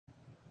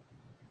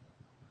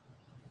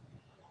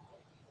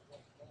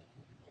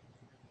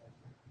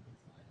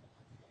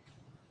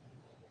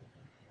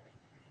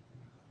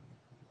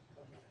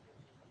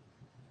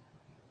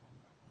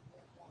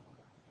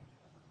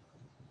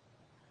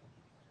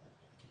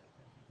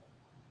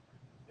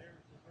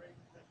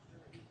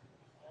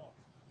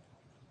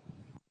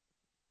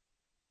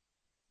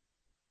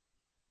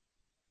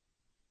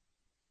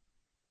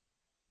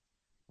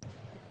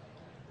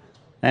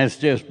That's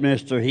just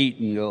Mr.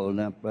 Heaton going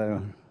up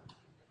there.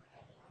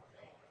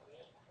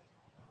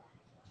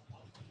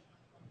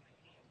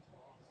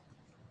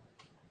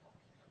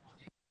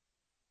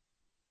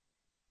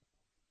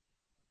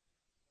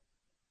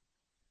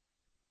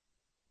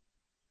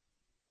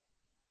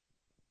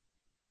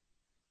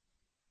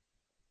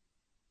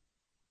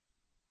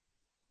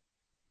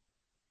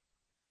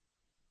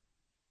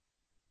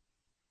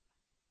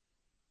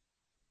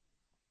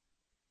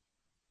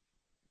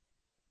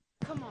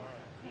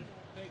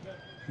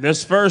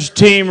 This first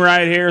team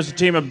right here is a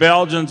team of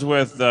Belgians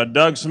with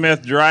Doug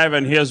Smith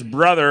driving his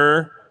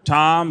brother,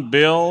 Tom,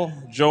 Bill,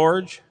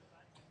 George.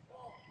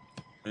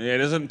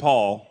 It isn't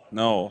Paul,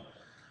 no.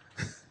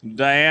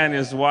 Diane,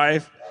 his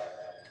wife.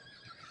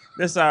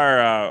 This is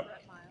our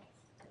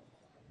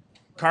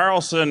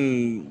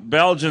Carlson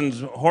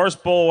Belgians horse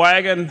bull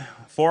wagon.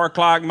 4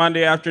 o'clock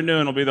Monday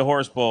afternoon will be the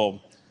horse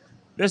bull.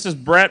 This is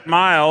Brett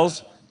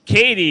Miles.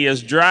 Katie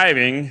is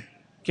driving.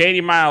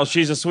 Katie Miles,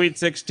 she's a Sweet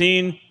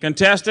 16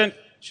 contestant.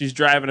 She's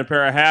driving a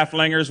pair of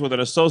halflingers with an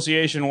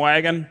association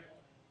wagon.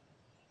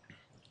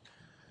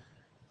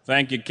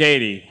 Thank you,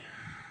 Katie.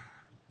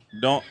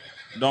 Don't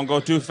go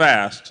too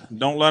fast.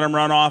 Don't let them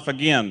run off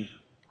again.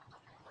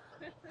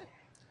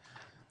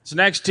 This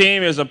next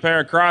team is a pair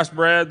of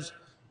crossbreds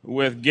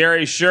with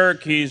Gary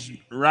Shirk. He's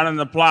running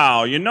the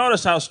plow. You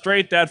notice how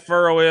straight that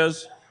furrow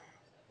is?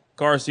 Of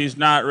course, he's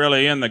not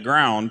really in the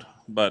ground,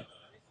 but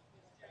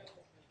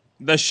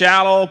the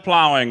shallow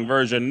plowing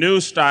version, new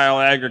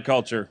style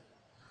agriculture.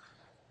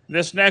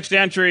 This next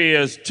entry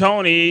is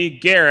Tony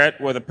Garrett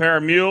with a pair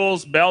of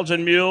mules,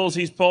 Belgian mules.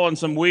 He's pulling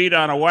some wheat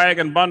on a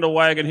wagon, bundle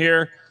wagon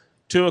here.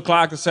 2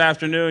 o'clock this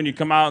afternoon, you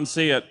come out and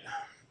see it.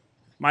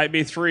 Might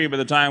be 3 by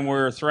the time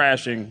we're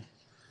thrashing.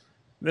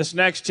 This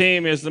next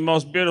team is the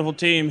most beautiful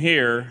team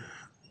here.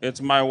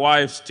 It's my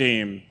wife's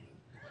team.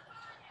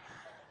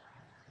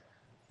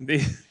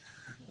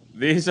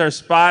 These are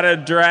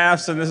spotted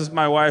drafts, and this is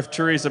my wife,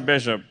 Teresa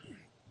Bishop.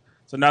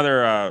 It's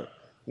another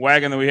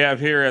wagon that we have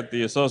here at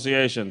the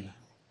association.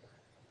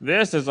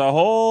 This is a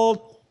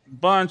whole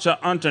bunch of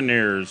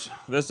Unterneers.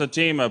 This is a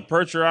team of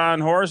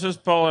Percheron horses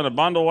pulling a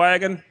bundle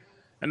wagon,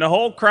 and the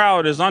whole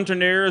crowd is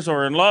Unterneers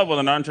or in love with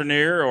an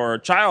Unterneer or a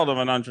child of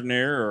an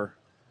Unterneer, or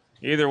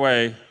either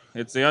way,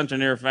 it's the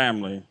Unterneer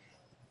family.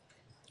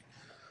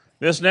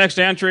 This next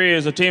entry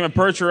is a team of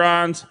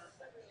Percherons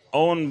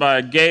owned by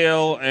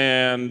Gail,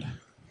 and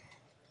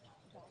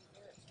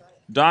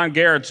Don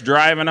Garrett's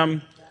driving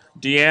them.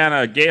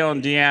 Gail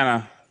and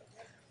Deanna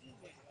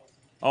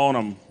own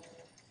them.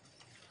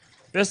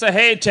 This is a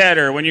hay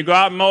tedder. When you go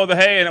out and mow the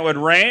hay and it would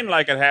rain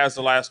like it has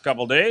the last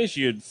couple days,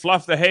 you'd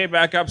fluff the hay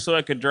back up so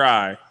it could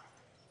dry.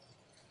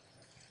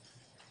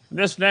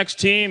 This next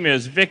team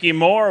is Vicky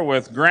Moore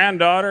with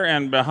granddaughter,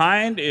 and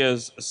behind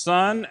is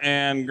son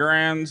and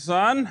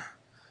grandson.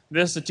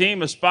 This is a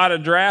team of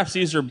spotted drafts.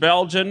 These are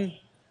Belgian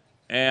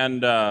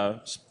and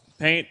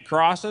paint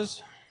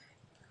crosses.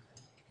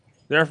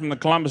 They're from the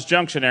Columbus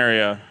Junction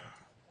area.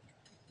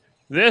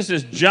 This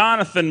is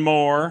Jonathan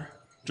Moore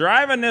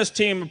driving this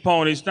team of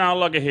ponies. Now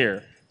look at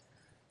here.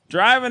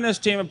 Driving this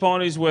team of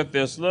ponies with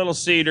this little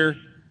cedar.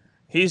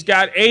 He's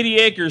got 80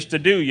 acres to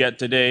do yet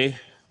today.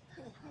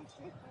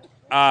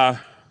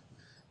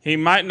 He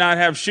might not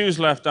have shoes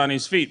left on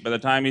his feet by the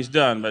time he's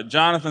done. But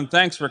Jonathan,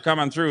 thanks for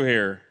coming through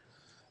here.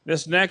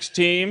 This next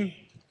team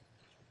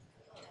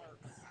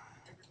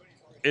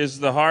is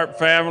the Harp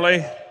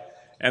family,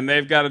 and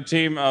they've got a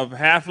team of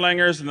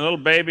halflingers and a little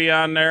baby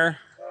on there.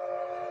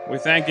 We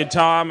thank you,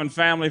 Tom and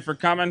family, for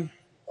coming.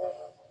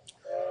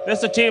 This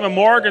is a team of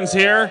Morgans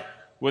here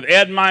with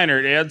Ed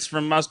Minert. Ed's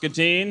from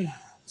Muscatine.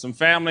 Some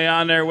family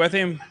on there with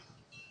him.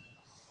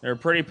 They're a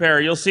pretty pair.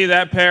 You'll see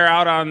that pair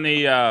out on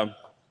the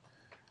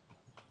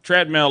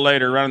treadmill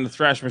later running the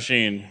thresh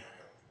machine.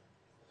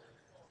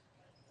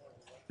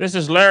 This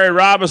is Larry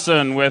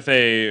Robinson with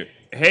a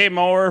hay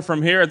mower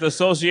from here at the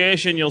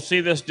association. You'll see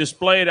this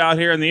displayed out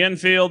here in the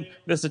infield.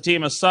 This is a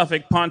team of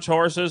Suffolk Punch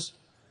horses.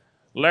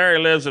 Larry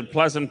lives at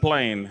Pleasant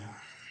Plain.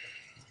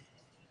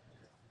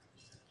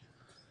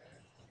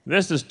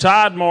 This is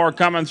Todd Moore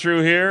coming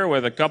through here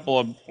with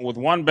with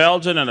one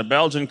Belgian and a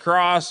Belgian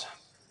cross.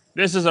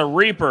 This is a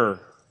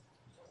reaper.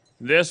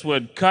 This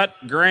would cut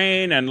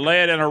grain and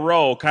lay it in a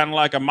row, kind of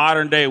like a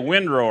modern day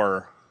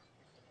windrower.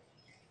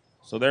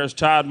 So there's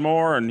Todd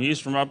Moore, and he's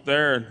from up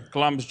there in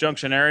Columbus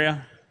Junction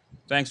area.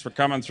 Thanks for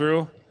coming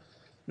through.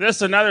 This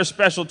is another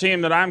special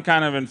team that I'm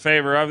kind of in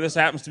favor of. This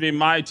happens to be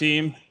my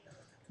team.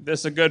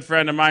 This is a good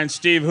friend of mine,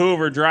 Steve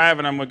Hoover,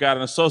 driving them. We've got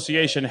an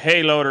association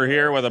hay loader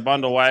here with a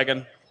bundle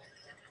wagon.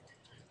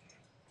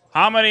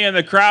 How many in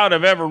the crowd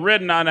have ever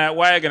ridden on that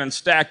wagon and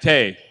stacked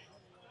hay?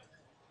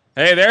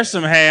 Hey, there's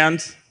some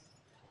hands.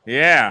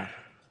 Yeah.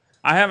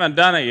 I haven't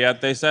done it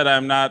yet. They said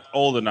I'm not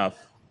old enough.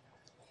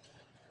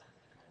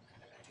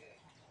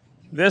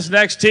 This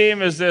next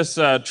team is this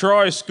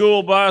Troy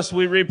school bus.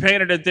 We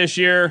repainted it this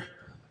year.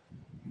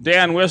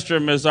 Dan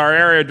Wistrom is our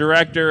area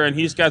director, and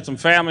he's got some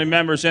family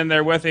members in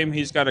there with him.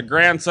 He's got a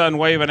grandson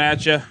waving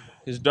at you.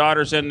 His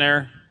daughter's in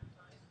there.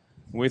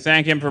 We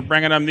thank him for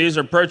bringing them. These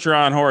are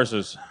Percheron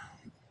horses.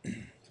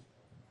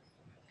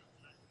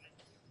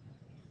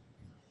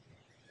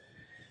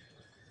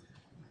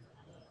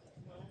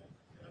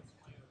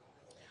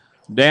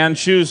 Dan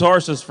shoes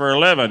horses for a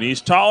living.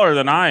 He's taller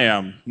than I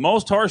am.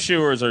 Most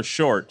horseshoers are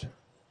short,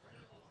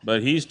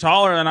 but he's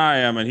taller than I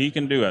am, and he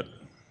can do it.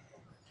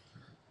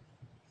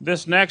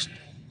 This next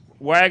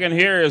wagon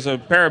here is a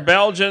pair of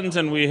Belgians,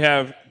 and we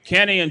have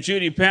Kenny and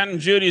Judy Penton.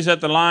 Judy's at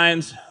the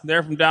lines.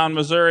 They're from down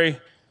Missouri.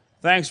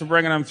 Thanks for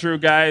bringing them through,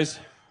 guys.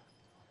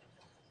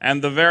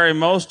 And the very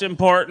most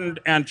important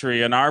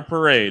entry in our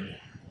parade,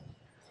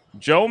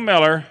 Joe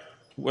Miller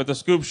with a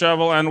scoop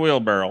shovel and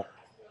wheelbarrow.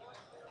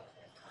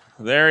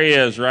 There he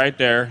is right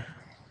there.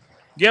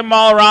 Give them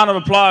all a round of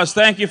applause.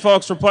 Thank you,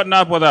 folks, for putting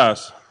up with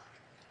us.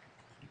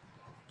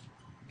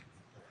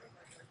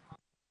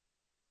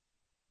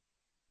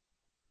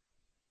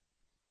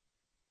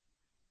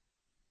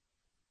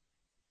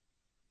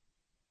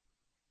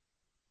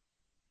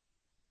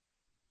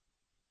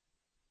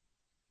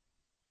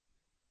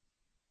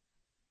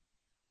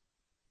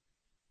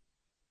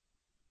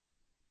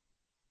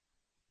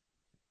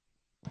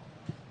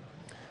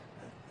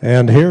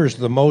 And here's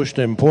the most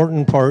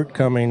important part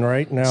coming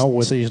right now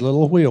with these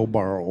little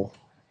wheelbarrow.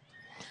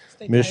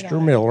 Mr.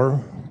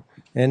 Miller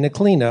and the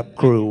cleanup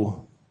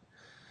crew.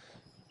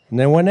 And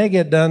then when they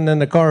get done, then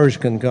the cars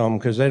can come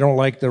because they don't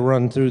like to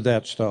run through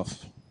that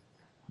stuff.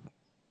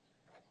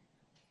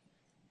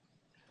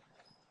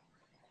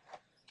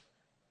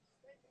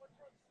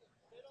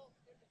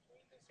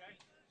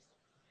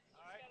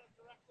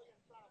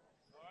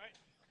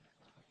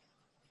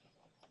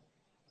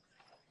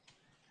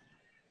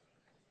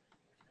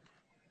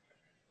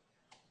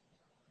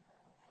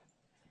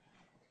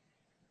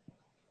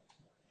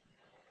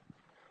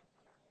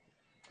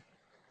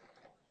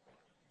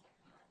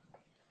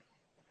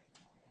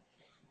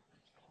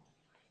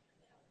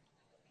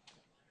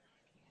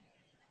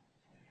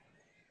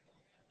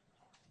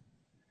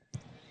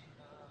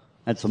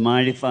 That's a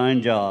mighty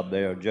fine job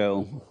there,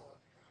 Joe.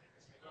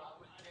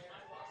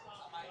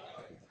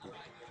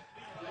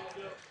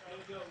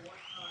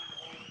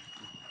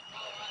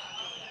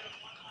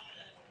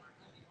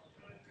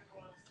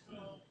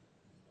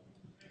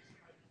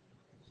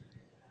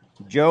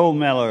 Joe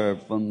Miller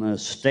from the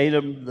state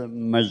of the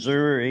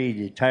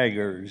Missouri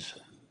Tigers.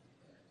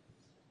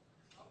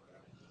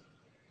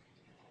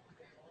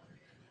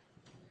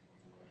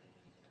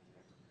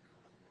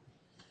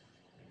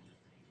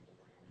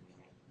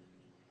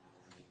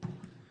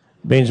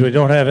 Means we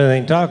don't have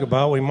anything to talk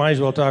about, we might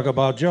as well talk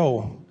about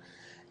Joe.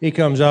 He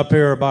comes up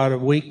here about a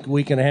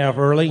week and a half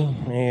early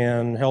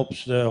and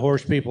helps the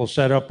horse people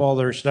set up all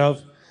their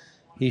stuff.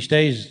 He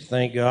stays,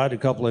 thank God, a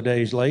couple of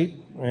days late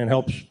and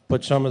helps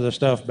put some of the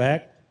stuff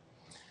back.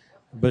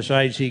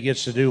 Besides, he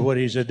gets to do what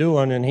he's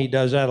doing, and he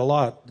does that a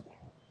lot.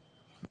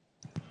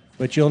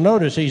 But you'll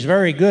notice he's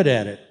very good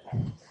at it.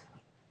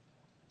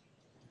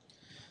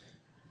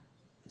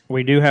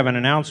 We do have an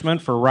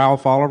announcement for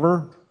Ralph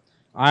Oliver.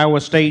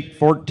 Iowa State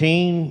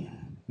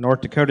 14,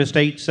 North Dakota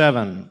State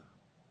 7.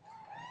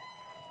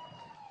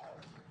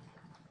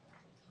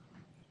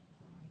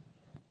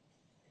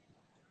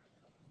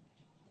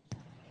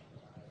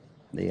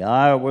 The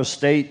Iowa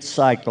State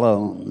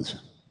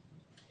Cyclones.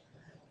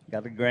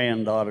 Got a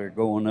granddaughter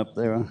going up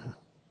there.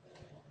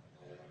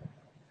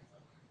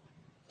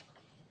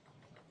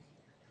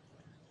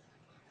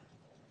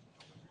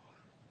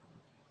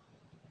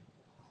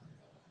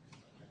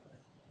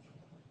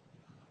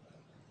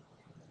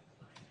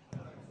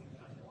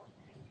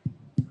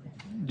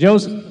 Joe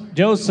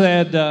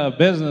said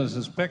business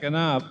is picking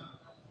up.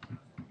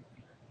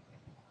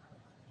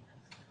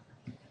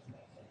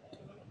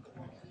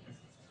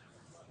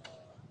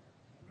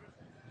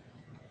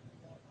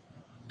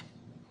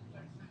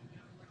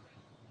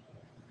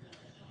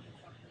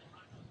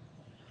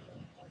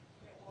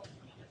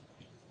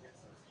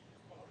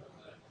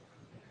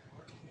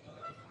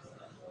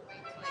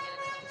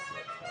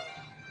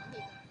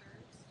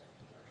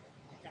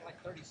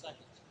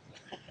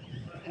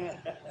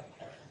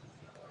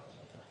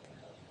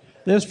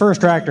 This first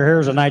tractor here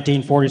is a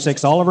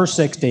 1946 Oliver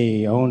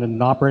 60, owned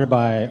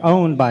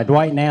by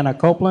Dwight and Anna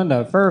Copeland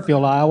of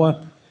Fairfield,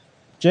 Iowa.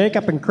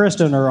 Jacob and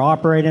Kristen are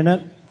operating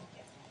it,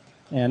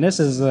 and this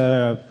is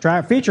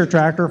a feature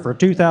tractor for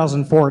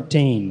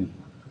 2014.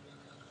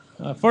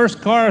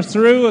 First car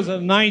through is a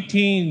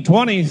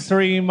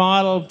 1923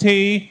 Model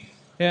T,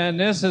 and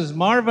this is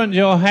Marvin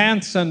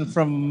Johansson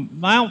from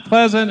Mount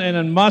Pleasant and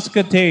in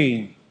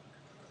Muscatine.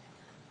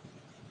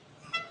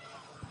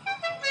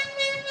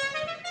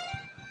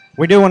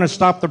 We do want to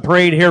stop the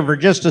parade here for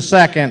just a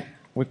second.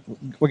 We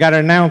got an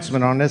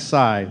announcement on this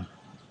side.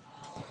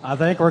 I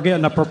think we're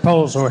getting a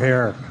proposal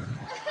here.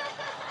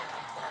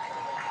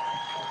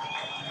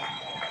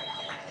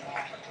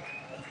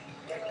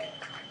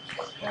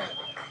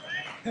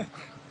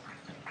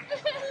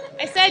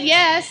 I said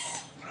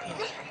yes.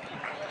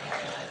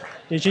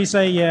 Did she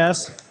say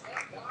yes?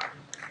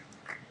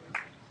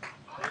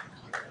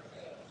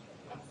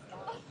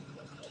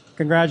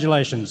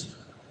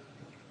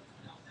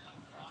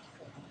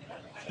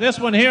 This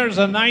one here is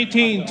a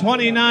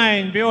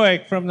 1929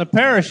 Buick from the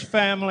Parrish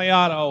family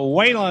out of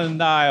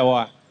Wayland,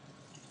 Iowa.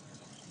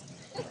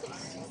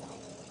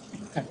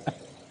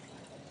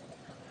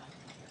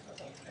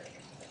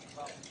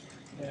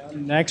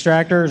 Next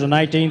tractor is a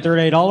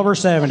 1938 Oliver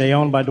 70,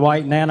 owned by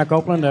Dwight and Anna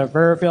Copeland of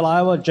Fairfield,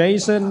 Iowa.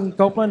 Jason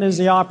Copeland is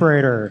the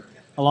operator,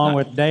 along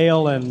with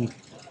Dale and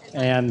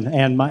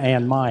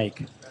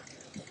Mike.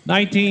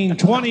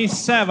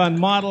 1927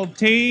 Model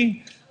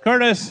T,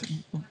 Curtis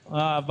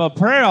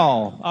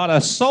Vaprell out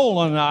of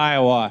Solon,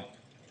 Iowa.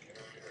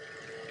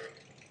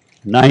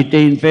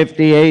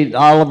 1958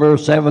 Oliver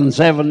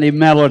 770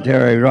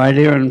 Military, right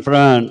here in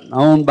front,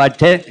 owned by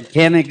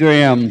Kenny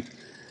Grimm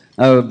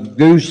of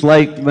Goose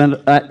Lake,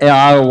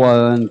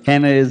 Iowa, and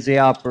Kenny is the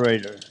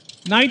operator.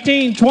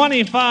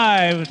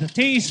 1925 the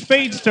T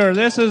Speedster.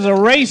 This is a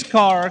race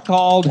car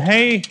called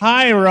Hey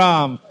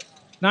Hiram.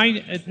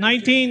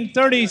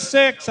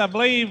 1936, I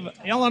believe,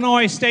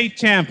 Illinois state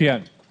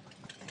champion.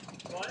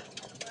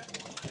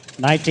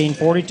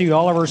 1942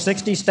 Oliver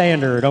 60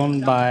 Standard,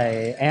 owned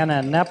by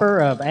Anna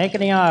Nepper of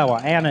Ankeny, Iowa.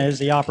 Anna is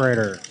the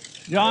operator.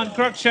 John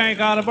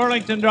Crookshank out of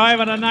Burlington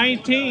driving a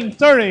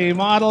 1930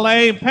 Model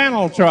A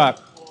panel truck.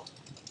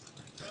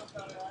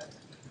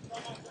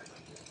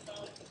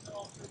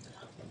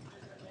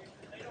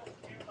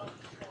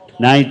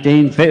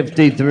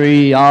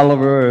 1953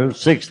 Oliver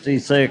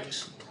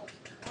 66,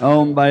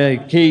 owned by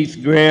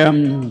Keith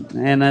Grimm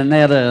and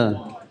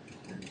Annetta.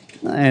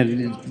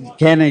 And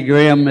Kenny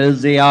Grimm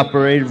is the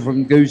operator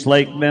from Goose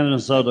Lake,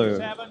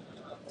 Minnesota.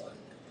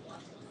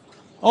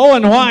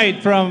 Owen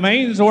White from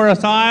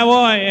Ainsworth,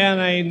 Iowa, in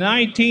a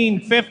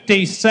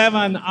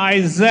 1957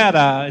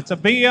 Izetta. It's a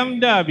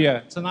BMW.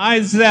 It's an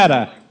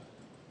Izetta.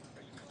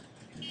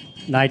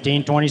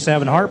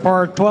 1927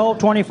 Hartpart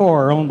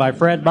 1224, owned by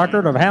Fred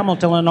Buckert of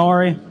Hamilton,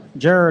 Illinois.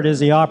 Jared is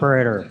the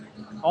operator.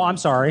 Oh, I'm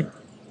sorry.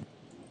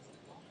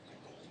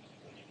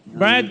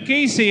 Brad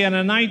Kesey in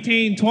a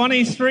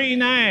 1923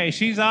 Nash.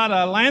 He's out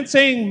of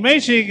Lansing,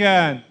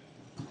 Michigan.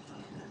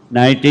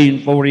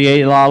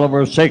 1948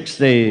 Oliver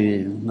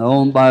 60,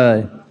 owned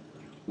by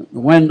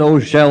Wendell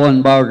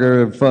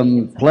Schellenberger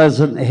from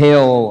Pleasant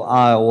Hill,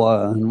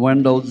 Iowa, and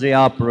Wendell's the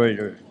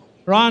operator.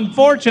 Ron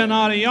Fortune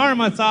out of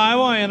Yarmouth,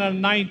 Iowa, in a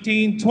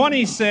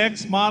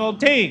 1926 Model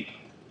T.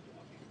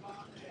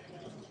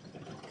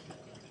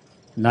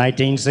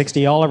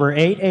 1960 Oliver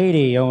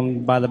 880,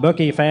 owned by the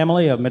Bookie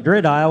family of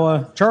Madrid,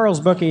 Iowa. Charles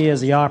Bookie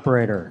is the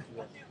operator.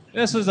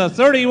 This is a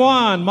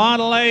 31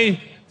 Model A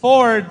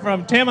Ford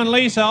from Tim and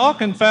Lisa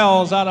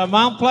Aukenfels out of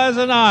Mount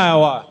Pleasant,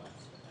 Iowa.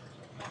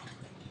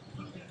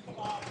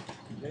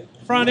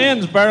 Front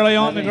end's barely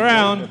on the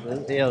ground.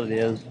 Yeah, it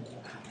is.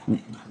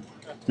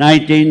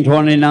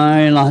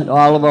 1929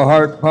 Oliver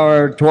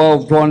Hartpart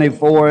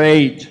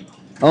 1224H,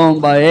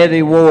 owned by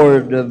Eddie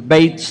Ward of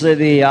Bates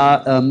City,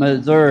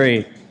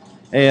 Missouri,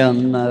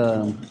 and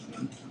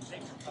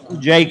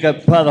Jacob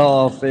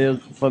Putoff is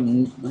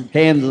from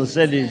Kansas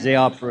City is the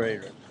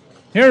operator.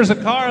 Here's a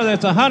car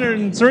that's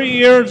 103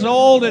 years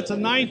old. It's a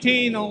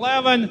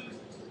 1911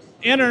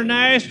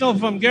 International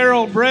from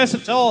Gerald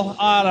Bristol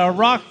out of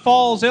Rock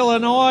Falls,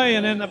 Illinois,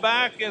 and in the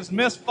back is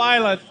Miss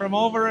Violet from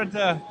over at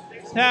the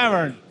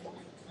tavern.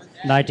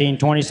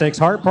 1926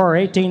 Hartpart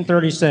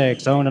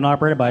 1836, owned and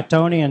operated by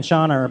Tony and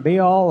Shauna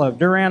Beal of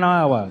Durant,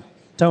 Iowa.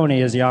 Tony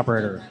is the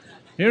operator.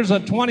 Here's a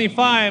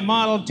 25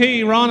 Model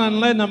T, Ron and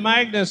Linda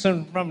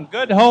Magnuson from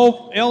Good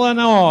Hope,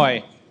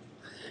 Illinois.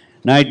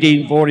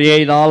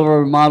 1948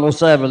 Oliver Model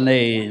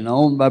 70,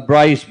 owned by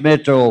Bryce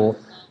Mitchell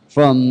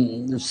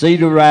from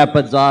Cedar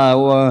Rapids,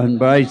 Iowa, and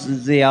Bryce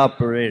is the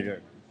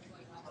operator.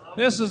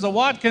 This is the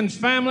Watkins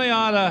family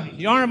out of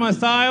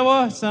Yarmouth,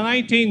 Iowa. It's a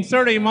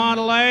 1930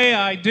 Model A.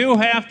 I do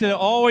have to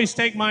always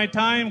take my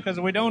time because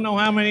we don't know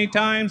how many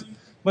times,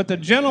 but the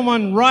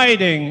gentleman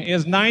riding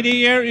is 90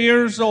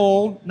 years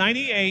old,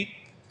 98,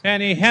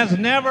 and he has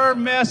never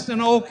missed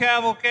an old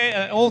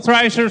Cavalcade, Old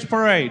Thrashers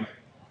parade.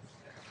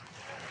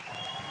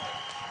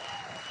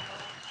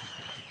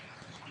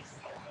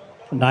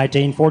 In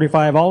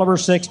 1945 Oliver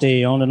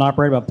 60, owned and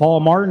operated by Paul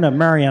Martin of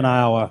Marion,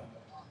 Iowa.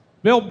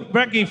 Bill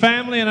Brecky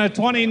family in a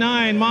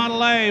 29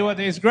 Model A with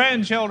his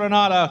grandchildren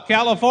out of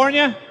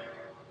California,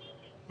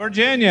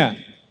 Virginia.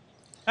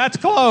 That's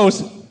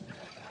close.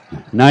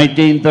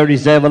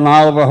 1937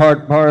 Oliver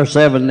Hartpart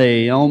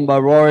 70, owned by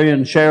Rory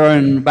and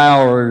Sharon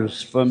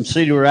Bowers from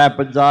Cedar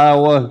Rapids,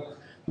 Iowa.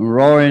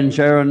 Rory and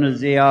Sharon is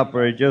the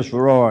operator, just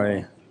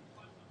Rory.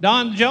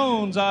 Don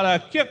Jones out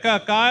of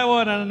Keokuk,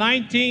 Iowa in a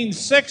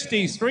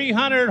 1960s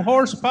 300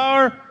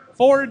 horsepower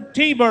Ford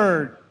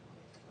T-Bird.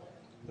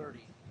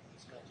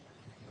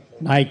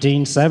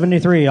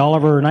 1973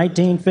 Oliver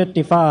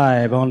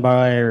 1955, owned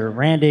by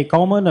Randy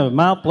Coleman of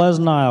Mount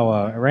Pleasant,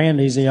 Iowa.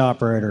 Randy's the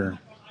operator.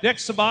 Dick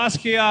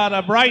Saboski out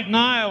of Brighton,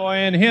 Iowa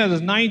in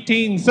his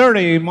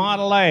 1930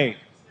 Model A.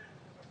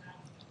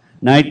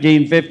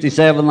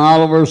 1957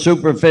 Oliver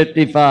Super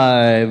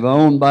 55,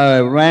 owned by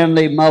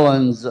Randy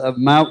Mullins of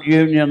Mount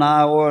Union,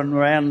 Iowa, and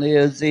Randy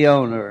is the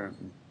owner.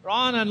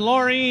 Ron and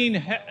Laureen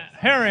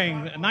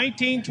Herring,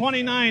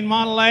 1929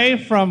 Model A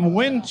from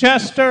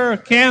Winchester,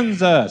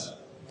 Kansas.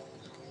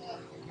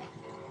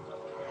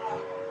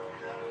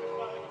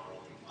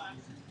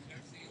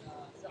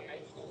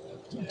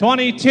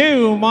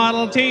 '22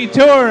 Model T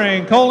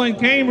Touring, Colin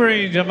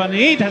Cambridge of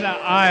Anita,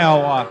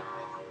 Iowa.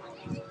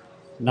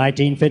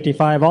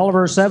 1955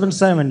 Oliver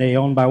 770,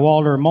 owned by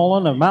Walter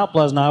Mullen of Mount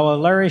Pleasant, Iowa.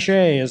 Larry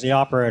Shea is the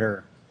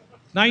operator.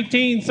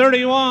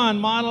 1931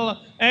 Model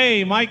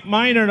A, Mike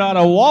Minard out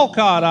of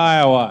Walcott,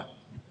 Iowa.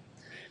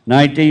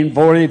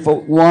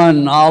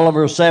 1941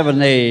 Oliver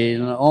 70,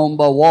 owned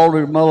by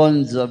Walter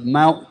Mullins of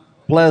Mount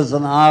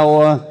Pleasant,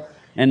 Iowa,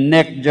 and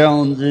Nick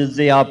Jones is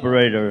the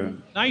operator.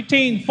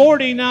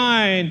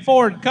 1949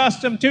 Ford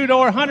Custom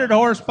two-door 100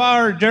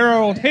 horsepower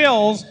Gerald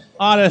Hills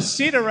out of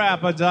Cedar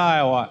Rapids,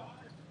 Iowa.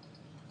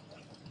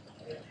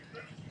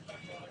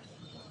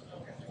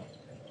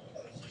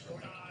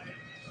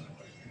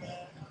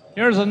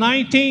 Here's a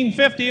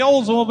 1950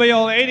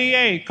 Oldsmobile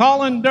 88,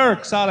 Colin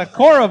Dirks out of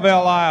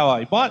Coralville,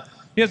 Iowa. But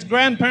his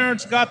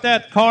grandparents got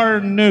that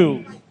car new.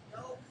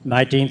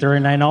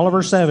 1939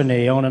 Oliver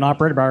 70, owned and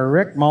operated by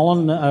Rick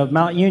Mullen of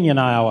Mount Union,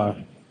 Iowa.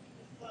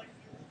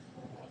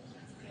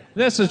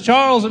 This is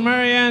Charles and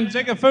Marianne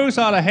Zigafus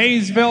out of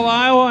Hayesville,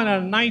 Iowa, and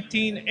a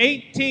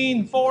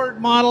 1918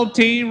 Ford Model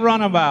T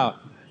runabout.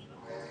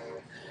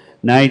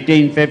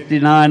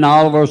 1959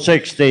 Oliver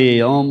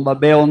 60, owned by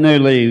Bill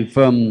Newley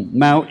from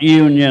Mount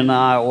Union,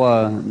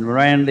 Iowa.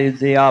 Randy's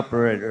the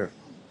operator.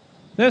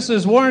 This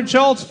is Warren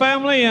Schultz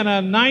family in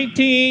a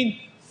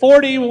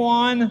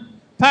 1941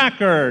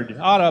 Packard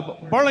out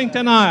of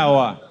Burlington,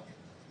 Iowa.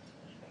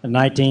 A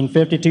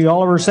 1952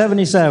 Oliver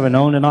 77,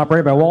 owned and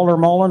operated by Walter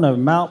Mullen of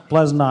Mount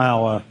Pleasant,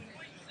 Iowa.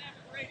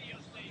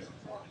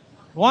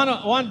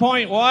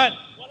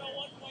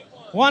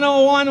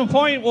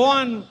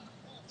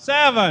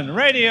 101.17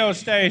 radio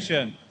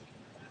station.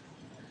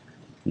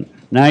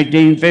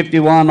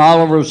 1951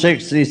 Oliver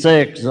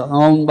 66,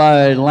 owned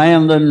by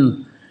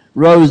Landon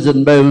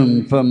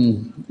Rosenboom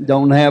from,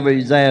 don't have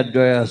his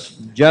address.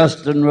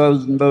 Justin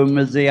Rosenboom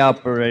is the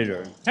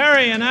operator.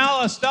 Harry and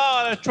Alice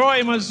Daw out of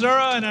Troy,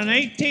 Missouri, in an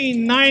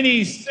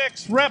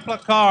 1896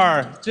 replica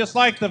car, just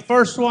like the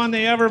first one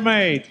they ever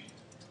made.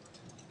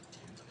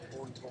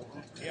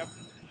 Yep.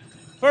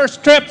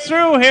 First trip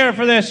through here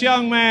for this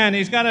young man.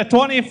 He's got a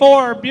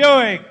 24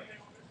 Buick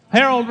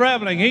Harold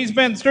Reveling. He's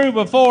been through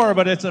before,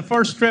 but it's the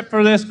first trip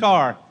for this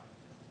car.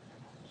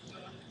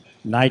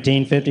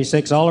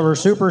 1956 Oliver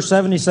Super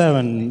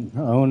 77,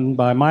 owned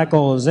by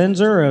Michael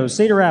Zinzer of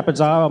Cedar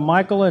Rapids, Iowa.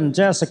 Michael and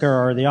Jessica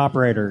are the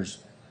operators.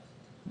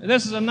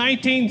 This is a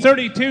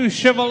 1932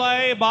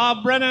 Chevrolet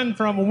Bob Brennan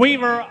from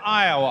Weaver,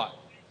 Iowa.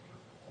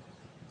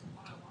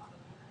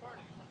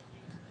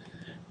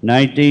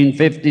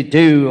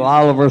 1952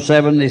 Oliver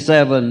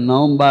 77,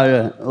 owned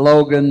by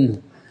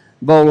Logan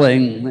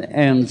Bowling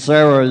and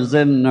Sarah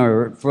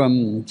Zinner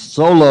from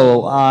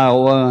Solo,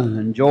 Iowa,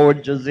 and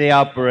George is the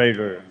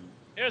operator.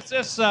 Here's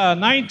this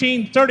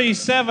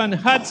 1937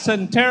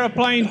 Hudson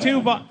Terraplane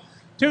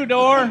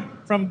two-door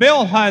from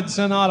Bill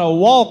Hudson out of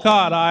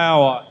Walcott,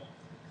 Iowa.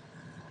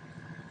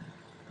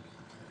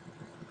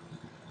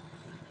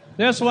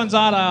 This one's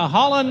out of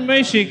Holland,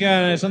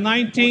 Michigan. It's a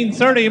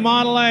 1930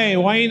 Model A,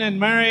 Wayne and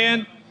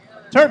Marion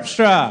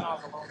Terpstra.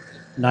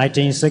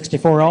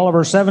 1964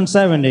 Oliver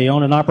 770,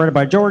 owned and operated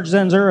by George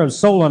Zinzer of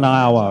Solon,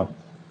 Iowa.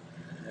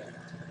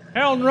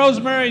 Harold and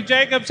Rosemary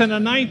Jacobs in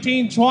a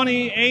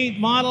 1928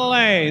 Model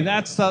A.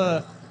 That's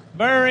the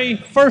very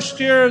first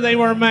year they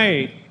were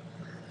made.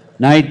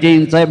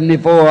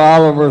 1974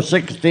 Oliver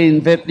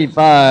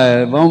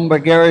 1655, owned by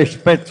Gary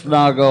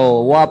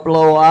Spitznagel,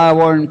 Wapello,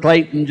 Iowa, and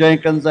Clayton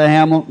Jenkins of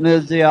Hamilton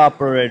is the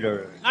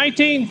operator.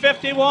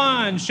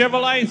 1951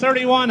 Chevrolet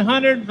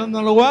 3100 from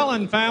the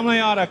Llewellyn family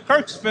out of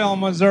Kirksville,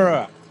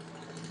 Missouri.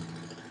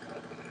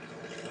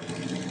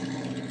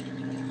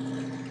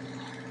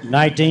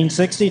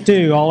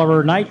 1962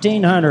 Oliver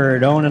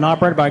 1900, owned and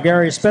operated by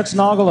Gary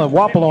Spitznagel of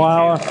Wapello,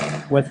 Iowa,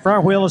 with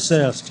front wheel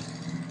assist.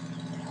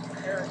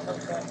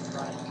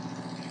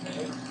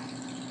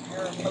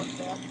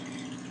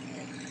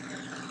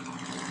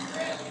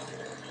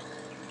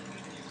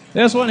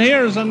 This one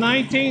here is a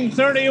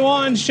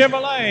 1931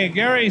 Chevrolet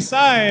Gary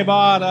Saib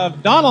out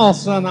of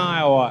Donaldson,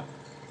 Iowa.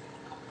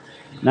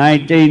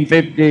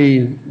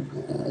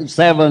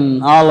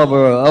 1957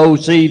 Oliver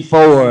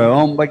OC4,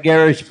 owned by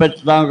Gary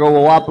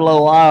Spitznagel,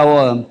 Wapello,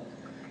 Iowa,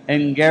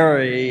 and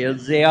Gary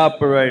is the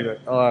operator,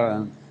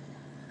 or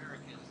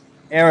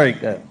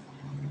Erica.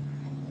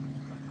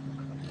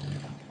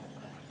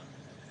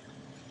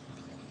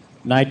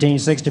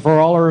 1964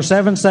 Oliver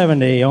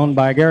 770, owned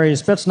by Gary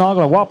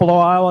Spitznagel of Wapello,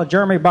 Iowa.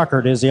 Jeremy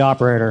Buckert is the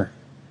operator.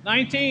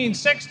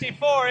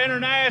 1964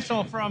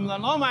 International from the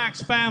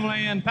Lomax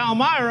family in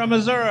Palmyra,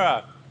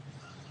 Missouri.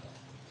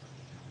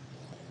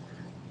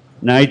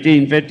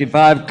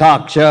 1955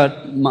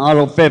 Cockshut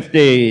Model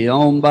 50,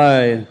 owned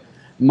by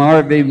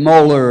Marvy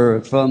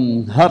Moeller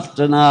from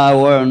Houghton,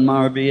 Iowa, and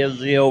Marvy is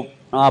the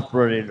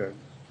operator.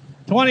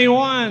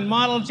 21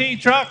 Model T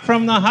truck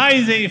from the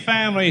Heisey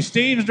family.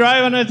 Steve's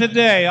driving it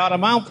today out of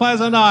Mount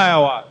Pleasant,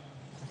 Iowa.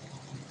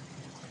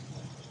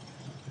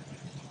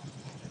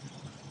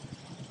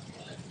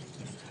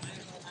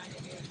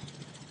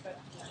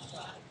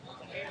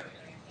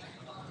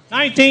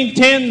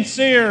 1910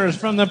 Sears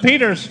from the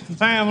Peters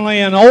family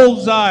in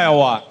Olds,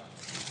 Iowa.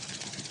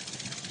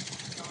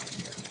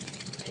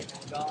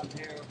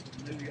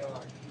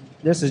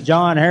 This is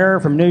John Hare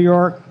from New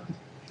York,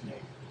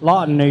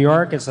 Lawton, New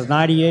York. It's a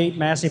 98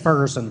 Massey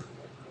Ferguson.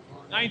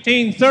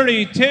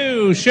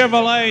 1932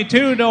 Chevrolet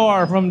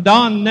two-door from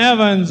Don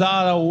Nevins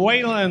out of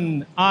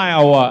Wayland,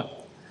 Iowa.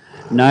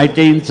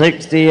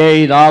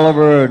 1968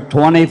 Oliver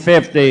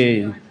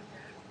 2050,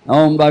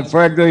 owned by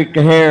Frederick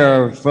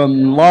Hare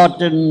from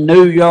Lawton,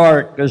 New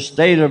York, the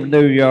state of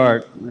New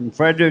York, and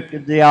Frederick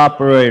is the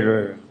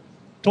operator.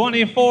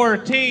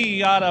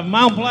 24T out of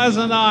Mount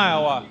Pleasant,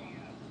 Iowa.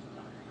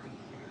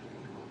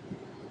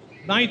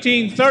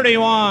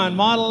 1931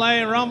 Model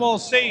A rumble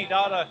seat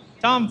out of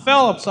Tom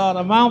Phillips out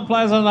of Mount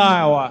Pleasant,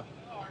 Iowa.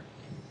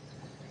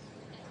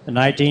 The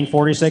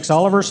 1946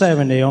 Oliver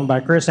 70, owned by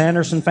Chris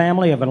Anderson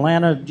family of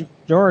Atlanta,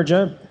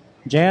 Georgia.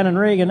 Jan and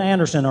Regan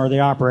Anderson are the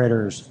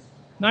operators.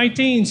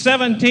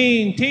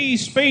 1917 T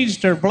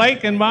Speedster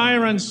Blake and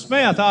Byron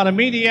Smith out of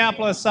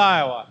Mediapolis,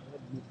 Iowa.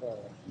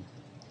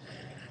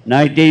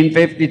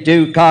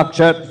 1952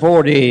 Cockshut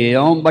 40,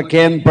 owned by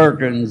Ken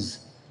Perkins,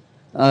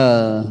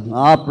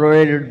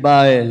 operated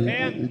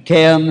by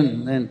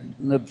Ken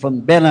from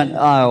Bennett,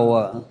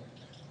 Iowa.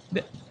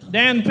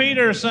 Dan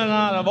Peterson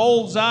out of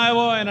Olds,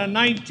 Iowa, and a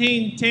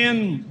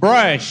 1910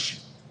 Brush.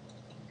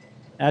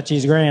 That's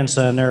his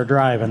grandson there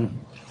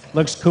driving.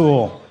 Looks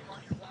cool.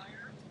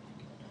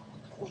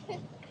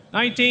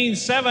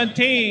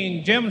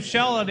 1917 Jim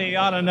Shellady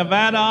out of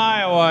Nevada,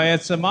 Iowa.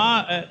 It's a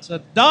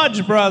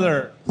Dodge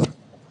Brother.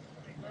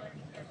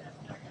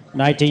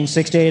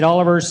 1968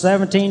 Oliver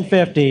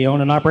 1750,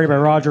 owned and operated by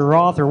Roger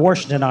Roth of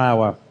Washington,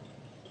 Iowa.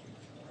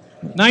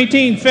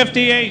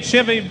 1958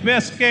 Chevy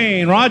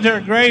Biscayne,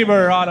 Roger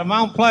Graber out of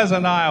Mount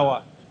Pleasant,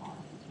 Iowa.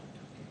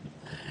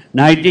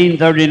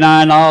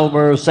 1939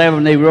 Oliver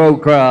 70 row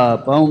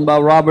crop, owned by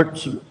Robert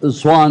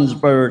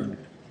Swansburg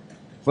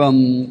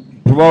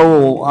from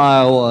Parole,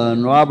 Iowa,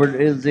 and Robert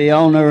is the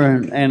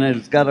owner, and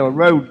it's got a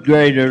road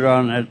grader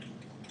on it.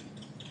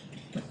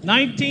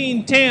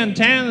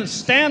 1910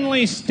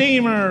 Stanley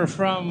Steamer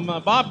from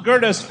Bob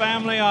Gertis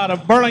family out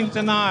of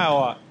Burlington,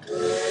 Iowa.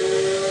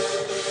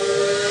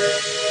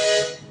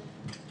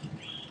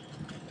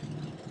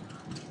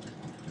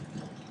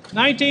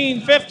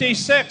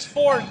 1956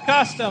 Ford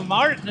Custom,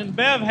 Martin and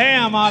Bev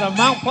Ham out of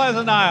Mount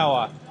Pleasant,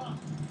 Iowa.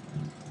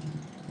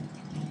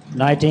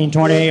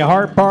 1928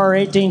 Hart Par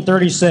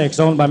 1836,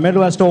 owned by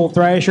Midwest Old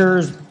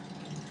Thrashers,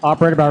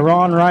 operated by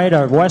Ron Wright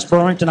of West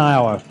Burlington,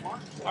 Iowa.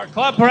 Our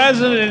club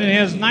president in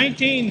his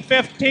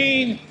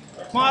 1915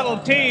 Model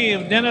T,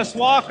 Dennis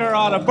Walker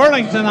out of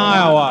Burlington,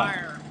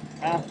 Iowa.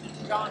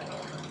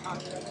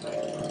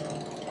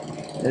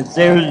 It's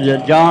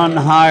there's John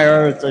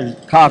Heyer, it's a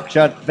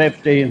Cockshut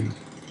 50,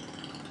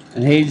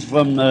 and he's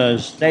from the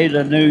state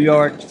of New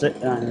York,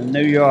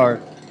 New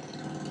York.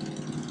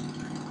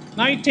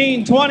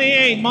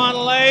 1928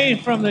 Model A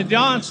from the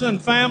Johnson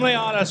family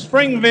out of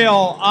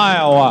Springville,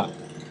 Iowa.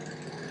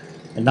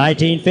 A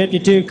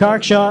 1952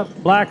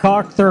 Cockshot Black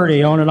Hawk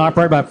 30, owned and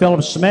operated by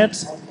Philip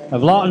Smits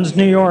of Lawtons,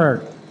 New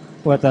York,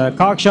 with a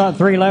Cockshot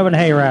 311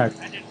 hayrack.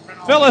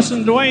 Phyllis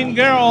and Dwayne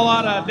Garrell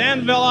out of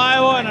Danville,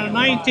 Iowa, and a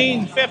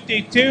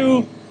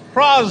 1952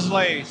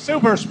 Crosley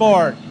Super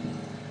Sport.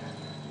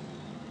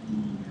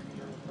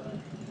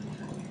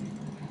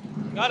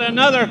 Got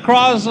another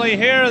Crosley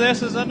here.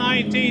 This is a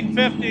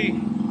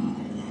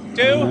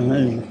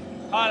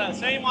 1952.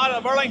 Same out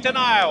of Burlington,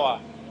 Iowa.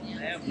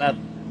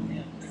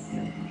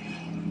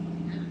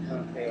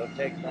 Okay, I'll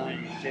take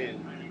 92.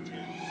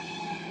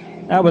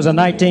 That was a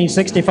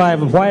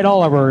 1965 White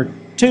Oliver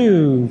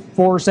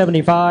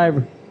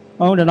 475,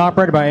 owned and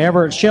operated by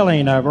Everett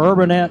Schilling of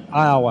Urbanette,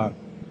 Iowa.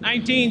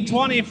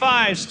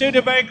 1925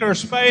 Studebaker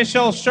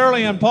Special,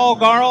 Shirley and Paul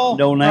Garl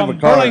Don't have from a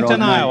card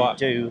Burlington, on Iowa.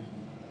 92.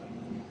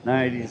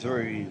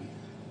 93.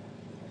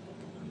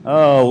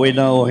 Oh, we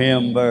know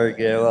him very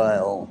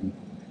well.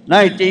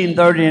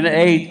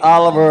 1938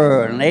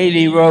 Oliver, an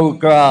 80 row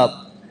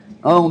crop,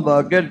 owned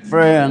by a good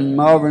friend,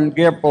 Marvin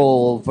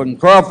Gipple from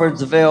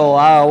Crawfordsville,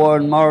 Iowa,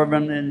 and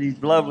Marvin and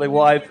his lovely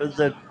wife is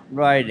at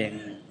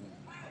riding.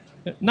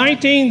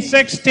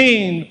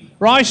 1916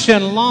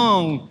 Russian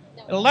Long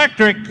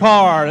electric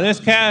car. This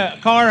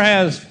car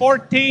has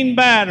 14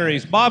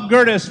 batteries. Bob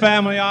Gertis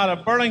family out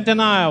of Burlington,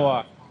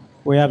 Iowa.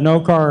 We have no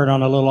card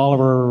on a little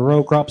Oliver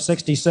Row Crop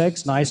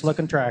 66. Nice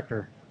looking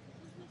tractor.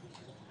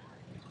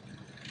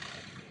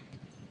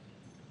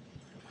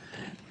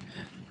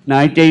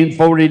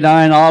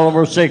 $1949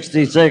 Oliver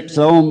 66,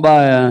 owned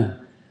by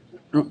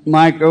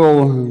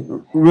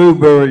Michael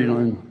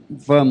Ruber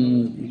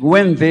from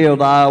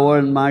Winfield, Iowa,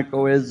 and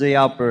Michael is the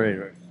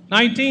operator.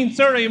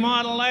 1930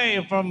 Model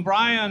A from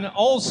Brian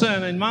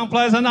Olson in Mount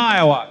Pleasant,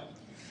 Iowa.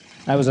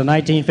 That was a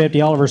 1950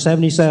 Oliver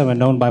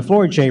 77, owned by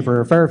Floyd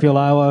Schaefer, Fairfield,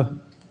 Iowa,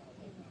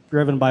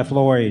 driven by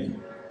Floyd.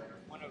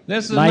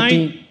 This is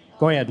 19.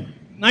 Go ahead.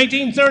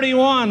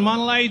 1931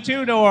 Model A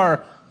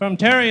two-door from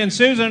Terry and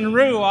Susan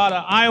Rue out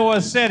of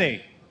Iowa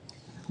City.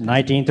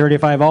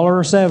 1935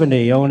 Oliver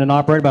 70, owned and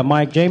operated by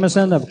Mike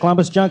Jameson of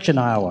Columbus Junction,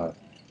 Iowa.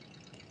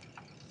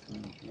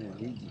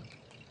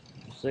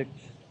 6.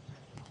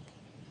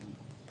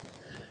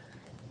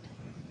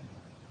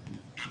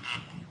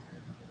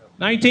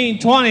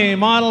 1920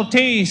 Model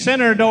T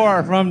center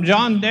door from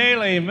John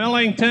Daly,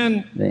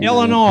 Millington,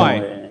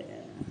 Illinois.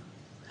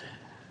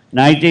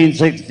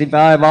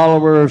 1965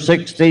 Oliver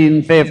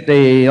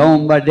 1650,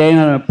 owned by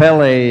Dana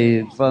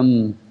Pelley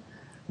from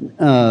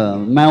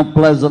Mount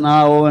Pleasant,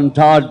 Iowa, and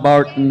Todd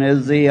Barton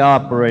is the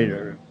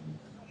operator.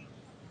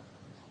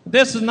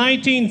 This is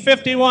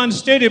 1951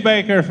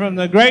 Studebaker from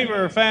the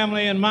Graver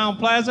family in Mount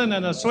Pleasant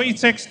and a Sweet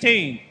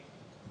 16.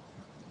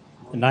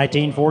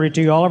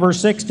 1942 Oliver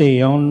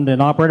 60, owned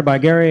and operated by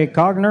Gary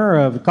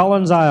Cogner of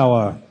Collins,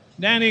 Iowa.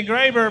 Danny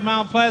Graver,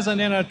 Mount Pleasant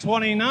in a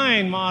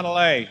 29 Model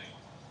A.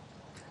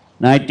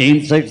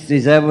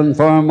 1967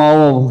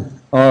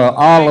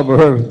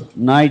 Oliver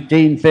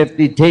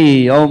 1950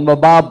 T, owned by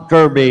Bob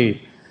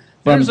Kirby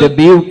from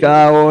Dubuque,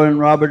 Iowa, and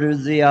Robert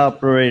is the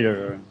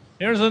operator.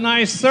 Here's a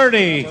nice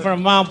 30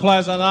 from Mount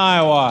Pleasant,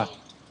 Iowa.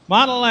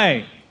 Model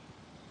A.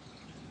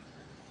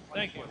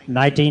 Thank you.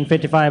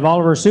 1955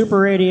 Oliver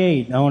Super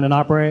 88,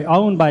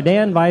 owned by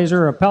Dan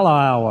Weiser of Pella,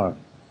 Iowa.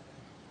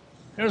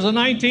 Here's a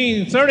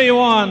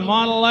 1931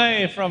 Model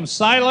A from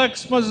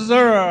Silex,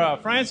 Missouri.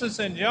 Francis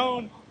and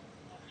Joan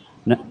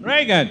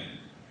Reagan.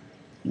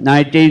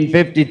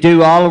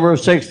 1952 Oliver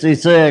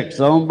 66,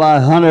 owned by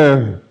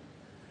Hunter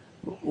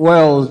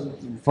Wells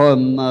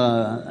from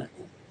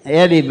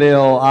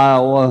Eddyville,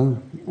 Iowa,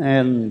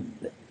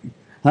 and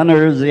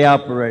Hunter is the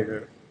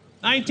operator.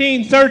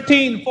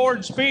 1913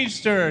 Ford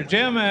Speedster,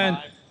 Jim and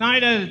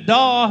Nida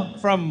Daw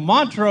from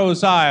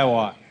Montrose,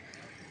 Iowa.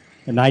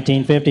 In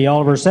 1950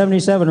 Oliver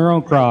 77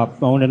 Roan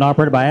Crop, owned and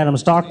operated by Adam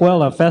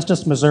Stockwell of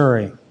Festus,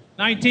 Missouri.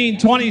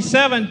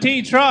 1927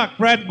 T-Truck,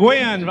 Brett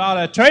Gwynn out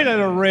of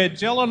Trader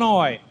Ridge,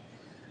 Illinois.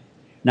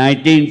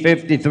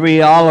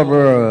 1953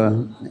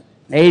 Oliver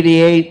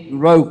 88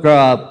 Row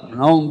Crop,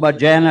 owned by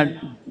Janet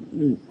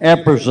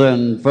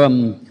Epperson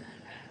from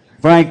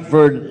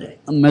Frankfort,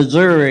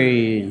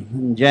 Missouri.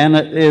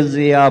 Janet is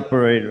the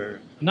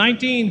operator.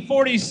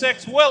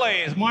 1946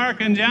 Willys,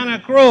 Mark and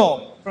Janet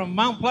Krull from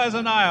Mount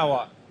Pleasant,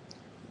 Iowa.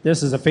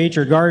 This is a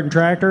featured garden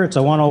tractor. It's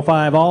a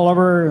 105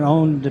 Oliver,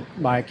 owned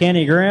by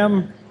Kenny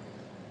Grimm.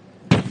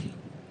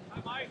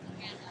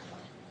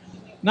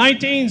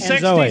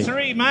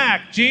 1963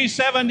 Mack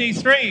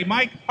G73,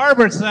 Mike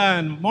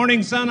Harbertson,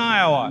 Morning Sun,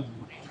 Iowa.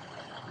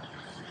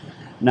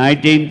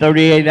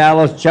 1938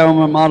 Alice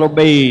Chalmer Model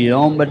B,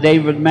 owned by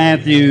David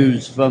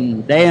Matthews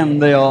from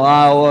Danville,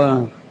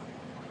 Iowa.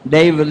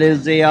 David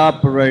is the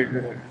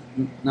operator.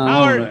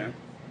 Howard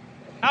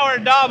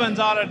Dobbins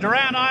out of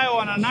Durant,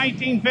 Iowa, and a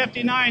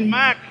 1959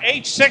 Mack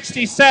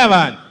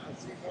H67.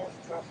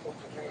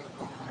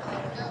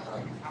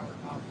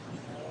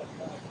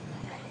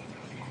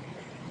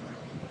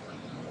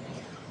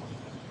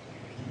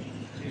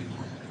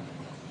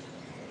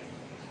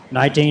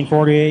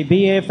 (1948)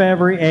 B.F.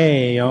 Every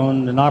A,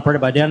 owned and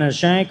operated by Dennis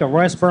Shank of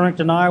West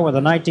Burlington, Iowa, with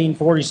a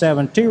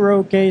 1947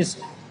 two-row case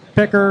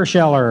picker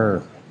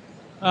sheller.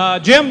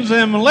 Jim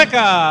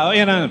Zimlicka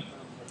in a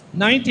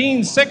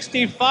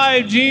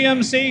 1965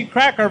 GMC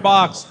Cracker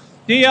Box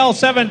DL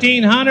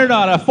 1700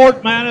 out of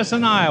Fort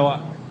Madison, Iowa.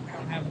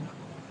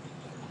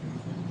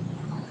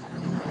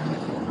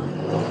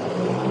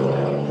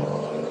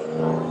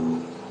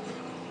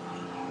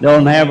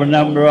 Don't have a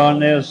number on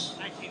this.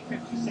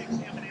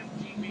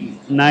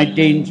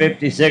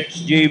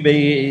 1956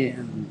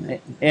 GB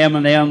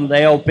M&M,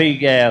 the LP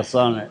gas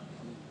on it.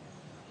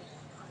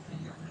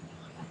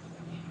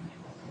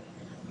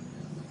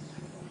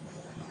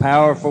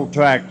 Powerful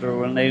tractor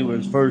when they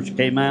first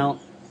came out.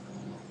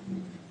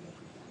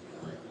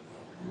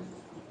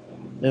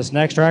 This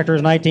next tractor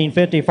is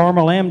 1950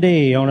 Farmel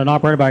MD, owned and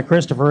operated by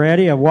Christopher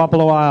Eddy of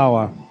Wapello,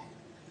 Iowa.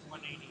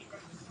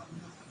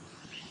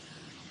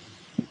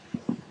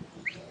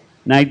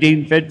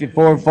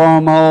 1954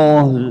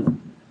 Farmel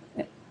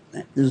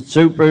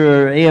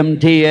Super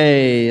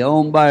MTA,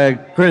 owned by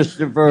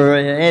Christopher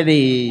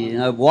Eddy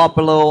of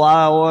Wapello,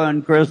 Iowa,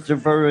 and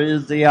Christopher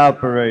is the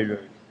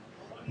operator.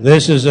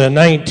 This is a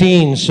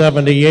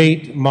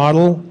 1978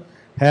 model,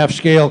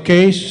 half-scale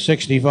case,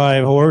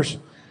 65 horse,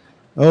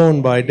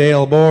 owned by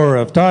Dale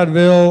Bohr of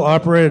Toddville,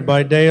 operated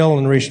by Dale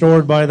and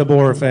restored by the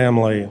Bohr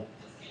family.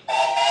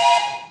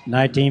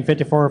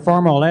 1954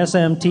 Farmel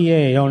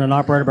SMTA, owned and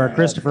operated by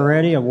Christopher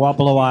Eddy of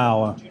Wapello,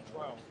 Iowa.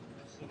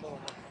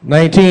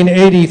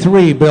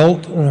 1983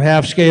 built,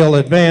 half-scale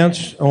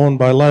advance, owned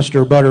by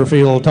Lester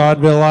Butterfield,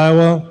 Toddville,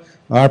 Iowa,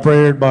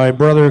 operated by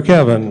brother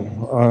Kevin.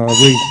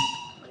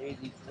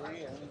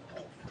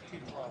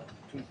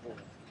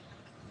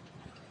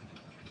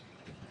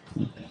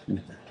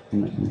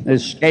 A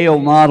scale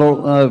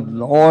model of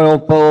the oil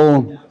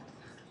pull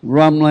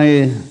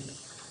Rumley,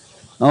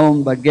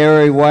 owned by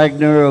Gary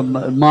Wagner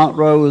of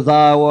Montrose,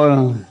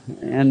 Iowa,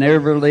 and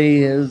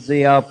Everly is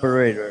the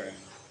operator.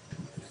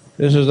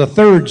 This is a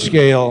third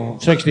scale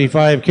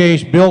 65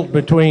 case built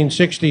between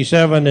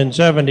 67 and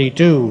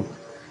 72,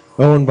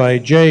 owned by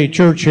Jay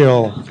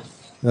Churchill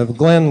of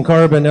Glen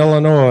Carbon,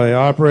 Illinois,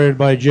 operated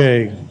by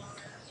Jay.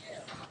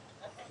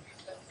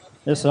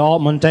 This is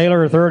Altman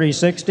Taylor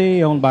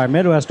 3060, owned by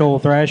Midwest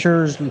Old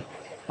Thrashers,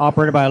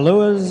 operated by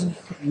Louis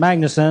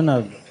Magnuson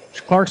of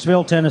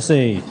Clarksville,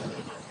 Tennessee.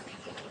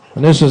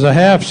 And this is a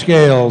half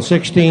scale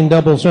 16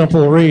 double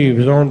simple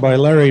Reeves, owned by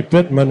Larry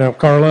Pittman of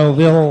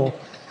Carlisle,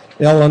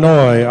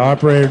 Illinois,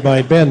 operated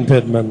by Ben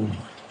Pittman.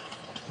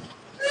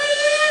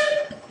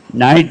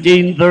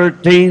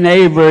 1913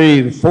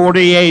 Avery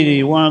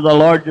 4080, one of the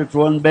largest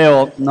one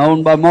built, and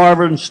owned by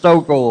Marvin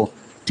Stokel,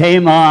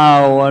 Tama,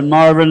 Iowa, and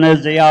Marvin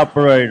is the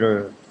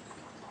operator.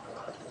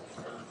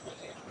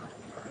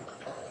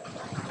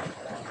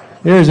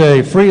 Here's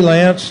a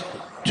freelance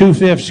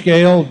 2/5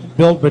 scale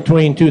built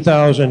between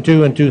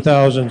 2002 and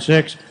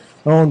 2006,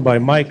 owned by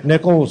Mike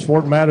Nichols,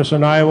 Fort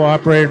Madison, Iowa,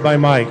 operated by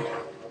Mike.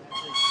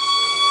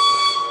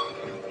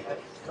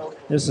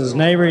 This is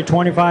Navy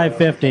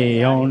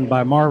 2550, owned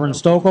by Marvin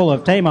Stokel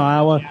of Tama,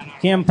 Iowa.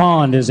 Kim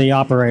Pond is the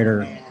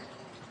operator.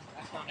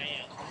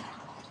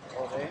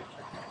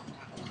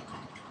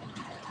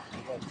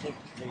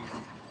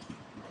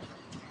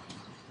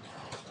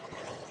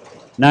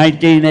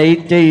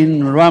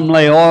 (1918)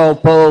 Rumley Oil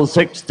Pull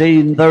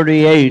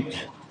 1638,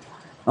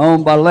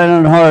 owned by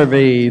Leonard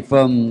Harvey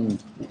from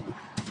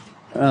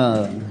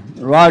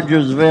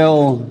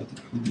Rogersville.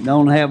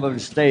 Don't have a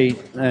state.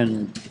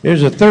 And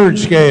here's a third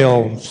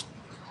scale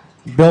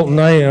built in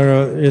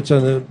it's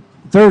a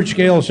third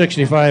scale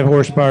 65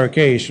 horsepower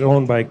case,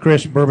 owned by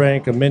Chris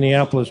Burbank of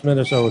Minneapolis,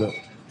 Minnesota.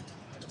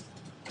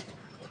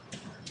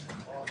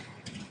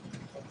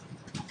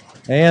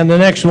 And the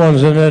next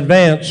one's an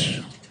advance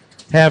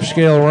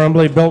half-scale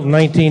Rumley built in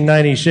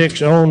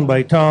 1996, owned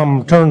by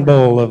Tom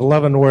Turnbull of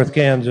Leavenworth,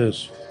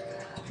 Kansas,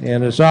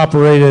 and it's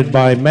operated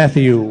by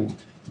Matthew.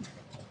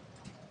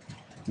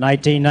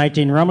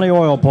 1919 Rumley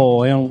Oil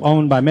Pole,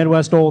 owned by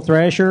Midwest Old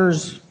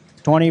Thrashers.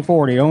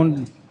 2040,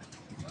 owned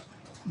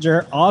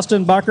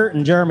Austin Buckert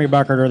and Jeremy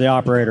Buckert are the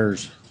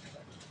operators.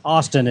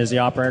 Austin is the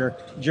operator.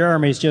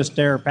 Jeremy's just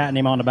there patting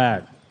him on the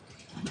back.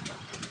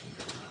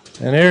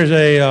 And here's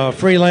a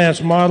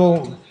freelance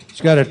model.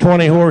 It's got a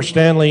 20-horse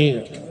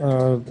Stanley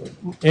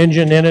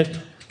engine in it,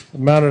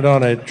 mounted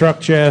on a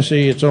truck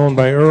chassis. It's owned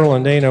by Earl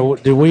and Dana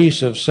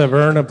DeWeese of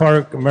Severna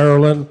Park,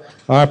 Maryland,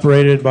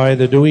 operated by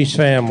the DeWeese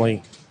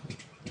family.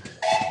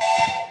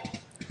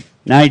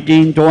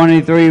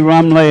 1923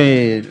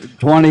 Rumley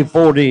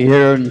 2040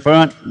 here in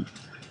front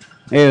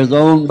is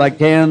owned by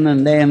Ken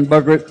and Dan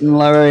Buckert and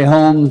Larry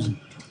Holmes,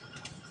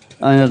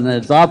 and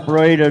it's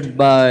operated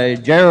by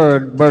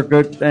Jared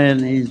Buckert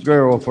and his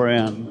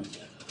girlfriend.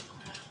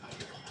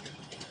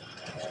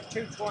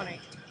 220.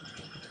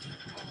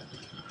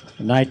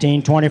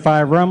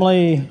 1925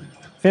 Rumley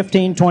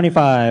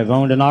 1525,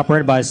 owned and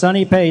operated by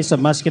Sonny Pace of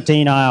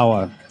Muscatine,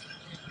 Iowa.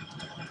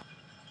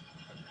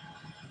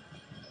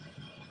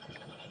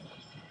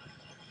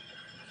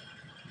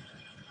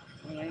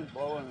 We ain't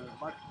blowing as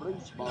much blue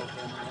smoke in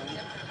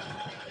there.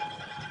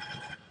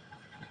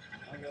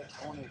 I got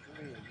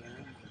 23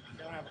 again.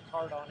 Don't have a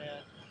card on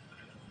it.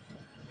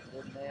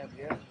 Didn't have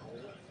yesterday.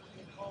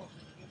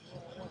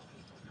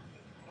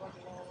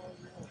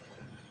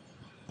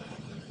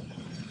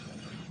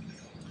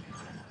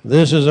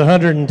 This is a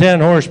 110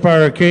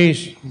 horsepower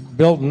case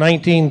built in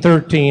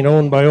 1913,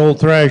 owned by Old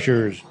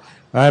Thrashers,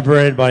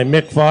 operated by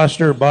Mick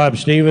Foster, Bob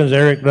Stevens,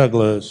 Eric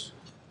Douglas.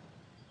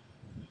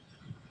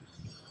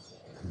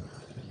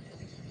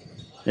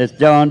 This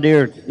John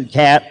Deere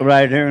cat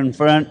right here in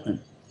front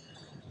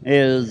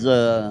is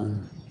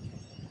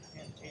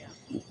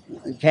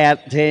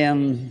Cat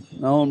 10,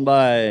 owned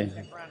by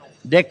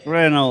Dick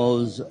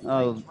Reynolds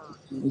of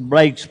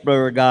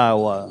Blakesburg,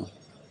 Iowa.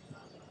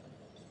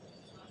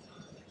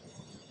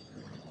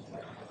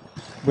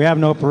 We have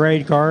no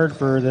parade card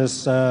for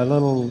this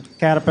little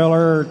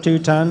Caterpillar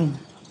 2-ton.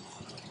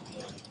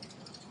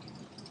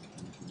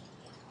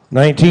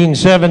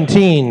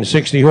 1917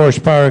 60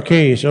 horsepower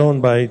case,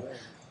 owned by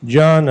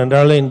John and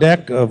Darlene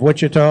Deck of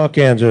Wichita,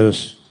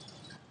 Kansas.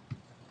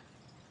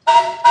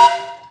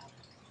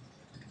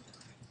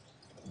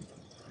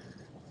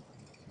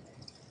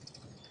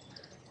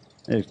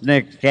 This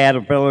next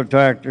Caterpillar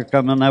tractor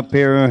coming up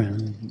here,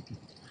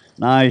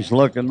 nice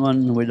looking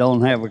one. We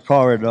don't have a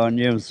card on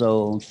you,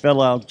 so fill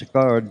out the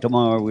card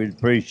tomorrow. We'd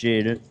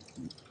appreciate it.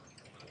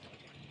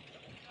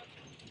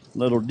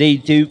 Little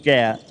D2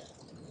 cat.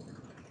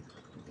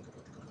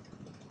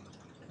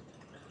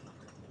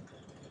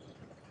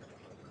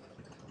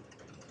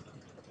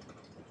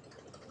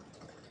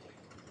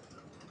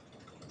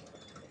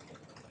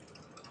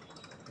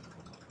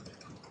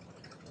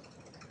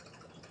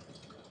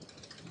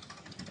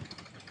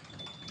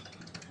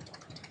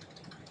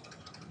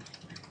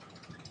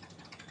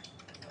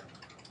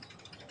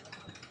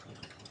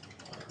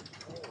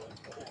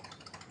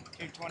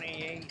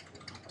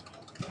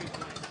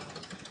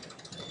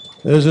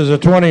 This is a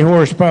 20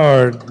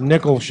 horsepower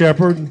nickel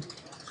shepherd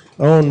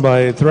owned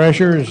by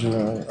Threshers,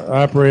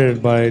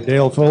 operated by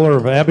Dale Fuller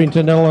of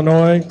Abington,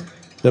 Illinois.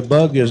 The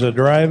bug is a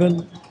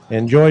driving,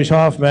 and Joyce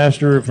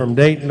Hoffmaster from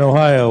Dayton,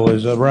 Ohio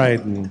is a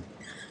riding.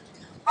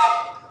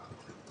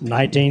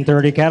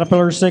 1930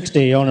 Caterpillar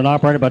 60, owned and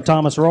operated by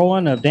Thomas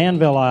Rowland of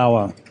Danville,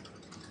 Iowa.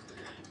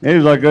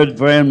 Here's our good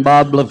friend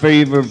Bob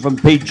Lefevre from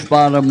Peach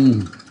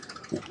Bottom,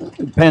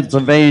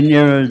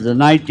 Pennsylvania. The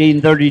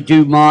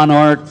 1932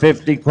 Monarch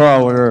 50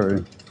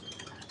 crawler,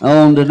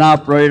 owned and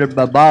operated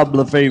by Bob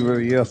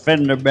Lefevre, your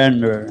fender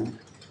bender.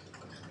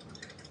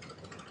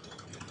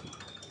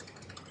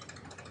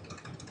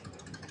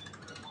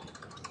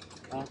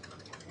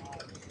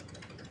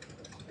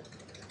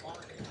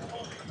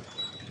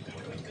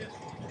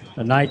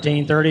 The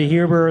 1930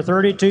 Huber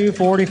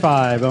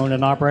 3245, owned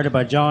and operated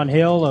by John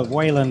Hill of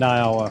Wayland,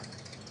 Iowa.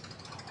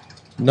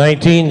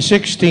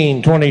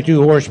 1916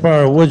 22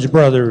 horsepower Woods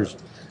Brothers,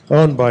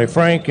 owned by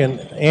Frank and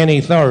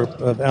Annie Tharp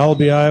of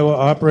Albee, Iowa,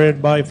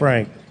 operated by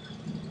Frank.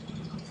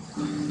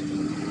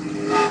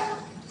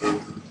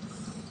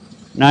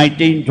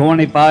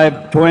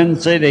 1925 Twin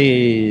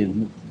City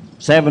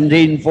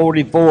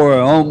 1744,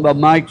 owned by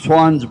Mike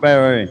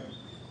Swansbury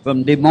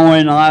from Des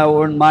Moines,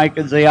 Iowa, and Mike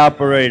is the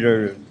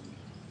operator.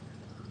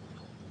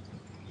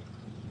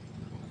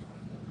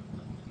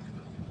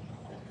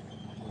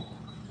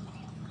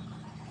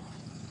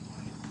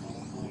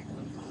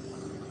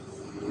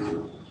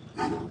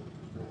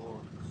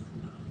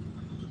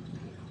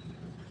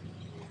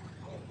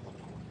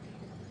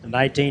 The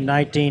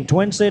 1919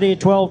 Twin City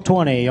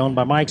 1220, owned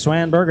by Mike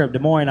Swanberg of Des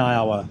Moines,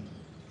 Iowa.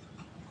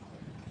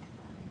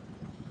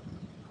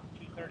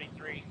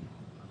 233.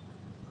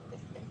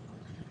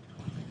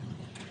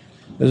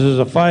 This is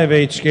a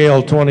 5/8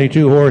 scale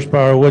 22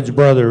 horsepower Woods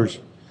Brothers,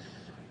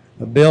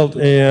 built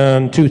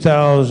in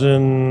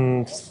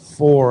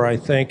 2004, I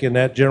think, in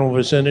that general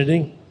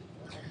vicinity.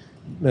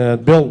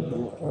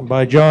 Built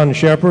by John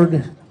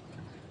Shepard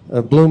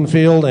of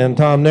Bloomfield and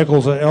Tom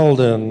Nichols of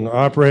Eldon,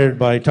 operated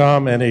by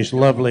Tom and his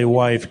lovely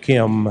wife,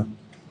 Kim.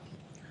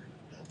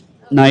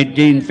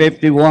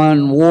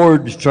 1951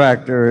 Ward's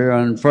tractor here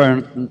in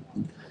front.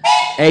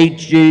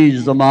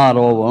 HG's the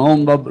model,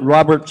 owned by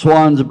Robert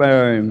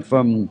Swansbury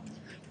from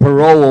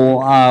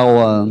Parole,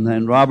 Iowa,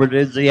 and Robert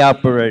is the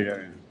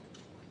operator.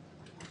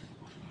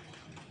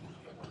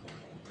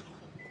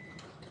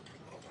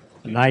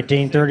 The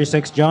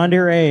 1936 John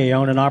Deere A,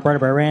 owned and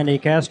operated by Randy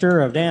Castor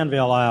of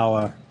Danville,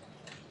 Iowa.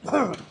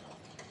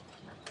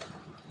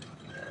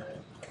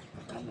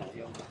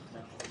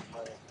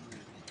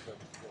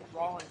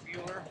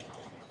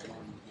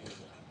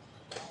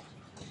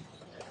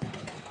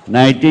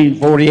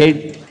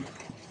 1948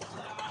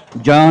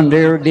 John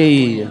Deere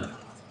D,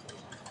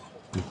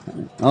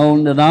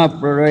 owned and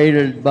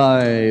operated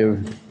by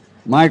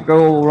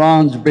Michael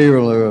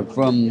Ronsbierler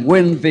from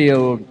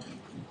Winfield,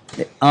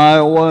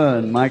 Iowa,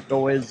 and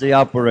Michael is the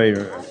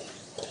operator.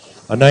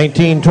 A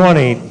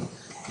 1920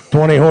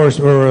 20 horse,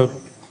 well,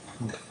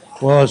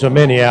 it's a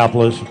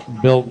Minneapolis,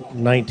 built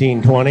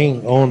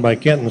 1920, owned by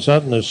Kenton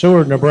Sutton of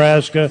Seward,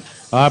 Nebraska,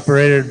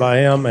 operated by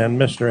him and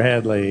Mr.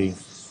 Hadley.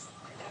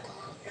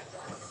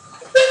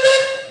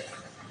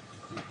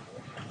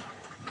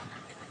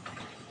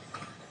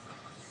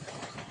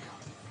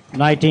 The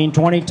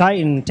 1920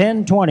 Titan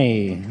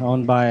 1020,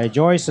 owned by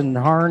Joyce and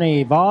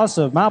Harney Voss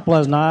of Mount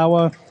Pleasant,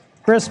 Iowa.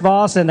 Chris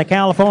Voss and the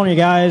California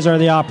guys are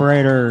the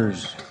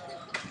operators.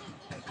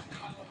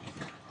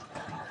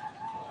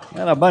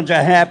 Got a bunch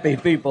of happy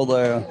people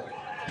there.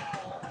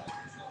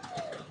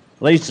 At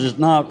least it's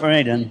not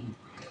raining.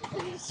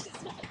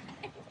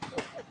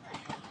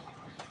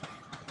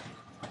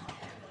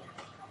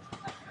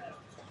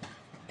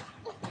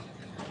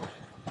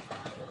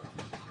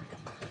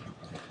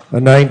 A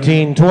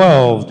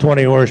 1912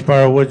 20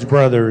 horsepower Woods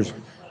Brothers,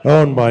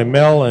 owned by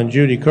Mel and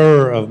Judy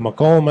Kerr of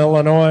Macomb,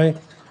 Illinois,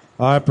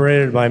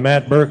 operated by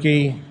Matt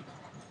Berkey.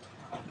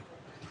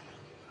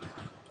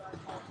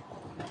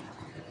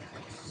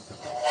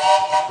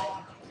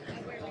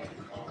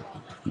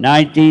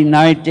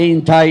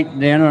 '19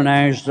 Titan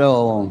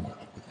International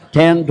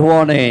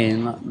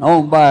 1020,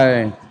 owned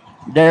by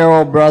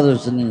Darrell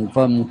Brotherson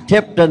from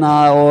Tipton,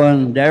 Iowa,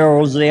 and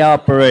Darrell's the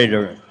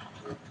operator.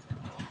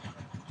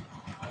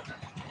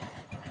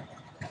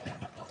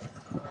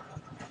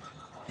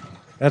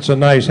 That's a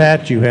nice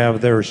hat you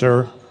have there,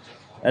 sir.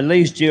 At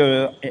least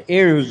your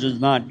ears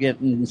is not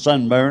getting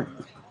sunburnt.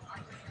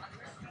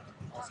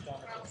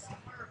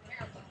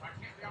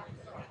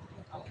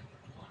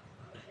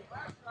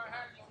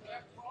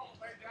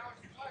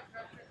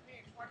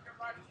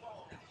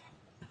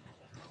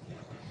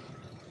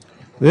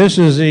 This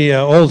is the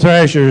Old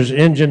Thrasher's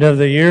Engine of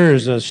the Year,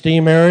 is a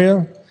steam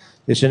area.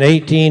 It's an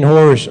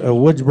 18-horse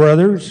Woods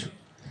Brothers,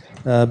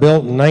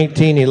 built in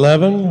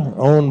 1911,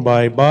 owned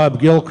by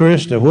Bob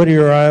Gilchrist of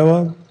Whittier,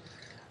 Iowa.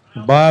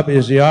 Bob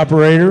is the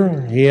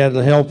operator. He had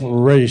the help of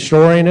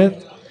restoring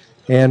it.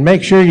 And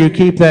make sure you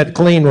keep that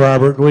clean,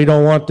 Robert. We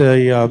don't want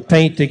the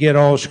paint to get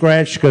all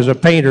scratched because the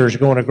painter's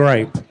going to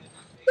gripe.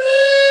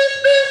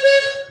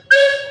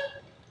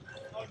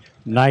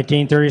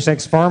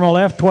 1936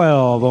 Farmall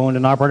F12, owned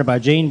and operated by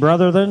Gene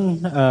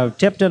Brotherton of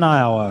Tipton,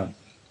 Iowa.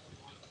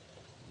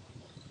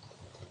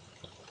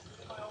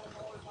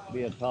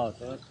 Be a toss,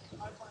 huh?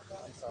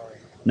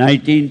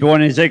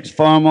 1926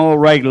 Farmall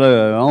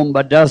Regular, owned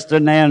by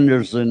Dustin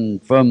Anderson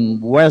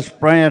from West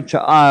Branch,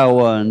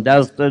 Iowa, and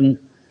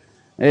Dustin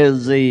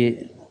is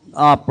the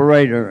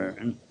operator.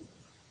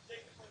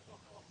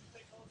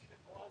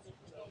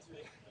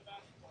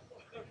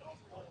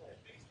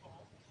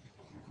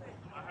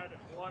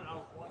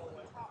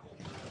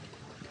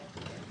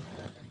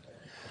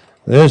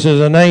 This is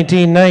a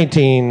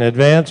 1919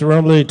 Advanced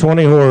Rumbly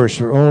 20 horse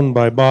owned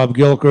by Bob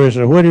Gilchrist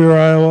of Whittier,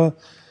 Iowa,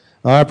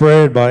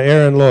 operated by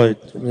Aaron Lloyd.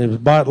 It was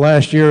bought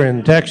last year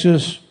in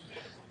Texas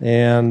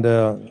and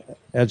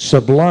at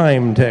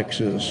Sublime,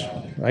 Texas.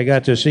 I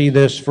got to see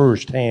this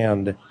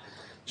firsthand.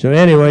 So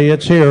anyway,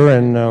 it's here,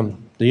 and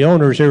the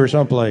owner's here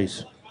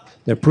someplace,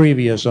 the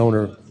previous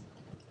owner.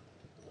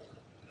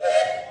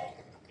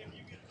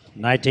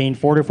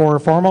 1944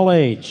 Farmall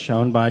H,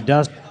 owned by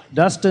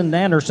Dustin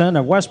Anderson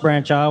of West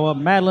Branch, Iowa.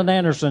 Madeline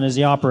Anderson is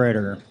the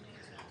operator.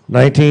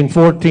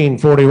 1914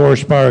 40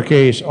 horsepower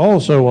case,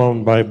 also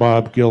owned by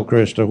Bob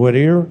Gilchrist of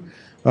Whittier,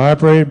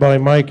 operated by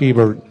Mike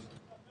Ebert.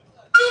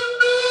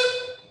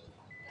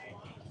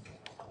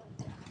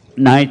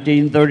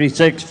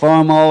 1936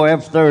 Farmall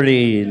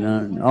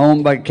F30,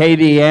 owned by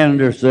Katie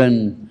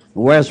Anderson,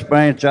 West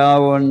Branch,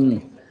 Iowa,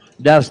 and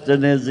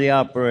Dustin is the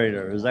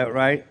operator. Is that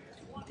right?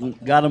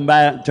 Got them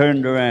back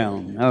turned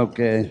around.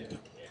 Okay.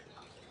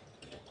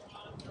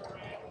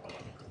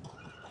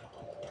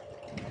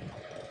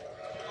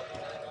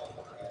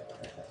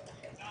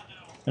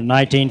 In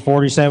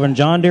 1947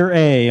 John Deere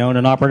A, owned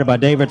and operated by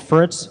David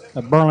Fritz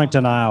of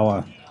Burlington,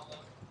 Iowa.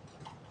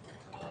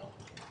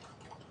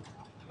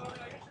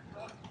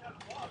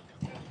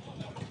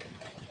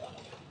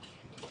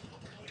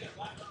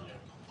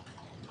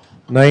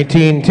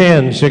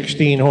 1910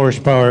 16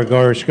 horsepower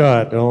Gar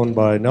Scott, owned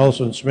by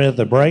Nelson Smith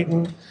of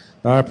Brighton,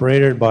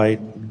 operated by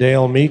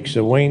Dale Meeks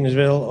of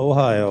Waynesville,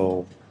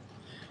 Ohio.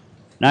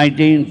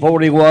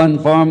 1941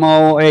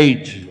 Farmall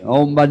H,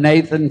 owned by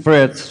Nathan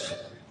Fritz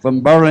from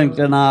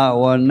Burlington,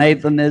 Iowa.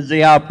 Nathan is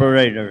the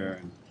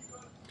operator.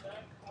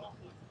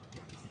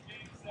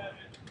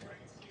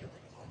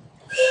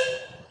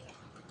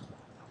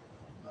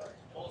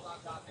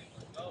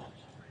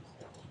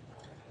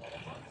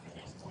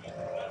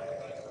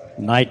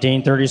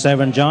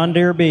 1937 John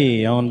Deere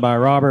B, owned by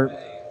Robert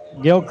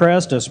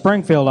Gilchrist of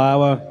Springfield,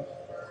 Iowa,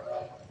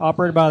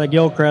 operated by the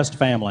Gilchrist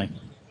family.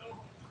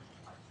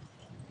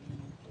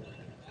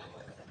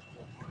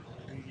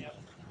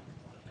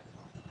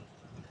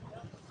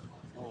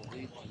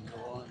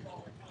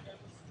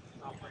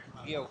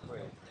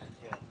 Gilchrist,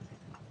 yeah.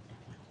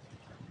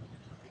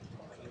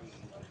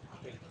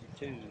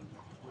 52.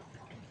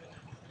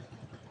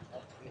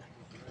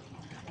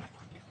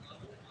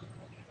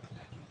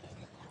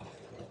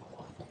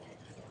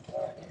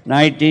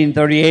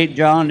 1938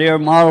 John Deere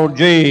Model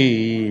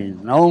G,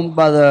 owned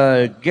by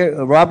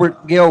the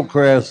Robert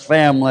Gilchrist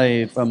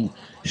family from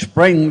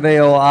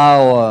Springville,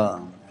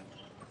 Iowa.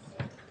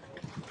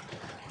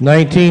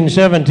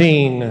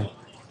 1917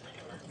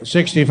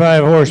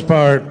 65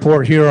 horsepower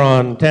Port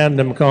Huron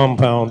tandem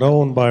compound,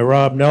 owned by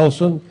Rob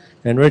Nelson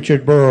and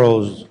Richard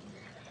Burrows,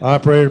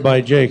 operated by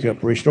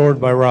Jacob,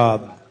 restored by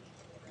Rob.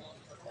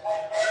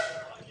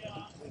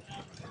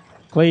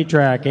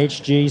 Cleatrack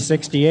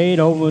HG68,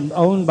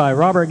 owned by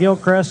Robert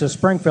Gilchrist of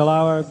Springfield,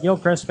 Iowa,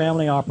 Gilchrist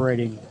family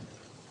operating.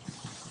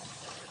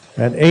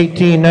 An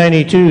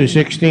 1892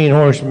 16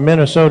 horse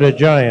Minnesota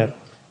Giant,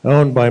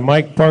 owned by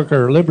Mike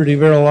Parker,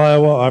 Libertyville,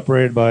 Iowa,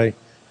 operated by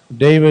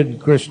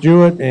David Chris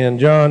Jewett and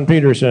John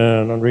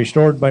Peterson, and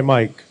restored by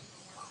Mike.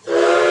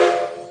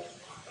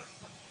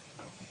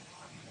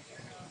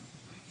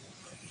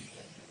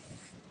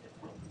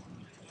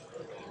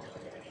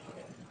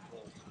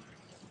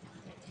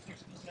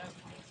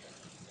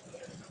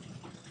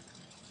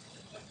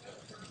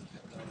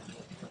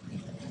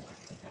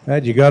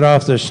 Glad you got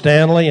off the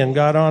Stanley and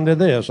got onto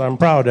this. I'm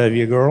proud of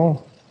you,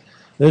 girl.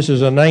 This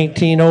is a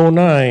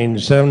 1909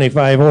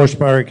 75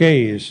 horsepower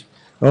case,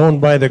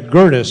 owned by the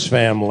Gertis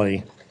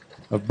family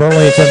of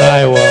Burlington,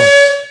 Iowa,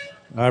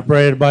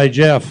 operated by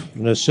Jeff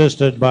and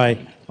assisted by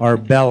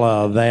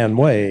Arbella Van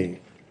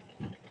Way.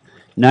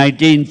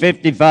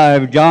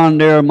 1955 John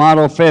Deere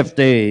Model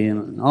 50,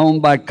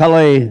 owned by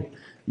Cully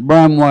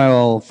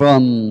Bramwell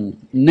from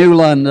New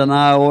London,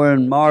 Iowa,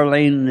 and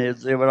Marlene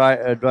is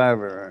the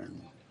driver.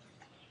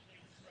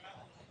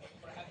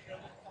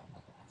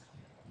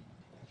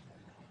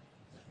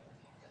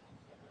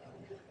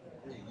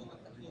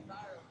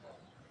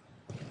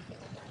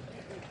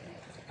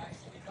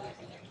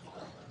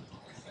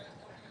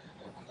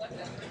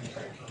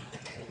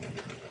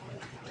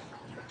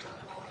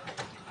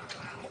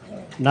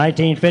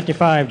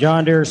 1955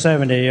 John Deere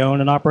 70,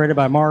 owned and operated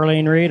by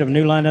Marlene Reed of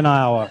New London,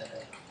 Iowa.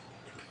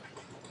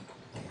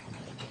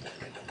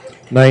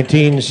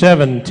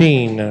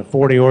 1917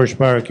 40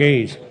 horsepower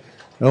case,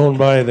 owned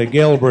by the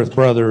Galbraith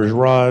brothers,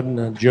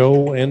 Rod,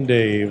 Joe, and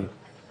Dave.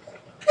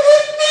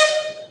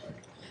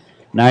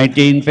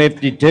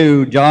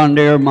 1952 John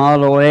Deere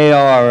Model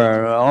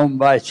AR, owned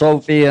by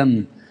Sophie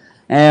and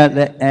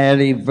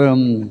Addie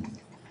from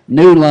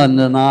New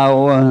London,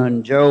 Iowa,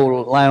 and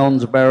Joe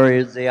Lounsbury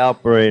is the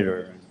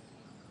operator.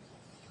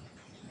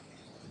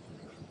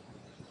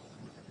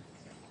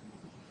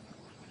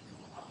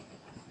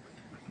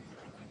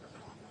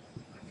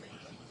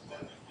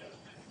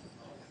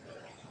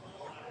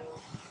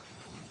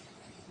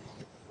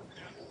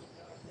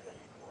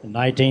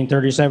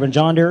 1937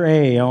 John Deere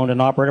A, owned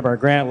and operated by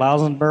Grant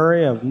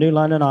Lounsbury of New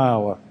London,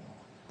 Iowa.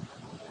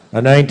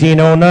 A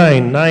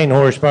 1909 9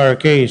 horsepower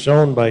case,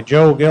 owned by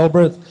Joe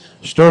Galbraith,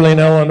 Sterling,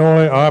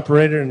 Illinois,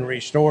 operated and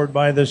restored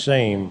by the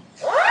same.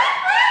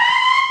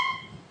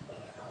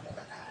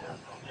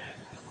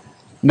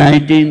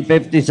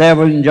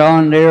 1957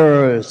 John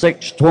Deere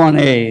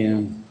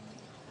 620,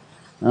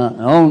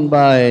 owned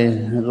by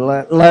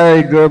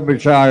Larry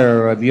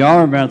Derbyshire of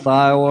Yarmouth,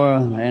 Iowa,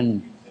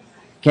 and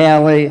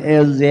Callie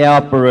is the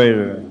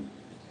operator.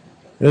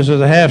 This is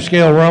a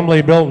half-scale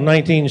Rumley built in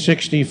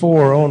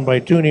 1964, owned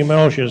by Toonie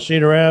Melcha,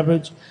 Cedar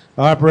Rapids,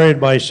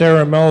 operated by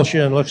Sarah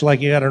Melcha, and looks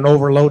like you got an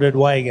overloaded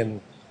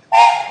wagon.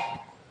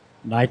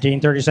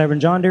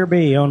 1937 John Deere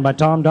B, owned by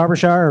Tom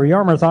Derbyshire of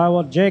Yarmouth,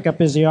 Iowa. Jacob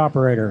is the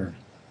operator.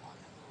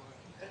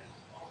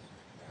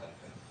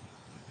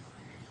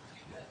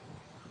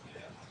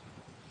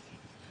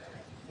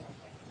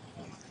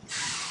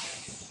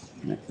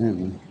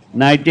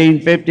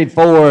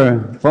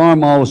 1954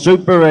 Farmall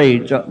Super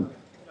H.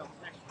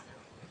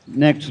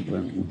 Next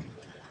one.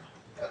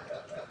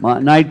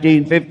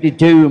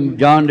 1952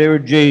 John Deere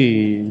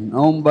G,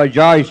 owned by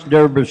Joyce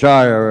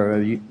Derbyshire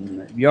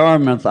of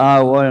Yarmouth,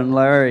 Iowa, and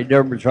Larry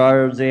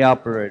Derbyshire is the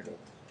operator.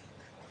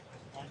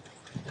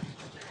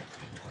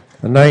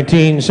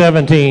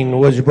 1917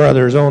 Woods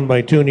Brothers, owned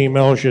by Toonie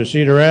Melcha,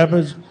 Cedar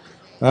Rapids,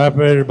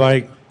 operated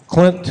by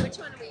Clint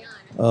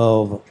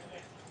of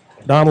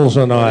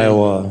Donaldson,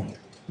 Iowa.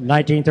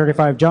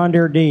 1935 John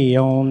Deere D,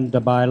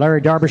 owned by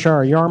Larry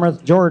Derbyshire of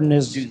Yarmouth. Jordan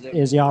is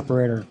the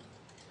operator.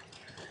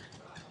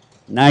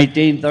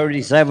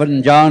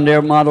 1937 John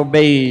Deere Model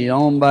B,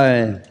 owned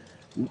by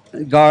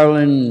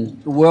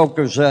Garland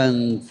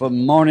Wilkerson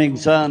from Morning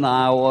Sun,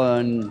 Iowa,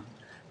 and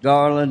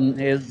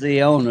Garland is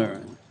the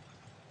owner.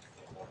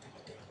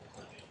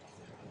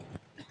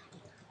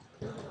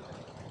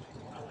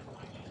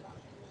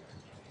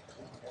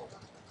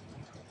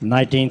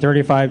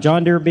 1935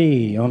 John Deere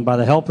B, owned by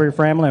the Helfrey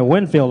family of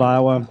Winfield,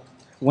 Iowa.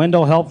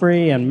 Wendell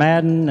Helfrey and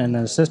Madden, and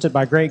assisted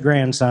by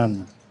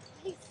great-grandson.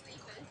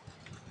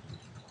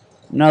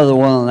 Another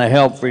one of the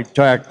Helfrey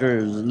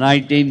tractors,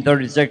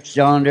 1936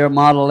 John Deere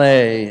Model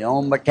A,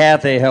 owned by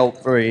Kathy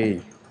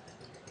Helfrey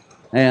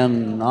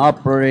and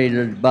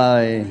operated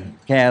by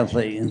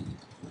Kathy.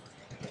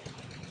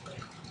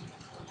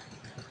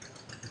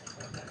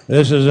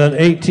 This is an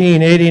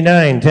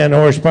 1889 10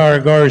 horsepower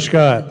Gar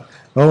Scott,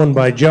 owned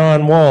by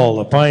John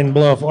Wall of Pine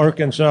Bluff,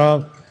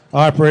 Arkansas,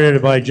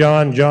 operated by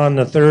John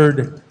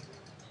III,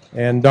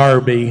 and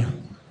Darby.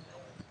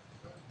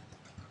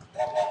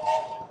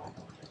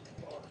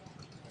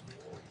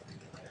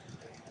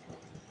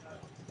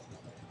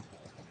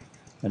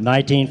 A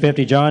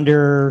 1950 John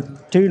Deere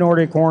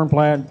 290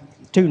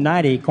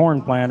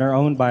 corn planter,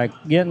 owned by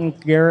Ginton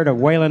Garrett of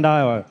Wayland,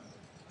 Iowa,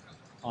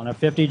 on a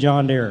 50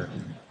 John Deere.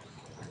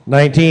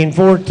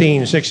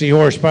 1914 60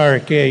 horsepower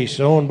case,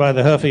 owned by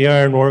the Huffy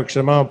Iron Works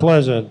of Mount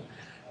Pleasant,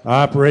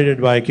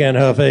 operated by Ken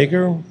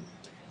Huffaker,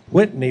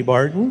 Whitney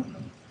Barton.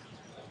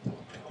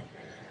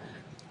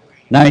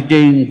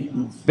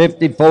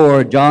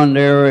 1954 John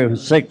Deere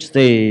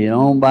 60,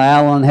 owned by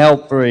Alan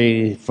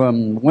Helfrey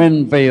from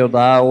Winfield,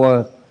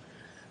 Iowa.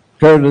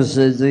 Curtis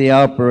is the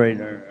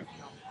operator.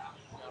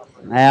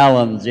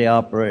 Alan's the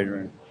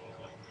operator.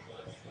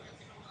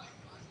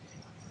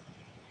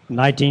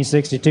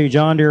 1962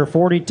 John Deere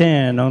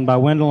 4010, owned by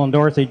Wendell and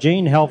Dorothy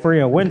Jean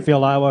Helfrey of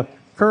Winfield, Iowa.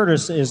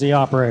 Curtis is the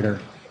operator.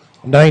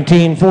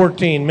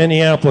 1914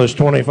 Minneapolis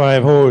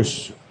 25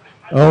 horse,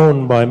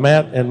 owned by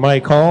Matt and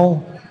Mike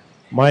Hall.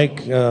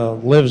 Mike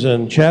lives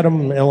in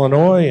Chatham,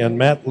 Illinois, and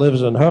Matt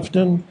lives in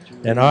Houghton,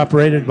 and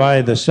operated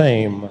by the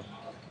same.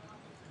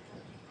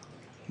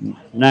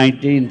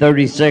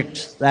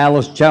 1936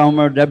 Alice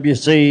Chalmer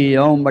WC,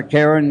 owned by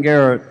Karen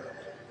Garrett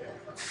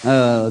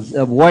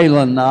of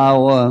Wayland,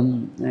 Iowa,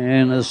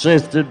 and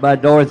assisted by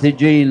Dorothy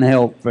Jean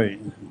Helfrey.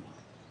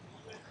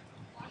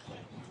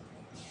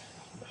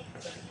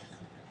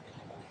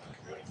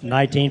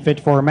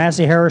 1954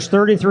 Massey Harris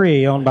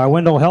 33, owned by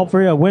Wendell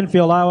Helfrey of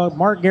Winfield, Iowa.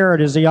 Mark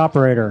Garrett is the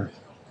operator.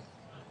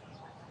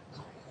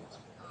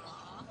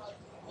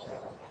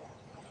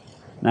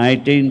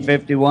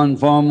 1951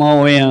 Farm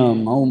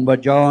OM, owned by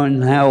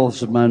John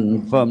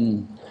Houseman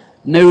from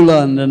New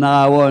London,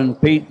 Iowa,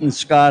 and Pete and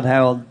Scott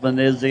Houseman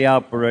is the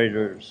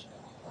operators.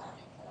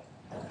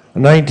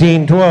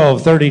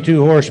 1912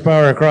 32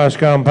 horsepower cross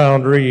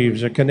compound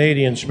Reeves, a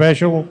Canadian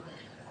special,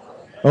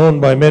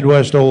 owned by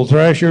Midwest Old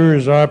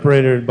Thrashers,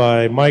 operated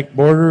by Mike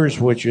Borders,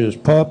 which is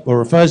Pup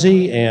or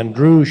Fuzzy, and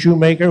Drew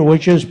Shoemaker,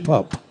 which is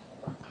Pup.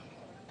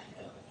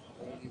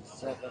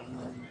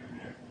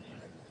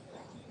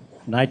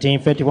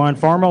 1951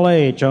 Farmel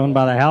H, owned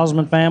by the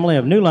Hausman family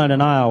of New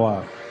London,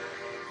 Iowa.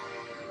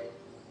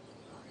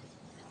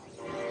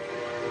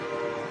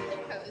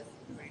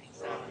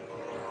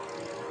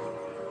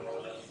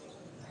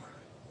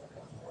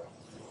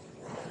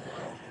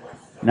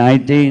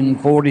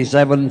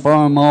 (1947)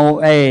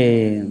 Farmel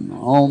A,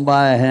 owned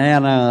by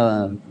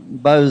Hannah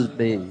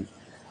Busby,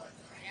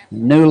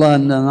 New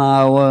London,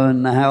 Iowa,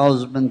 and the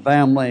Hausman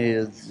family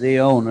is the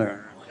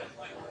owner.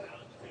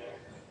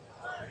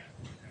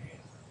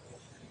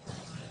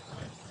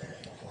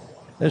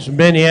 This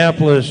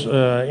Minneapolis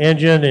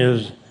engine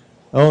is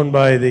owned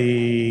by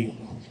the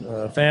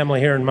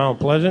family here in Mount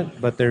Pleasant,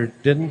 but they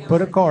didn't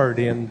put a card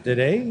in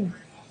today.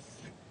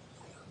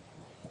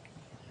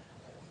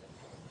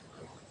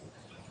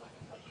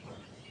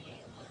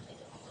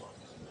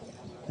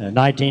 A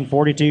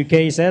 1942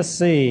 Case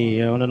SC,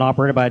 owned and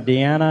operated by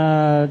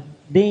Deanna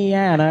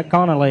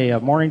Connolly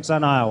of Morning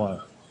Sun,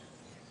 Iowa.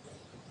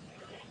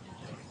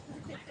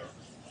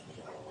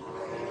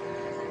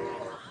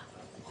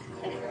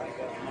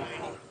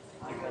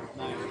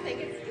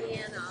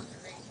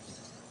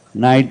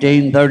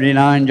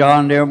 (1939)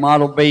 John Deere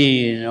Model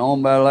B,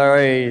 owned by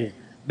Larry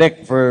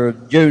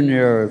Bickford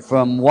Jr.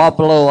 from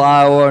Wapello,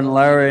 Iowa, and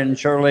Larry and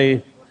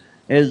Shirley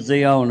is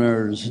the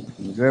owners,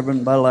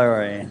 driven by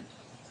Larry.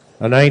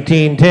 A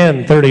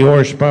 1910 30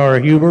 horsepower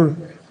Huber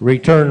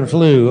return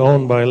flue,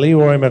 owned by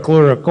Leroy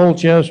McClure of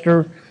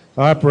Colchester,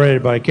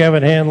 operated by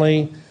Kevin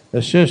Hanley,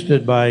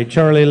 assisted by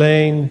Charlie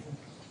Lane,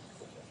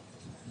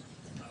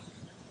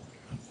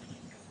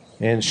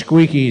 and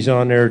Squeaky's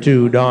on there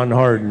too, Don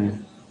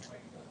Harden.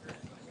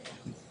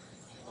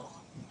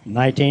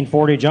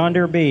 1940 John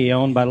Deere B,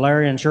 owned by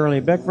Larry and Shirley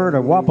Bickford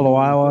of Wapello,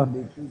 Iowa.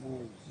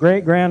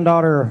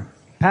 Great-granddaughter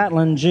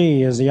Patlin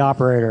G is the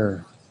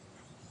operator.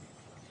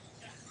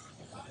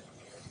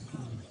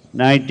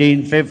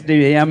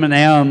 1950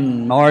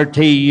 M&M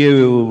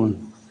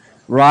RTU,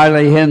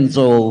 Riley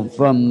Hensel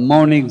from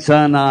Morning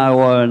Sun,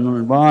 Iowa,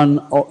 and Ron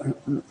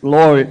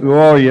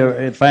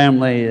Royer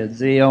family is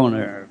the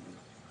owner.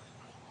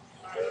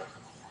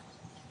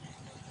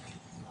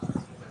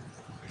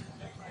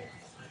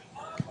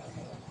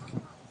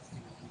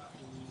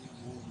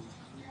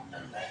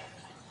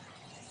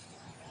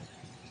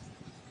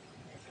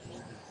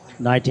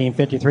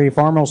 (1953)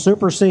 Farmel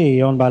Super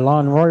C, owned by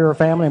Lon Royer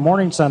family,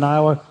 Morning Sun,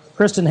 Iowa.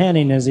 Kristen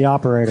Henning is the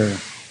operator.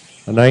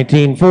 A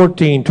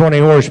 1914 20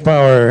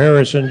 horsepower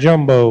Harrison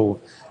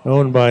Jumbo,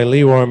 owned by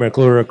Leroy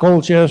McClure of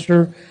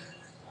Colchester,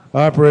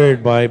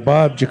 operated by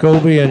Bob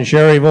Jacoby and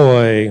Sherry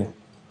Voy.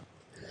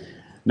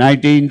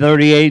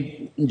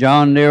 1938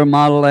 John Deere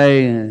Model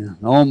A,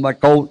 owned by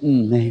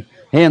Colton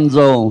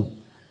Hensel,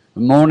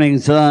 Morning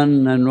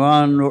Sun, and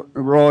Ron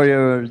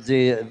Royer is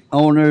the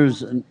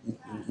owners.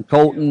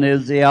 Colton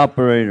is the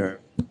operator.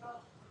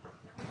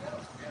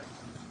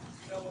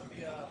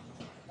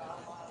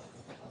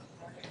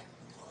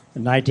 The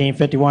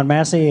 1951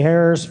 Massey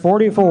Harris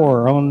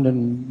 44,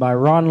 owned by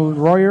Ron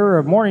Royer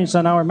of Morning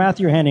Sun, Iowa.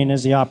 Matthew Henning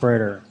is the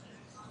operator.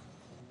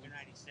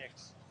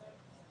 296.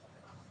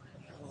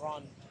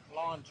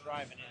 Lon's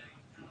driving in.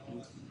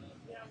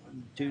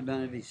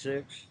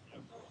 296.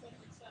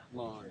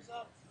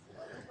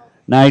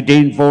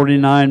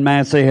 1949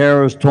 Massey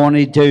Harris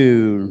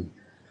 22,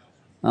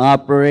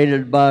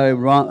 operated by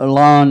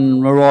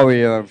Lon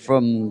Royer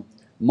from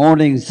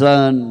Morning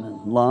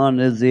Sun. Lon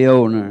is the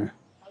owner.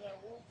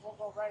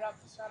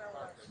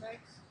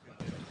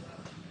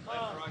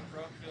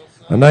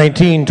 A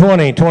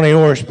 1920 20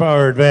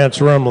 horsepower Advanced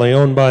Rumley,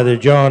 owned by the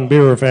John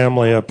Beer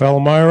family of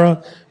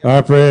Palmyra,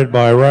 operated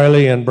by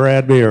Riley and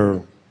Brad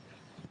Beer.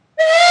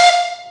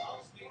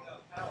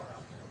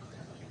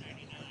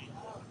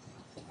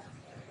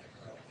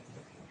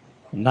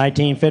 In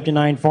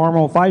 1959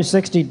 Farmel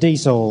 560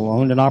 Diesel,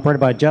 owned and operated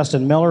by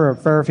Justin Miller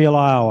of Fairfield,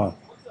 Iowa.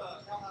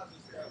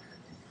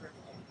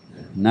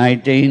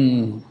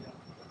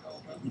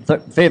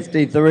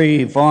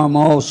 1953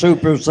 Farmel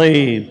Super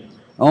C,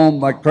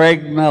 owned by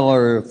Craig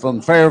Miller from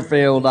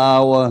Fairfield,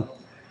 Iowa.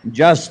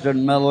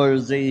 Justin Miller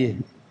is the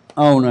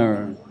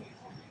owner.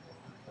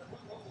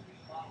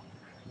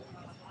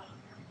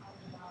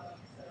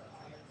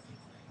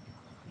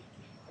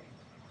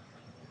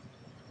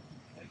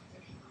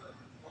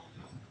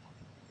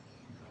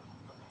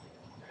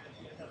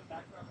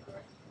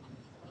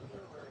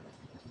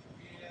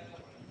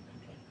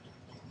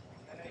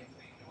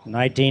 In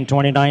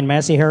 1929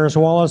 Massey Harris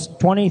Wallace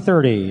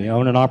 2030,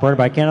 owned and operated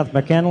by Kenneth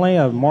McKinley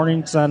of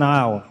Morning Sun,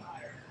 Iowa.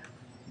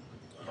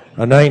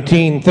 A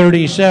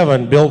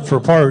 1937 built for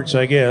parts,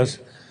 I guess.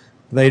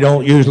 They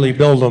don't usually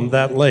build them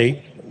that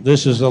late.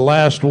 This is the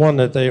last one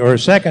that they, or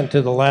second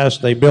to the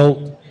last they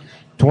built.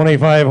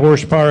 25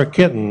 horsepower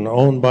Kitten,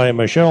 owned by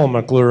Michelle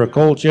McClure of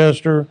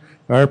Colchester,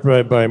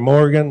 operated by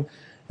Morgan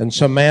and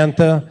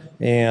Samantha,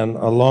 and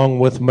along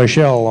with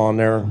Michelle on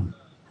there.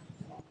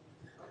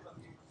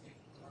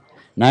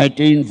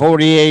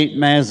 1948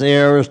 Massey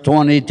Harris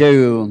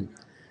 22,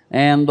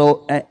 and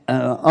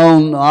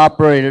owned,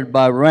 operated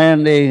by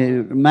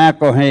Randy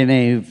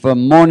McElhaney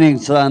from Morning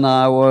Sun,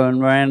 Iowa,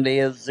 and Randy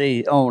is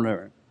the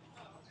owner.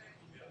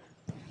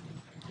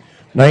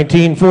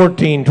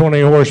 1914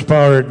 20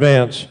 horsepower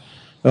Advance,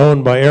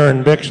 owned by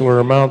Aaron Bixler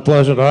of Mount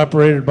Pleasant,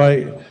 operated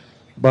by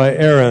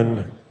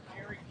Aaron,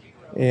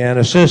 and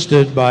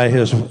assisted by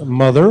his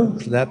mother.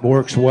 That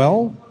works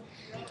well.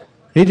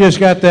 He just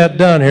got that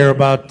done here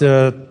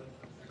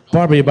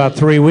probably about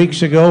 3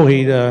 weeks ago.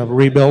 He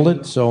rebuilt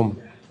it, so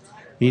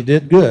he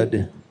did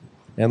good.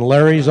 And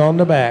Larry's on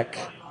the back.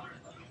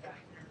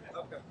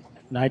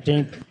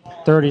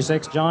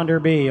 1936 John Deere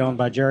B, owned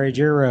by Jerry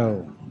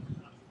Giro.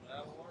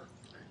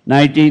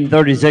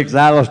 1936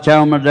 Alice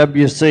Chalmer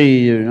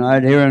WC,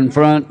 right here in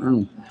front,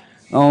 and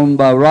owned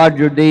by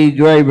Roger D.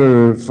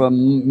 Graber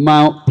from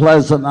Mount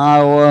Pleasant,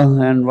 Iowa,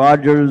 and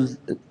Roger's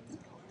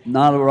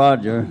not a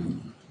Roger.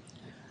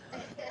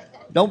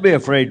 Don't be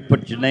afraid to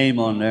put your name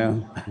on there.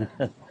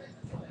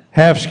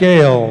 Half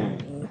scale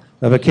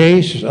of a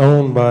case,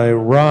 owned by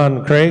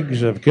Ron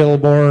Craigs of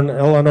Kilbourne,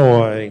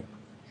 Illinois.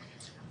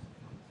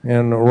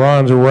 And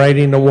Ron's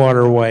riding the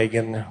water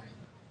wagon.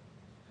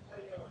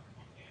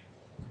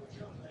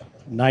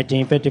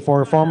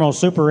 1954 Formula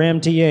Super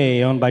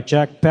MTA, owned by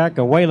Chuck Peck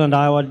of Wayland,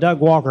 Iowa. Doug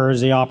Walker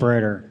is the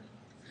operator.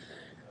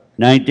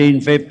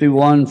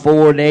 1951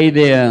 Ford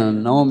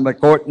 8N, owned by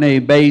Courtney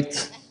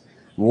Bates,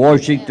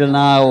 Washington,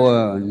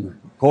 Iowa. And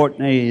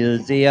Courtney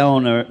is the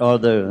owner or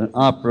the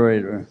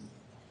operator.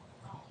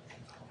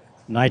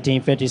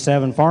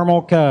 1957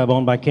 Farmall Cub,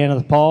 owned by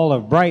Kenneth Paul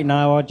of Brighton,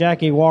 Iowa.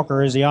 Jackie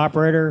Walker is the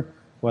operator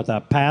with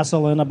a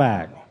Passel in the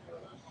back.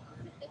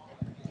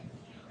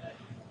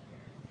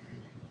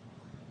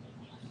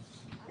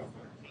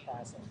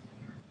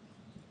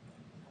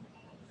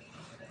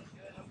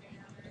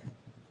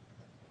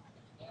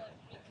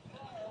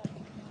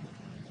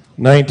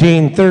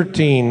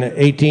 (1913)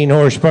 18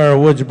 horsepower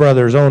Woods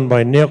Brothers, owned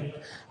by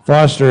Nick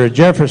Foster of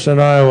Jefferson,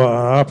 Iowa,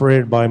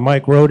 operated by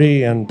Mike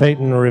Rohde and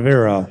Peyton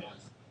Rivera.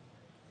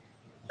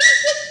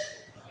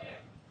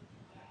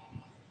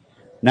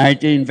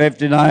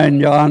 1959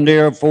 John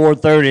Deere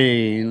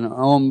 430,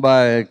 owned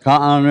by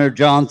Connor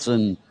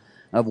Johnson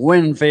of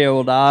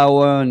Winfield,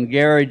 Iowa, and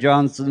Gary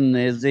Johnson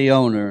is the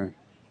owner.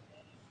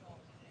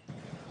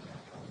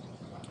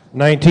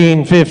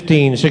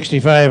 1915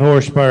 65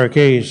 horsepower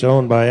case,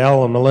 owned by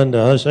Al and Melinda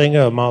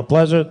Hussinga of Mount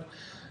Pleasant,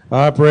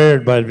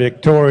 operated by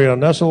Victoria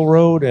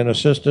Nesselrode and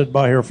assisted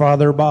by her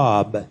father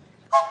Bob.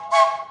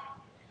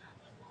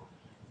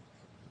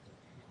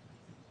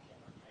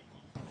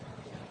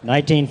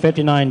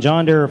 1959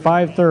 John Deere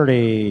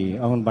 530,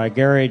 owned by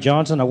Gary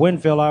Johnson of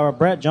Winfield, Iowa.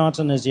 Brett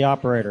Johnson is the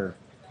operator.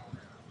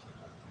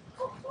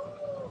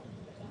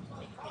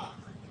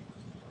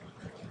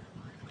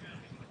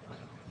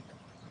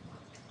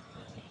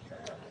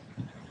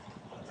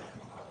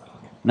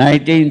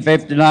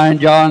 1959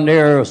 John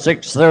Deere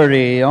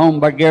 630, owned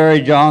by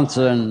Gary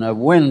Johnson of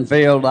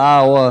Winfield,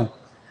 Iowa.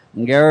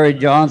 And Gary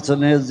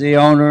Johnson is the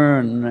owner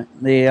and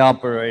the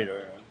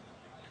operator.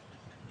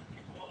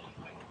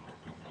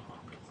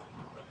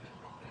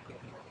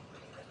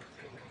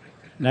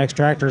 Next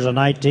tractor is a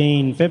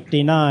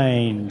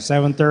 1959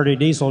 730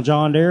 diesel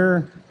John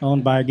Deere,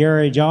 owned by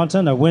Gary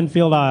Johnson of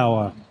Winfield,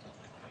 Iowa.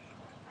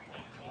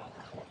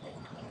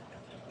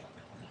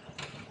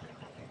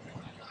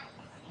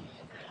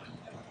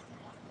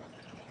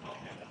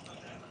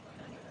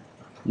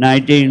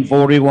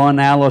 1941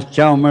 Alice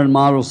Chalmers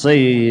Model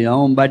C,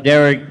 owned by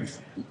Derek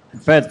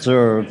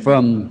Fetzer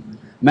from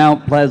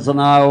Mount Pleasant,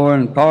 Iowa,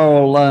 and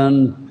Carl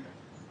Lund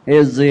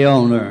is the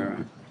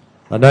owner.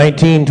 A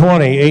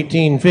 1920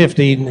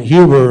 1850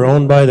 Huber,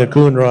 owned by the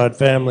Coonrod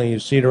family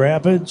of Cedar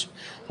Rapids,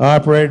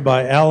 operated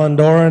by Alan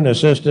Doran,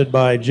 assisted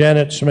by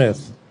Janet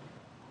Smith.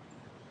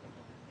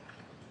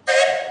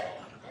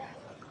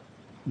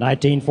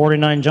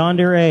 1949 John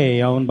Deere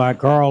A, owned by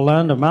Carl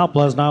Lund of Mount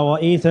Pleasant, Iowa.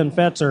 Ethan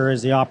Fetzer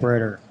is the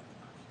operator.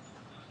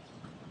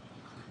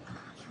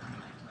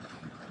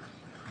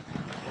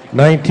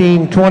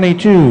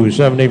 1922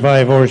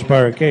 75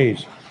 horsepower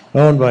case,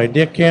 owned by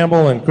Dick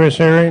Campbell and Chris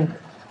Herring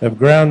of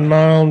Ground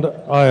Mound,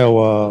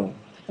 Iowa,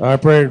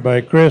 operated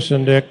by Chris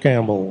and Dick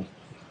Campbell.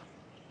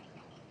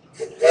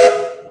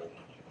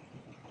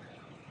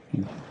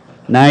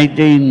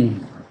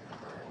 19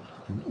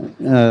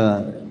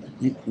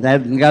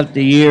 that got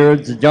the year.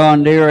 It's a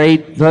John Deere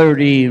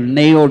 830,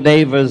 Neil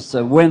Davis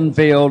of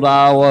Winfield,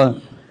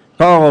 Iowa.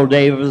 Carl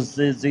Davis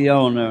is the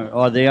owner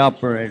or the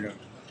operator.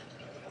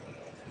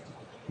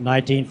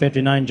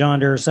 1959 John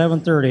Deere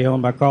 730,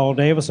 owned by Carl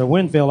Davis of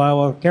Winfield,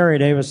 Iowa. Kerry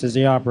Davis is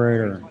the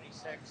operator.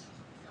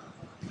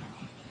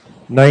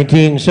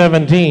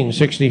 1917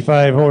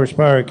 65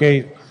 horsepower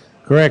case,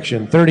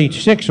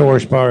 36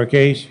 horsepower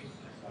case,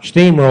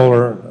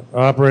 steamroller,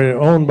 operated,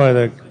 owned by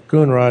the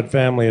Coonrod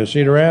family of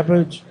Cedar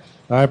Rapids,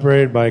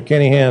 operated by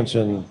Kenny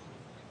Hansen,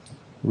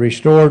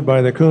 restored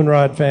by the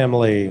Coonrod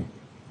family.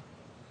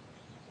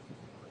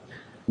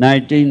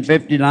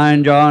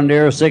 1959 John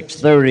Deere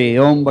 630,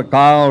 owned by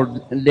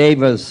Carl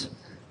Davis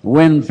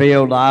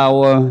Winfield,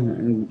 Iowa,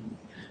 and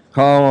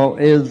Carl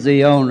is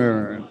the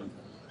owner.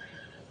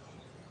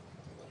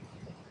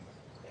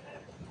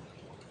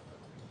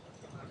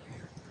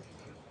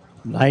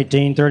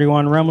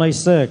 (1931) Rumley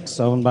 6,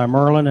 owned by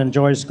Merlin and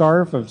Joyce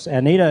Scarf of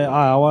Anita,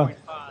 Iowa.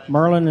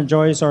 Merlin and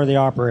Joyce are the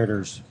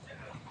operators.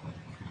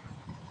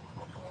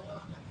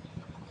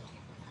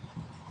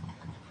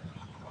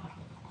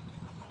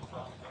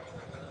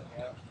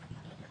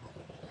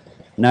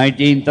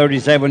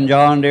 1937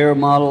 John Deere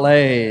Model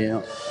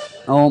A,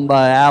 owned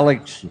by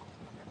Alex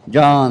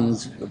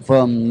Johns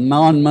from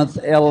Monmouth,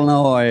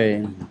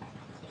 Illinois.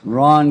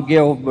 Ron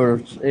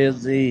Gilbert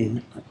is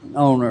the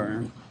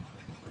owner.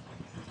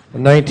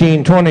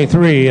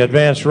 1923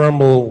 Advanced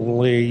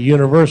Rumble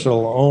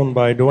Universal, owned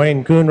by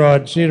Dwayne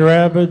Coonrod, Cedar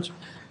Rapids,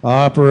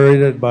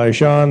 operated by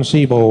Sean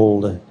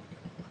Siebold.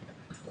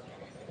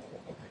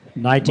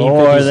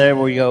 Boy, there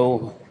we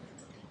go.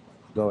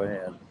 Go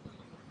ahead.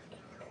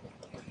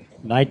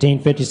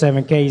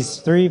 1957 Case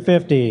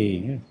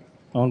 350,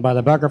 owned by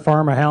the Becker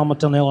Farm of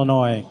Hamilton,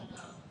 Illinois.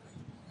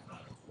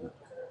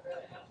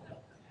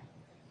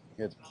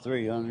 It's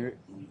 300.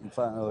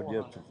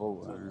 Just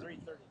 400.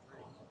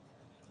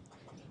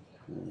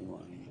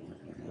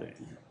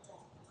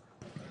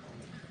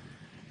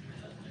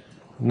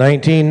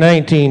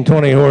 1919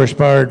 20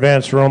 horsepower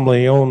Advanced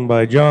Rumley, owned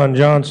by John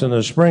Johnson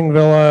of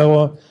Springville,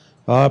 Iowa,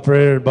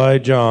 operated by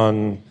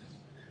John.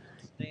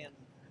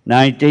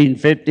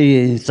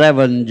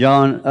 1957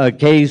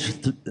 Case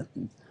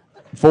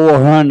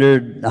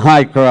 400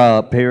 high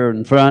crop here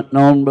in front,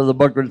 owned by the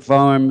Buckard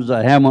Farms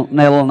of Hamilton,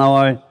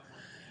 Illinois.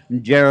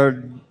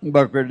 Jared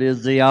Buckard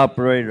is the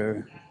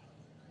operator.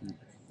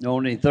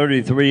 Only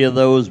 33 of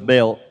those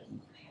built.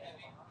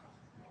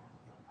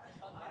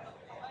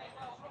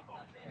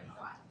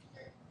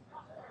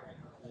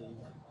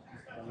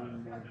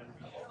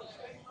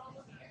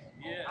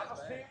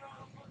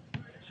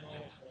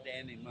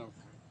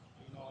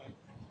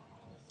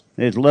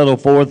 This little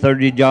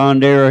 430 John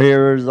Deere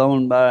here is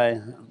owned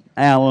by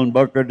Alan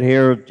Buckard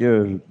here,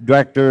 your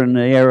director in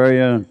the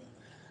area.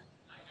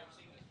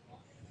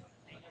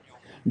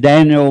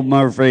 Daniel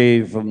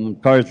Murphy from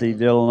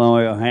Carthage,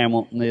 Illinois,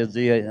 Hamilton is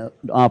the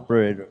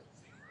operator.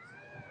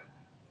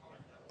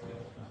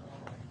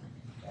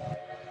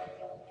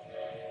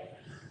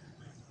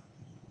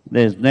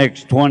 This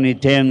next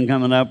 2010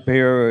 coming up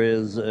here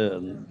is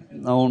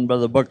owned by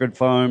the Buckard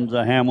Farms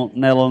of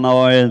Hamilton,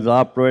 Illinois. Is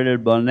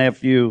operated by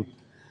nephew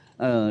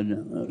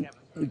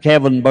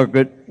Kevin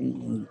Buckard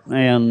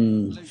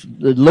and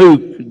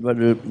Luke, but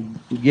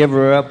give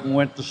her up and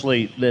went to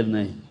sleep, didn't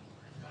he?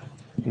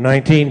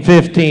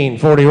 1915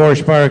 40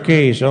 horsepower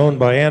Case, owned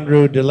by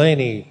Andrew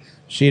Delaney,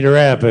 Cedar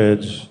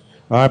Rapids,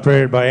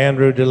 operated by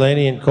Andrew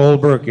Delaney and Cole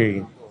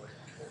Berkey.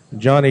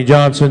 Johnny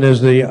Johnson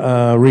is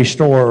the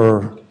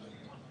restorer.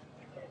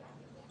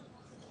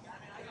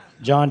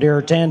 John Deere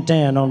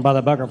 1010, owned by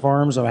the Buckard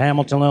Farms of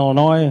Hamilton,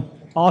 Illinois.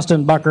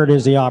 Austin Buckard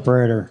is the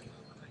operator.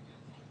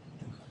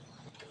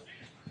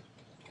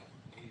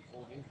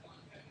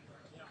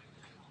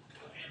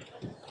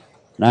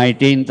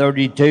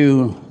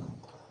 (1932)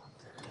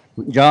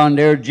 John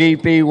Deere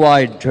GP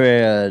Wide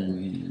Tread,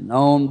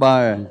 owned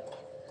by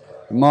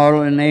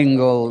Marlon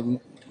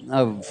Engel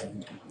of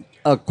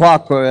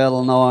Aquaqua,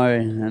 Illinois,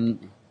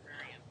 and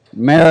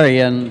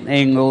Marion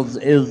Ingalls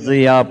is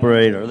the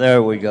operator.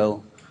 There we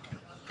go.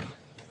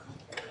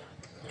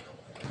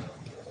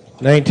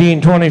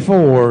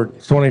 1924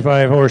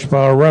 25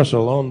 horsepower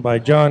Russell, owned by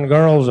John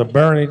Girls of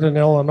Barrington,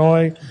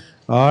 Illinois,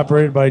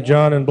 operated by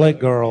John and Blake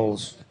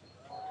Girls.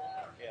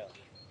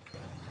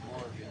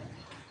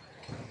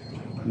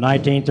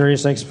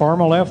 1936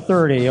 Farmel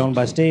F30, owned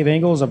by Steve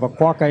Ingalls of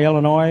Aquaqua,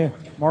 Illinois.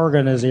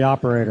 Morgan is the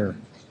operator.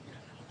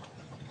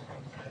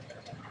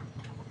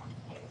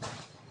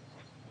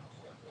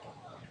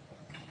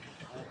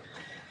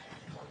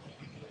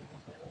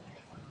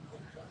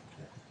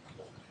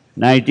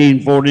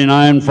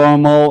 (1949)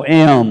 Farmel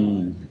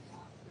M,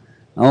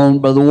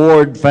 owned by the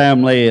Ward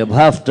family of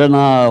Houghton,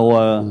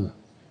 Iowa.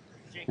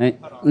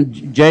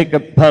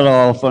 Jacob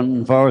Putoff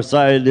on far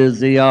side is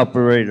the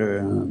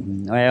operator.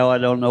 Well, I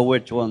don't know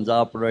which one's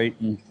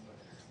operating.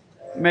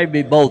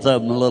 Maybe both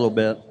of them a little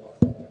bit.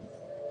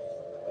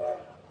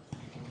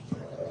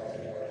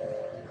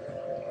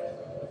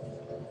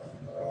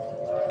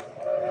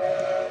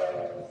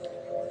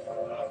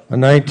 A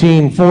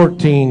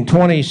 1914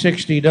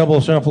 2060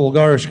 double simple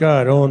Gar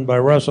Scott, owned by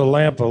Russell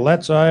Lamp of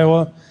Letts,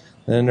 Iowa,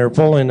 and they're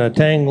pulling a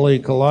Tangley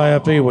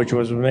Calliope, which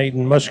was made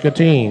in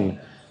Muscatine.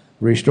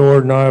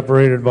 Restored and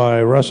operated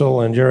by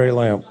Russell and Jerry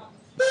Lamp.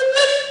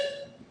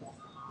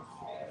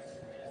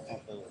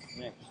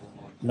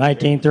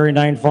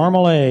 1939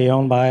 Farmel A,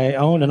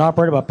 owned and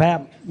operated by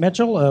Pat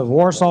Mitchell of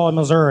Warsaw,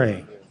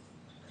 Missouri.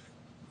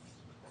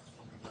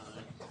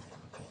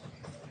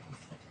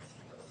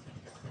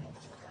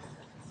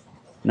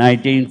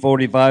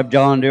 (1945)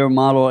 John Deere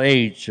Model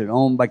H,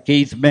 owned by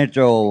Keith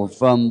Mitchell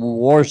from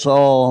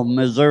Warsaw,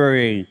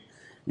 Missouri.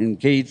 And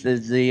Keith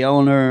is the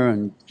owner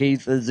and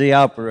Keith is the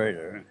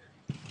operator.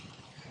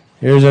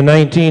 Here's a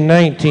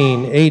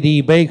 1919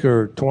 A.D.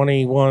 Baker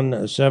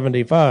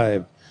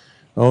 2175,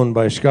 owned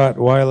by Scott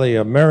Wiley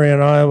of Marion,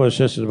 Iowa,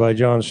 assisted by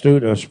John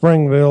Stute of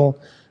Springville,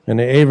 and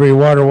the Avery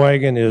Water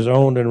Wagon is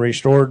owned and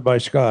restored by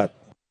Scott.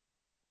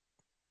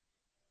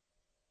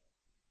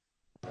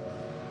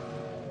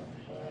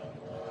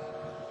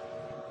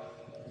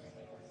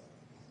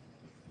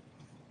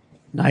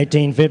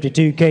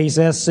 (1952) Case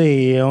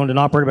SC, owned and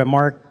operated by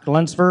Mark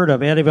Lunsford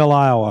of Eddyville,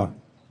 Iowa.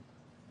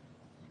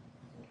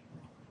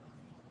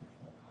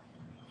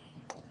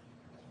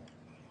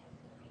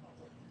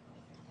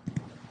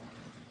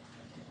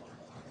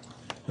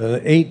 The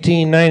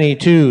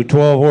 1892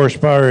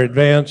 12-horsepower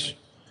Advance,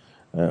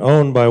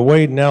 owned by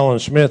Wade and Allen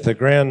Smith at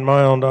Grand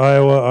Mound,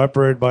 Iowa,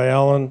 operated by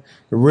Allen.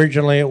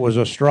 Originally, it was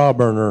a straw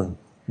burner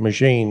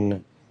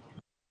machine.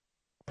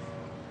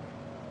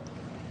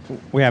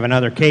 We have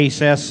another Case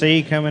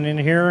SC coming in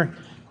here.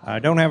 I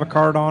don't have a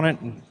card on it.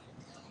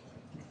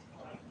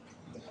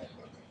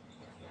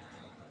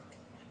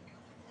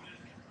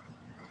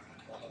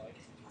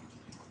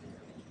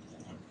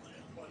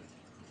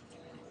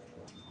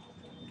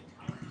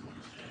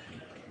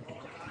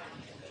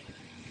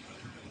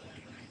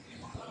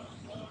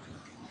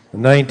 The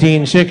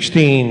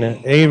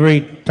 1916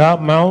 Avery Top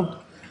Mount,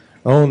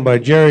 owned by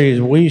Jerry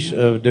Weiss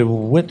of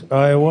DeWitt,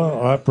 Iowa,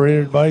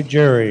 operated by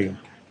Jerry,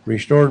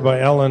 restored by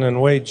Allen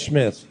and Wade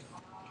Smith.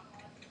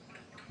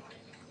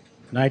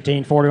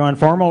 1941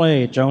 Formula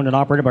H, owned and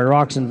operated by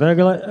Roxanne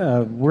Viglet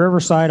of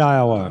Riverside,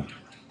 Iowa.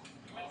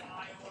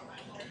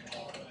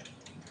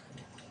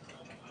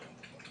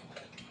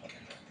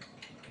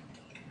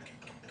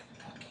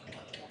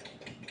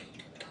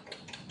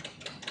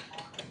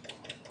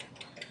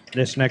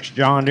 This next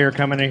John Deere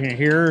coming in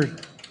here,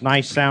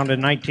 nice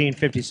sounding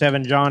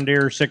 1957 John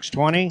Deere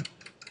 620,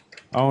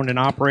 owned and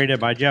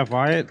operated by Jeff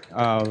Wyatt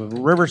of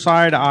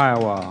Riverside,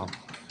 Iowa.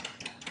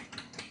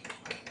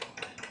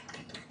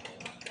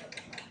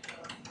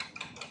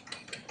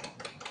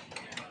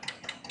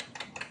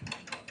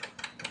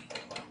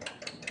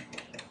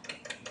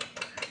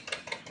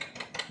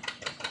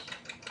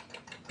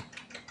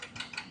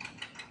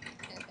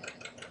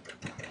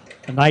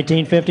 A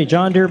 1950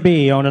 John Deere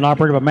B, owned and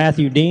operated by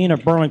Matthew Dean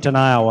of Burlington,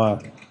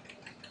 Iowa.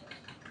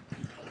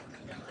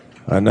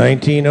 A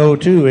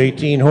 1902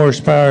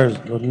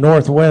 18-horsepower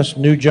Northwest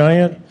New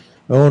Giant,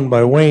 owned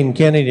by Wayne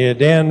Kennedy of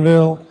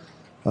Danville,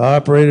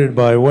 operated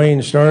by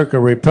Wayne Stark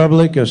of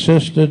Republic,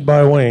 assisted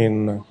by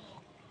Wayne.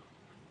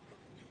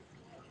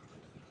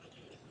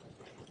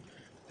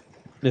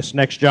 This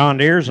next John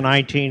Deere is a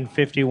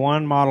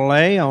 1951 Model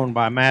A, owned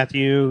by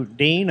Matthew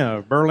Dean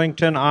of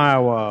Burlington,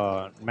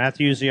 Iowa.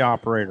 Matthew's the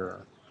operator.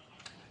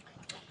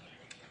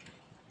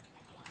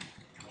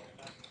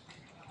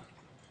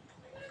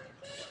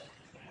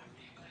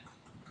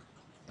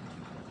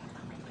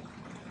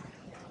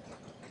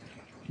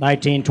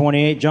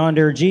 (1928) John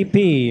Deere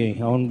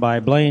GP, owned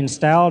by Blaine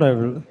Stout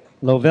of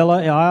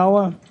Lovilla,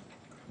 Iowa.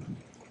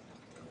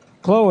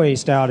 Chloe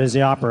Stout is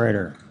the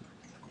operator.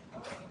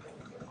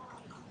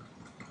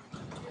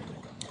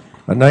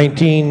 A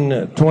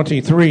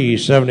 1923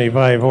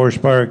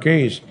 75-horsepower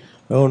Case,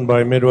 owned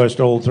by Midwest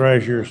Old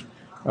Thrashers,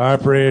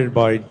 operated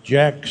by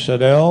Jack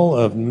Siddell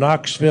of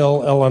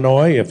Knoxville,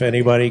 Illinois, if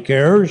anybody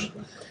cares,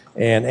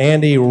 and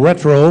Andy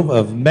Retrove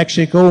of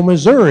Mexico,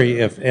 Missouri,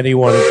 if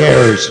anyone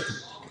cares.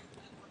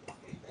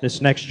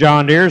 This next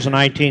John Deere is a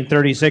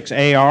 1936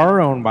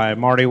 AR, owned by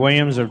Marty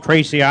Williams of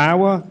Tracy,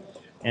 Iowa,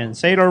 and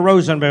Sador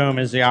Rosenboom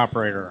is the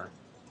operator.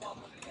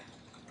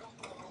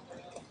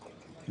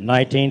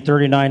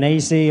 1939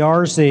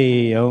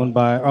 ACRC,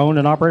 owned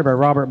and operated by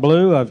Robert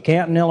Blue of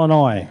Canton,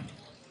 Illinois.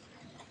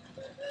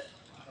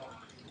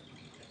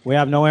 We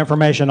have no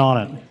information on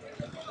it.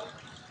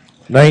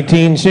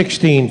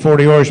 1916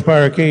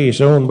 40-horsepower Case,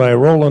 owned by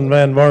Roland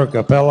Van Vark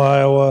of Pella,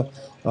 Iowa,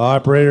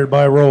 operated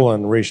by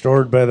Roland,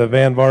 restored by the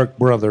Van Vark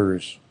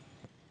brothers.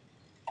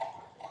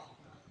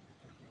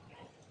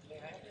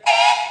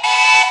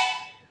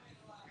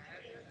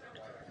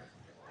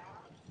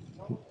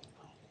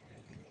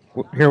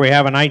 Here we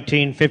have a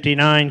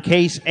 1959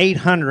 Case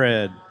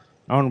 800,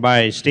 owned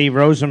by Steve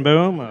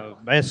Rosenboom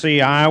of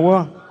Bessie,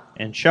 Iowa,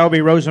 and Shelby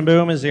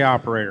Rosenboom is the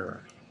operator.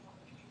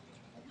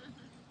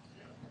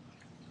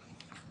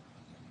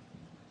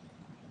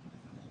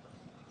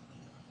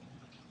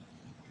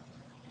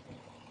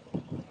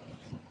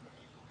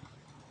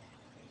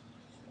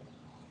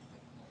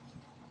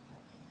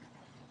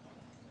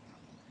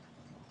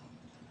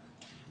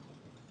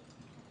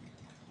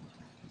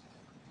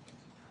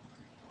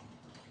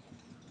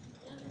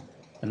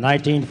 A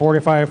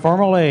 1945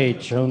 Formula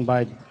H, owned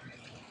by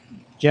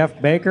Jeff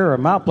Baker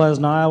of Mount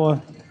Pleasant,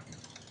 Iowa.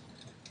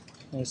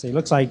 Let's see,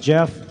 looks like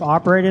Jeff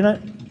operating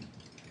it.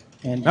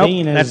 And Nope,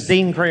 Dean is that's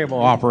Dean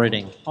Crable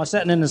operating.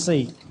 Sitting in the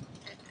seat.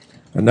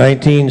 A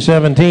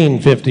 1917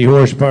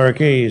 50-horsepower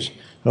Case,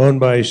 owned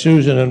by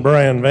Susan and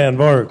Brian Van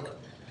Vark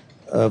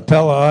of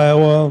Pella,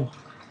 Iowa,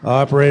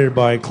 operated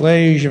by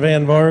Clage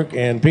Van Vark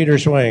and Peter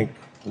Swank,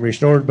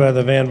 restored by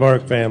the Van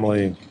Vark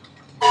family.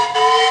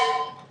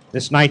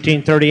 This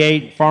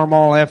 1938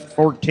 Farmall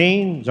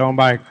F-14 is owned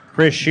by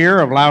Chris Shear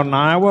of Loudon,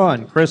 Iowa,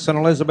 and Chris and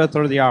Elizabeth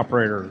are the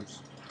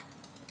operators.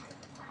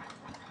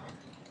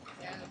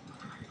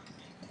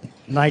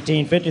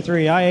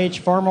 1953 IH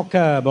Farmall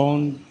Cub,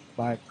 owned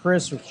by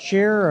Chris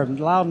Shear of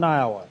Loudon,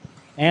 Iowa.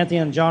 Anthony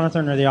and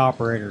Jonathan are the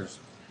operators.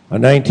 A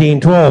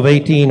 1912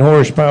 18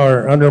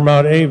 horsepower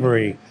Undermount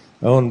Avery,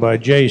 owned by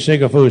Jay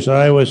Sigafus,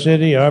 Iowa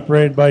City,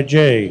 operated by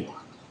Jay.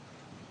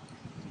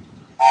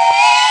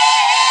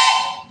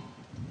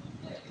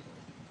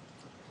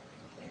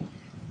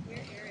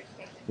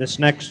 This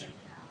next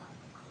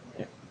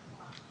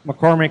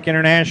McCormick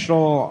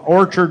International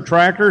Orchard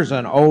Tractors,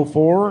 an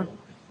 04,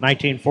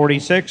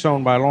 1946,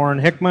 owned by Lauren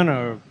Hickman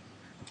of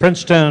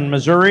Princeton,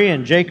 Missouri,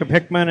 and Jacob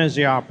Hickman is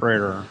the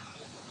operator.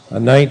 A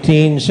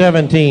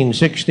 1917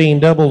 16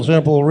 double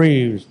simple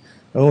Reeves,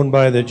 owned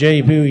by the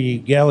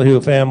J.P.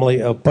 Gallahue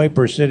family of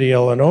Piper City,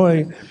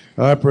 Illinois,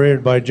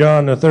 operated by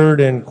John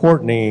III and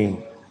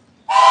Courtney.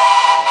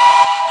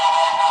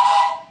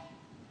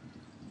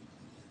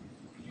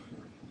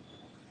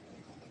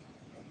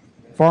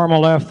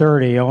 Farmall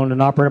F-30, owned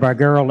and operated by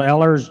Gerald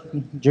Ellers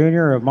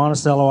Jr. of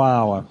Monticello,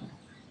 Iowa.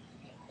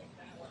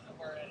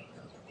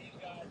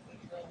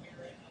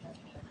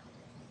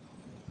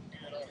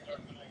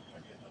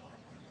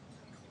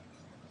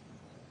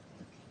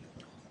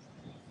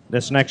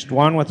 This next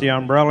one with the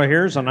umbrella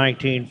here is a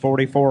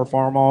 1944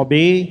 Farmall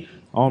B,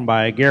 owned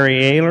by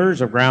Gary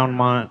Ehlers of Ground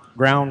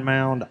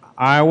Mound,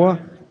 Iowa,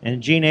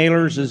 and Gene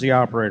Ehlers is the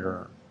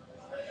operator.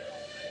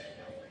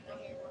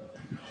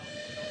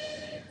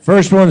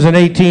 First one's an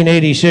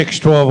 1886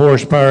 12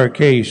 horsepower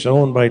case,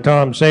 owned by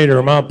Tom Sater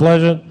of Mount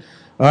Pleasant,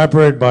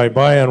 operated by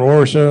Brian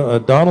Warsa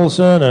of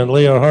Donaldson and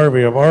Leah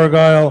Harvey of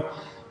Argyle.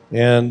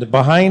 And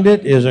behind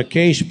it is a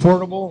case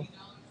portable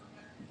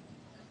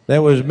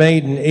that was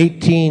made in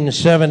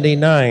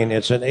 1879.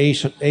 It's an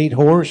 8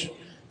 horse.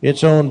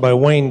 It's owned by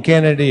Wayne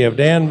Kennedy of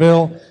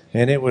Danville,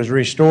 and it was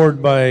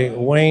restored by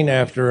Wayne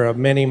after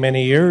many,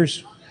 many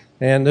years.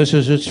 And this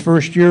is its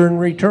first year in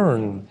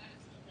return.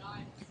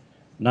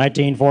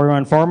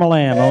 1941 Farmall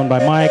Lamb, owned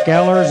by Mike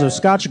Ellers of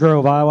Scotch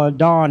Grove, Iowa.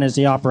 Don is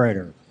the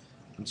operator.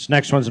 This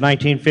next one's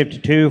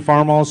 1952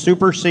 Farmall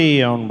Super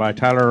C, owned by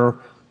Tyler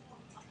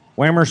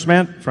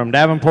Wammersmith from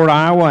Davenport,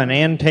 Iowa, and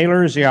Ann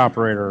Taylor is the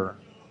operator.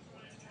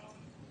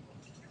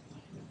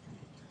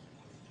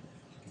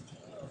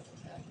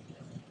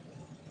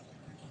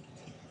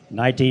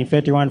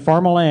 '51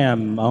 Farmall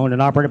Lamb, owned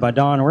and operated by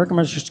Don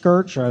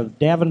Rickerman-Skirch of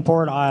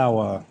Davenport,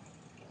 Iowa.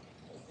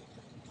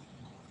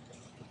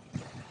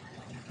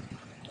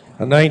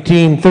 A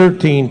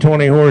 1913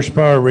 20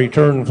 horsepower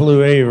return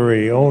flue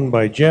Avery, owned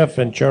by Jeff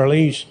and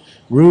Charlize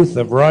Ruth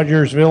of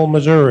Rogersville,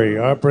 Missouri,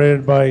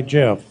 operated by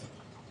Jeff.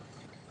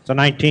 It's a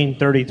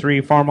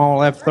 1933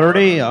 Farmall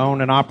F-30,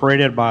 owned and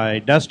operated by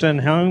Dustin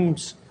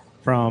Holmes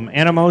from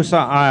Anamosa,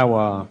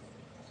 Iowa.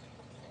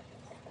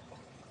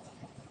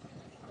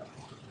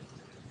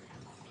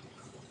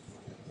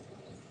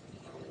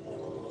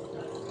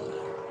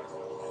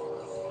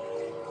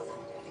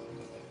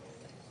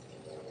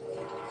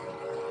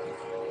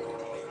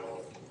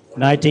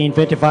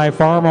 '55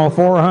 Farmall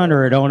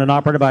 400, owned and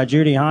operated by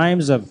Judy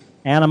Himes of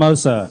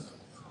Anamosa.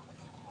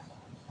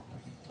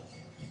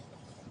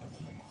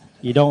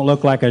 You don't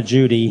look like a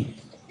Judy.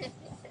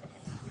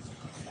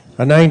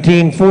 A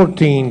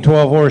 1914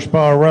 12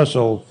 horsepower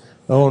Russell,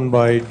 owned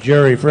by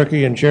Jerry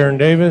Fricky and Sharon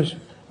Davis,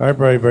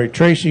 operated by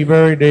Tracy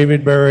Berry,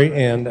 David Berry,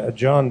 and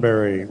John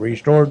Berry,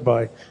 restored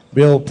by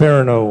Bill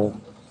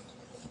Perrineau.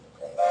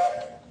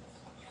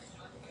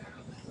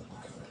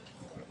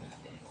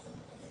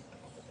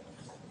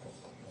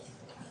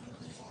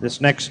 This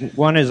next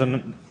one is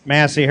a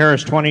Massey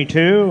Harris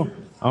 22,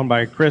 owned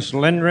by Chris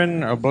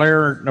Lindgren of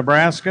Blair,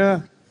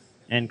 Nebraska,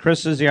 and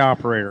Chris is the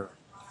operator.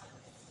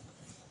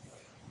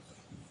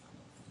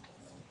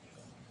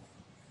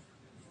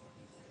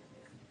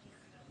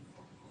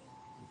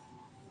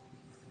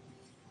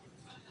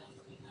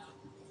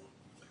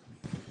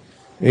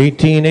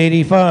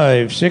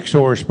 '85 6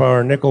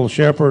 horsepower Nickel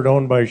Shepherd,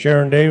 owned by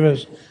Sharon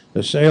Davis,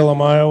 of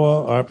Salem,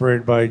 Iowa,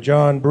 operated by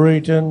John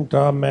Brewington,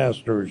 Tom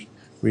Masters,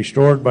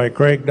 restored by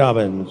Craig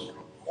Dobbins.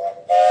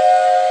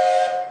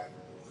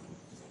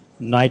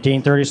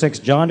 1936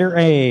 John Deere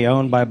A,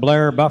 owned by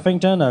Blair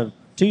Buffington of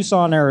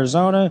Tucson,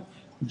 Arizona.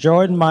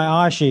 Jordan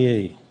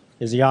Mayashi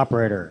is the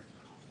operator.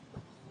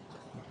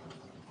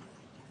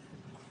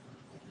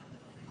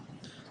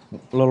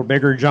 A little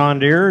bigger John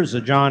Deere is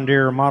the John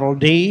Deere Model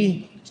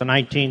D. It's a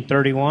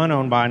 1931,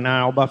 owned by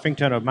Niall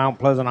Buffington of Mount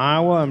Pleasant,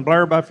 Iowa, and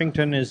Blair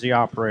Buffington is the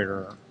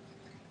operator.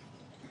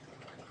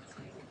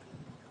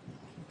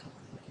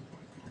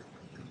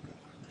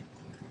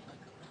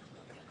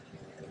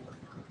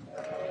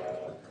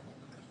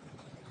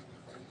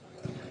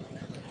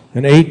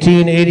 An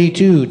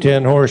 1882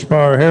 10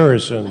 horsepower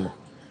Harrison,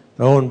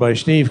 owned by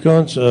Steve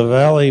Kuntz of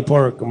Valley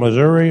Park,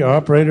 Missouri,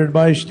 operated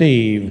by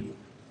Steve.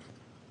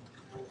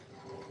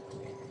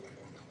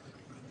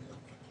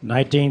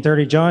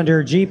 1930 John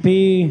Deere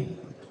GP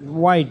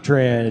Wide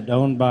Tread,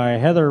 owned by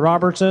Heather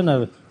Robertson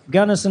of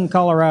Gunnison,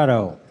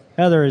 Colorado.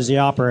 Heather is the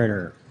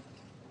operator.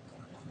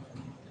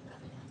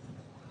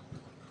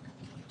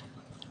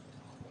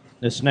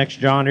 This next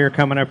John Deere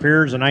coming up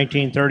here is a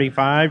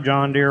 1935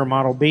 John Deere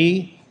Model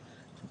B,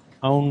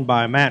 owned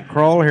by Matt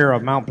Kroll here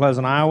of Mount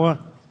Pleasant, Iowa,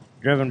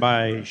 driven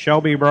by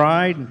Shelby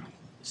Bride,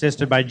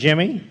 assisted by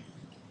Jimmy.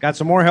 Got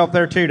some more help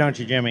there too, don't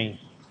you, Jimmy?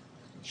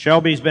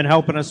 Shelby's been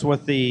helping us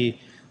with the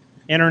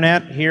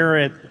internet here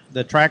at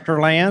the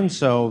Tractorland,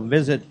 so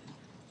visit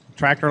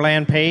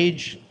Tractorland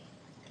page.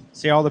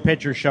 See all the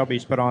pictures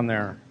Shelby's put on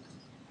there.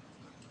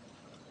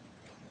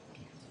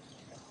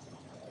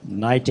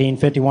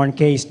 1951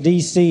 Case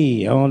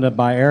DC, owned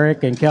by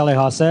Eric and Kelly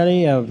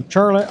Hossetti of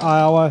Charlotte,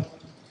 Iowa.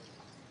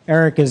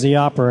 Eric is the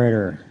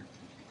operator.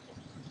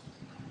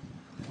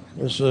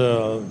 It's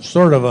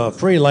sort of a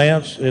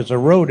freelance. It's a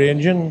road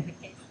engine.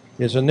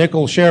 It's a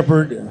nickel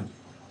shepherd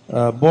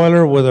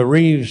boiler with a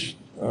Reeves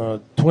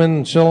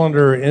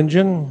twin-cylinder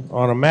engine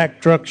on a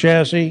Mack truck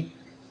chassis.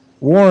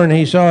 Warren,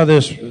 he saw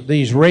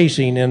these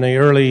racing in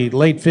the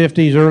late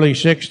 50s, early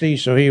 60s,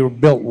 so he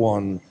built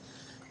one.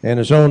 And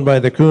it's owned by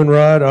the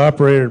Coonrod,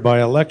 operated by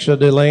Alexa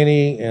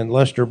Delaney and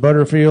Lester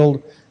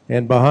Butterfield.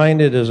 And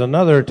behind it is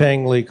another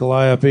Tangley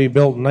Calliope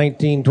built in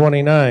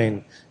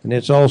 1929, and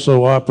it's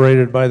also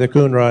operated by the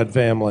Coonrod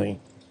family.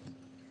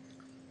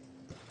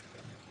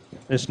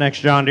 This next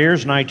John Deere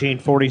is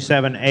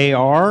 1947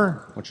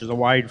 AR, which is a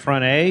wide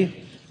front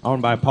A,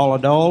 owned by Paula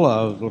Dole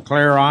of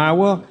LeClaire,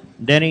 Iowa.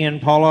 Denny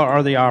and Paula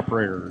are the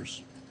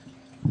operators.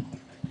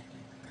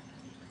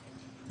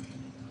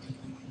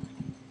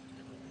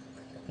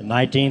 The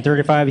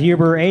 1935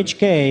 Huber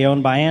HK,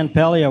 owned by Ann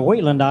Pelly of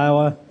Wheatland,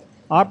 Iowa,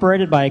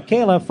 operated by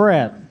Kayla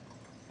Frett,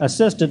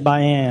 assisted by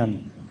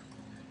Ann.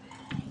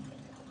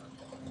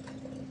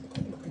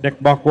 Dick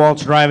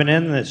Buckwalt's driving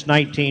in this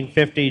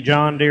 1950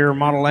 John Deere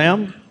Model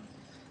M.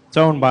 It's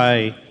owned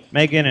by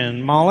Megan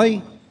and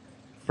Molly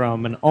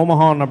from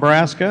Omaha,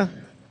 Nebraska.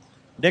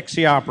 Dick's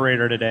the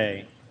operator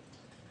today.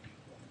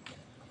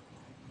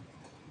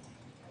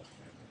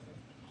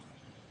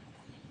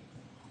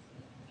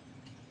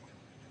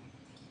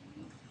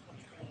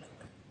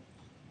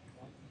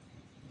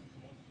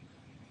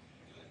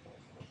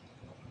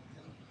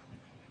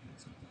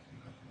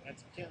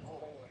 That's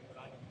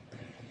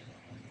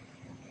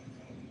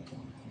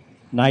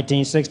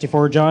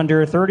 1964 John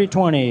Deere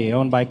 3020,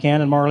 owned by Ken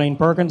and Marlene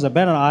Perkins of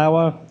Bennett,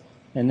 Iowa,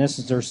 and this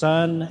is their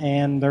son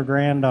and their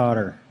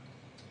granddaughter.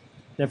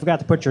 They forgot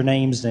to put your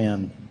names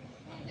in,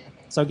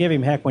 so give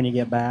him heck when you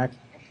get back.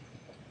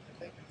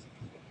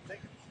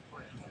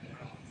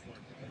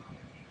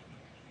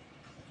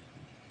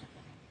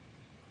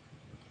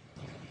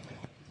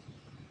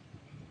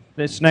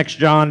 This next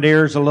John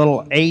Deere is a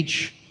little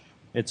H.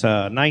 It's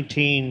a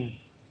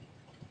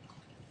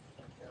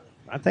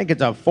I think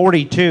it's a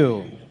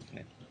 42.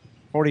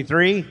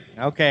 43?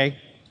 Okay.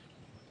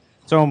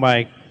 It's owned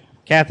by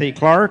Kathy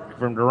Clark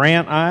from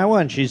Durant, Iowa,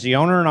 and she's the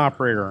owner and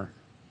operator.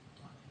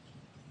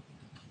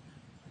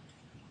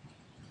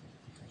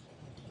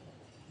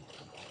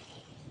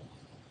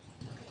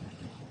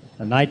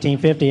 A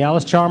 1950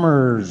 Alice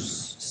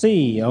Chalmers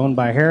C, owned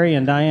by Harry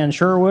and Diane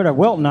Sherwood of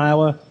Wilton,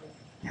 Iowa.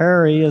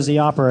 Harry is the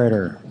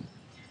operator.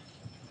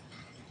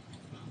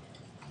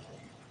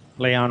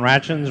 Leon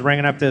Ratchins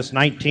bringing up this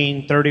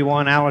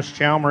 1931 Alice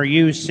Chalmers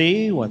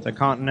UC with a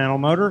Continental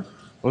motor.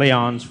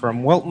 Leon's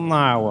from Wilton,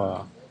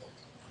 Iowa.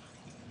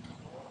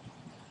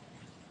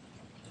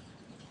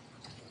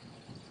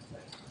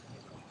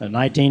 A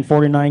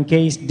 1949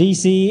 Case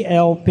DC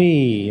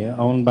LP,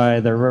 owned by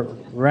the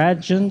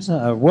Ratchins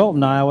of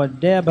Wilton, Iowa.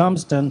 Deb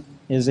Humston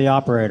is the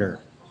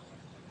operator.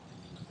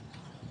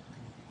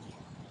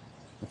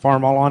 The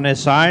Farmall on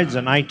this side is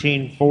a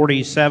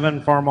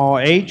 1947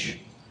 Farmall H,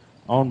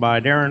 owned by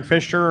Darren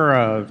Fisher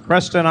of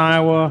Creston,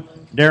 Iowa.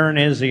 Darren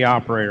is the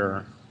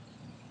operator.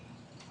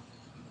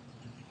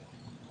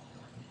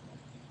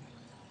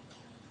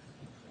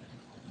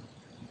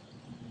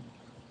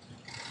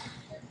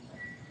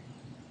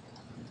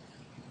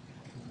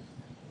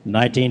 A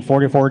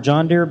 1944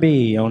 John Deere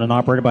B, owned and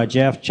operated by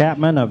Jeff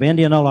Chapman of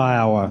Indianola,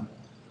 Iowa.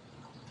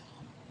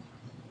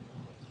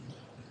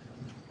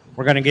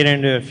 We're going to get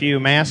into a few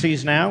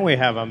Massey's now. We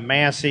have a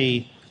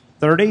Massey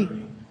 30,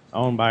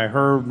 owned by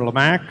Herb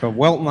Lamack of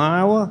Wilton,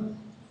 Iowa.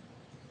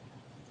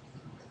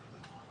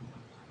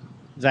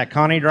 Is that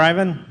Connie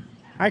driving?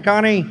 Hi,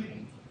 Connie.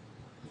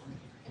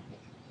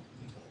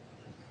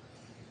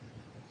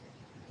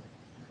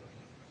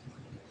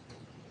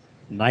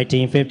 A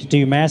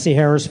 1952 Massey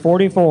Harris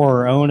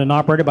 44, owned and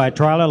operated by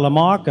Twyla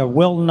Lamock of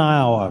Wilton,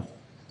 Iowa.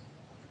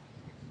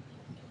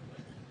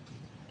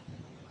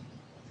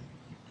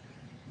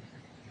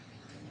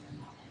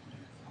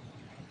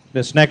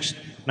 This next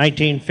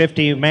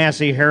 1950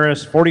 Massey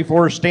Harris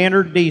 44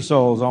 Standard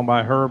Diesel is owned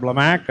by Herb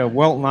Lamack of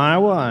Wilton,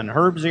 Iowa, and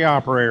Herb's the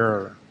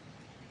operator.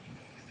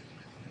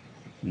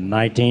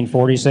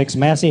 1946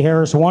 Massey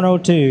Harris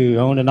 102,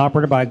 owned and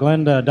operated by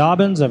Glenda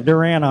Dobbins of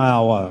Durant,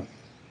 Iowa.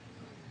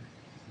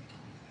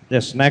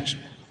 This next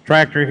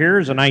tractor here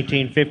is a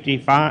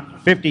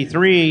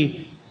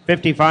 1953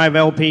 55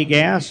 LP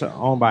gas,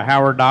 owned by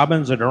Howard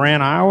Dobbins of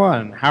Durant, Iowa,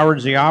 and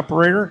Howard's the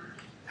operator.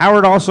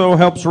 Howard also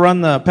helps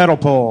run the pedal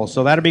pull,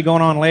 so that'll be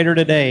going on later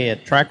today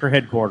at tractor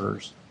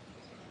headquarters.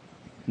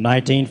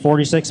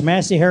 1946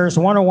 Massey Harris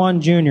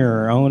 101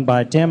 Jr., owned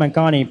by Tim and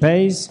Connie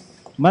Pace,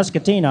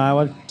 Muscatine,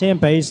 Iowa. Tim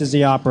Pace is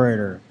the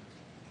operator.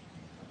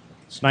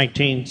 It's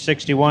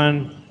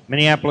 1961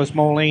 Minneapolis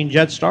Moline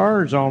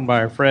Jetstar, owned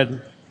by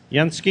Fred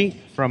Yunsky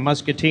from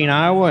Muscatine,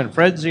 Iowa, and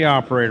Fred's the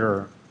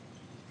operator.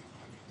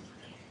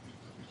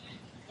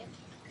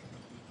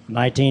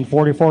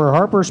 1944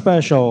 Harper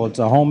Special. It's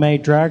a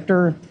homemade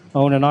tractor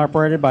owned and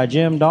operated by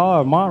Jim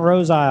Daw of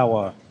Montrose,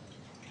 Iowa.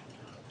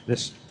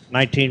 This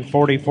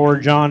 1944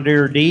 John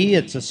Deere D,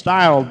 it's a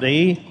style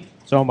D.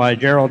 It's owned by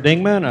Gerald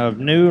Dingman of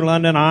New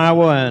London,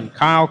 Iowa, and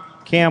Kyle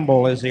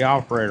Campbell is the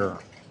operator.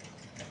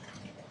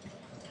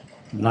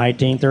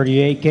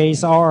 1938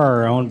 Case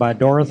R, owned by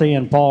Dorothy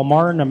and Paul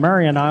Martin of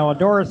Marion, Iowa.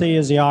 Dorothy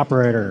is the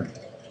operator.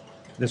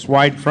 This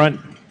wide front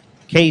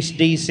Case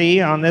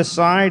DC on this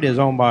side is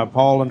owned by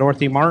Paul and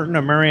Dorothy Martin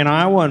of Marion,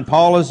 Iowa, and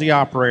Paul is the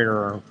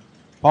operator.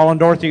 Paul and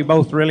Dorothy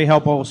both really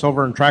help us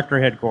over in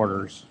tractor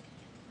headquarters.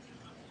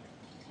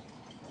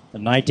 The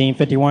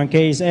 1951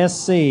 Case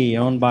SC,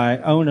 owned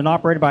and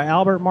operated by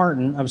Albert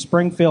Martin of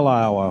Springfield,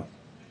 Iowa.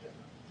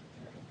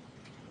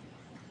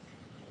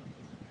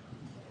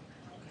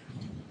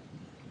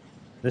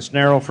 This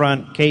narrow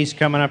front case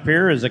coming up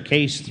here is a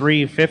Case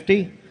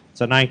 350.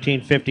 It's a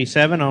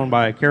 1957 owned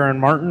by Karen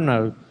Martin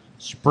of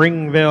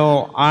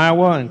Springville,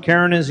 Iowa, and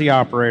Karen is the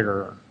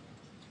operator.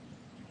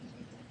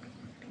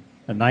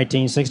 The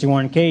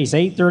 1961 Case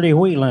 830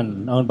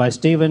 Wheatland, owned by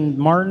Stephen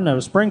Martin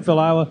of Springfield,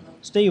 Iowa.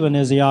 Stephen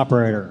is the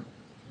operator.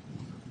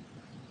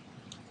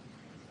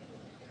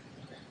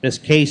 This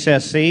Case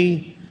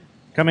SC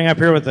coming up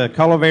here with the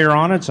cultivator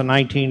on it. It's a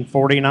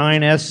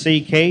 1949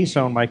 SC case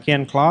owned by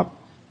Ken Klopp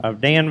of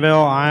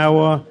Danville,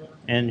 Iowa,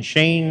 and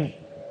Shane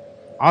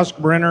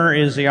Oskbrenner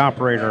is the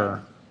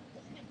operator.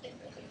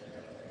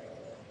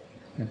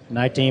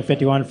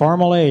 1951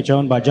 Farmel H,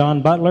 owned by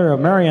John Butler of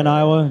Marion,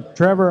 Iowa.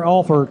 Trevor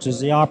Alferts is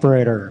the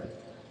operator.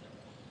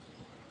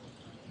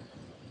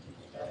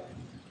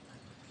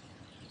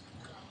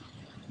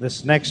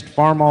 This next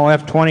Farmall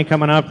F20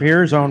 coming up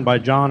here is owned by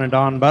John and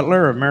Don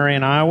Butler of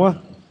Marion,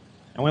 Iowa.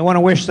 And we want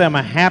to wish them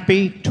a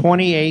happy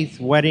 28th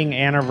wedding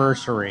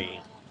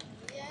anniversary.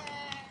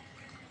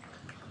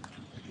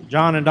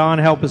 John and Don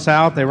help us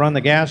out. They run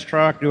the gas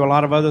truck, do a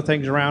lot of other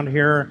things around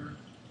here.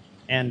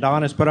 And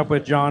Don has put up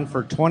with John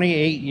for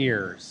 28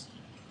 years.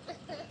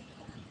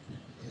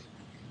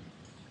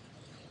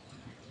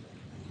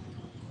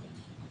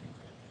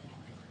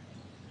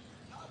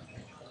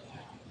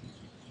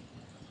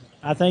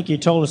 I think you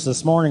told us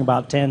this morning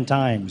about 10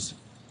 times.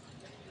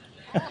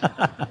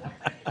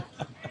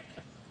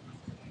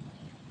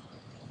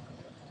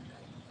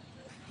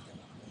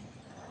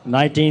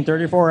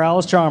 1934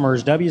 Alice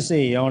Chalmers,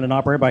 WC, owned and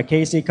operated by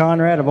Casey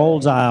Conrad of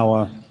Olds,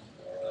 Iowa.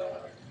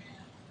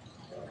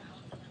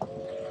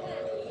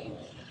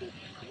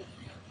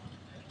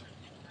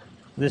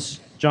 This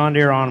John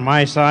Deere on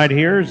my side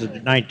here is a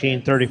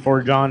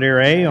 1934 John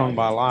Deere A owned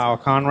by Lyle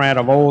Conrad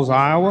of Olds,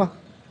 Iowa.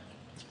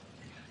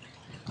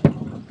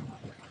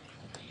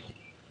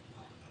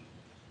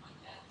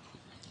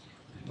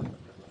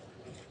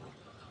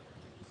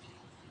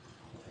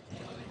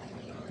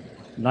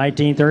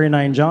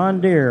 (1939) John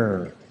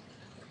Deere,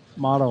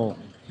 Model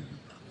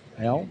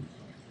L,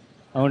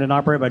 owned and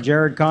operated by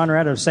Jared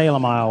Conrad of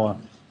Salem, Iowa.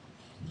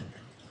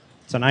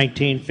 It's a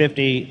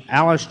 1950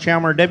 Alice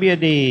Chalmer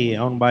WD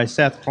owned by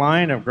Seth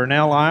Klein of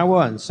Grinnell,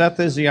 Iowa, and Seth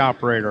is the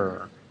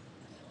operator.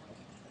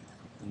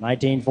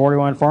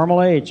 1941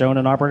 Farmel H, owned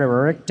and operated by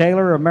Rick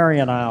Taylor of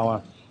Marion,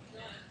 Iowa.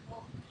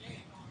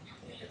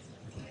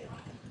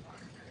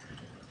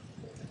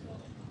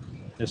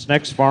 This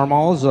next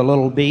Farmall is a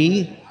little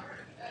B,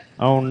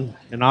 owned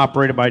and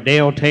operated by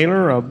Dale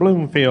Taylor of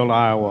Bloomfield,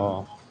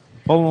 Iowa.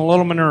 Pulling a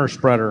little manure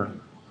spreader.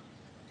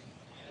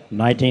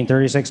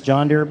 1936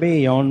 John Deere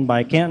B, owned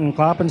by Kenton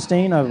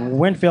Kloppenstein of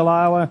Winfield,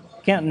 Iowa.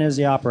 Kenton is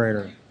the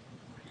operator.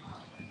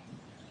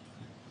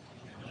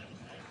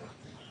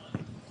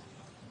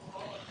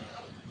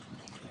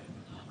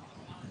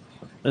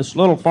 This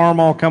little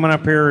Farmall coming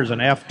up here is an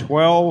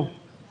F12.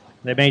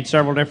 They made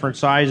several different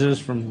sizes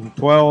from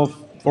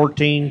 12,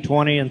 14,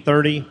 20, and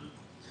 30.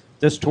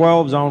 This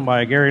 12 is owned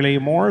by Gary Lee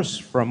Morris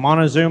from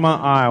Montezuma,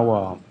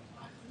 Iowa.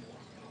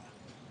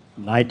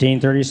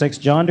 1936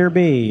 John Deere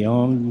B,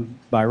 owned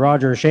by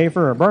Roger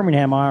Schaefer of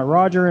Birmingham, Iowa.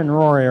 Roger and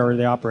Rory are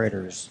the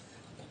operators.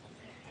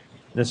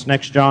 This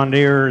next John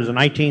Deere is a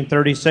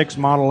 1936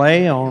 Model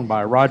A, owned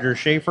by Roger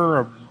Schaefer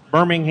of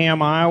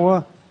Birmingham,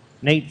 Iowa.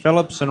 Nate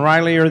Phillips and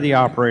Riley are the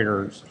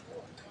operators.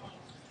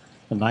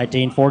 The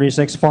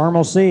 1946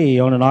 Farmel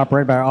C, owned and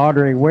operated by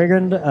Audrey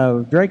Wigand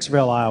of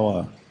Drakesville,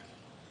 Iowa.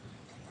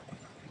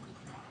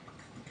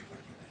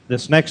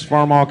 This next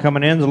Farmall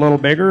coming in is a little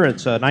bigger.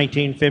 It's a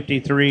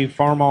 1953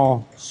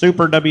 Farmall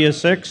Super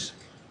W6,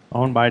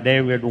 owned by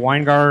David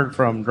Weingard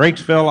from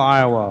Drakesville,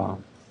 Iowa.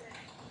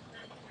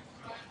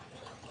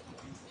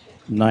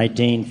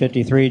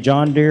 1953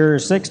 John Deere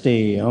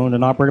 60, owned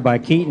and operated by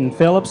Keaton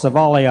Phillips of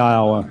Ollie,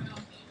 Iowa.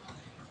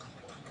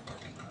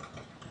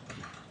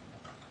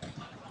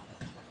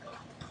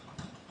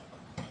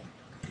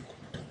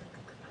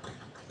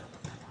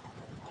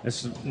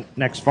 This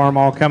next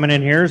farmall coming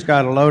in here has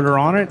got a loader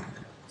on it.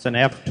 It's an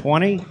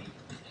F20.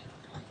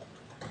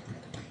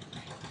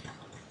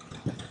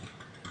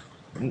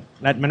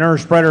 That manure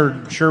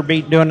spreader sure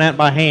beat doing that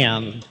by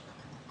hand.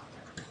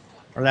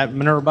 Or that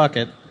manure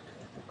bucket.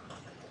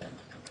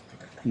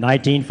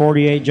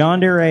 1948 John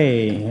Deere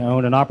A,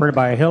 owned and operated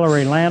by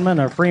Hillary Landman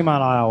of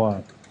Fremont,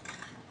 Iowa.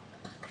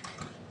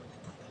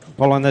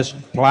 Pulling this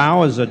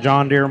plow is a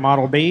John Deere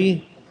Model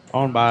B,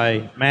 owned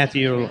by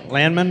Matthew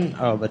Landman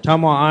of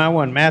Ottumwa,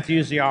 Iowa, and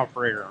Matthew's the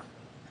operator.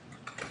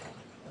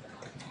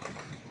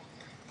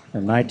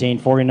 And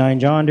 1949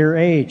 John Deere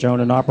H,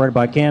 owned and operated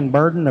by Ken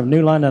Burden of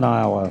New London,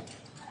 Iowa.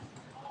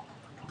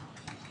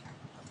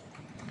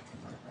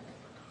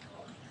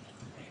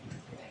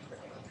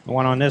 The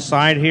one on this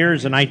side here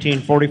is a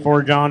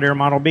 1944 John Deere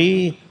Model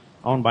B,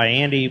 owned by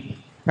Andy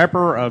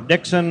Pepper of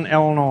Dixon,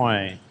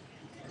 Illinois.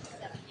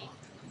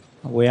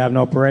 We have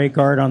no parade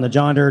card on the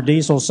John Deere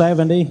Diesel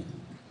 70.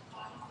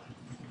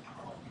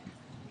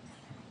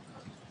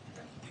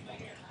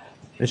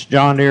 This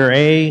John Deere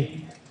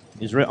A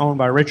is owned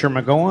by Richard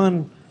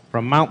McGowan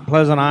from Mount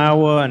Pleasant,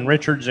 Iowa, and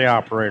Richard's the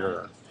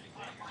operator.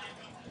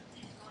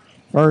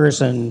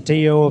 Ferguson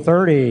TO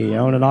 30,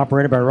 owned and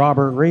operated by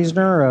Robert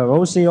Reisner of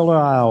Osceola,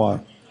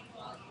 Iowa.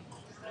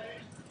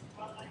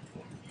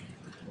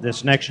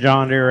 This next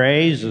John Deere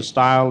A is a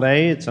styled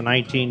A. It's a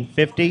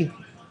 1950,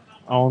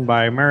 owned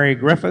by Mary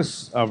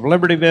Griffiths of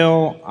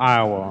Libertyville,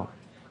 Iowa.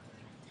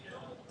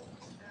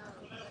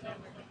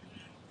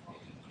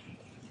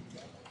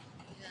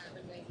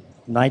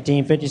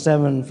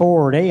 '57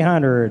 Ford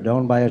 800,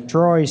 owned by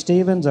Troy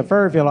Stevens of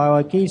Fairfield,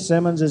 Iowa. Keith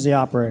Simmons is the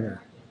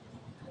operator.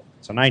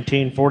 It's a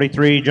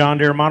 1943 John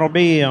Deere Model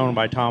B, owned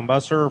by Tom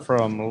Busser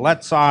from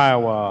Letts,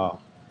 Iowa.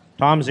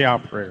 Tom's the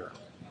operator.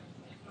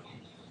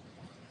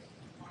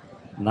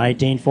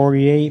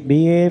 1948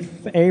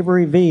 BF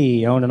Avery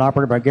V, owned and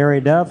operated by Gary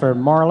Duff of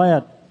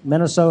Marlette,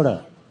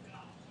 Minnesota.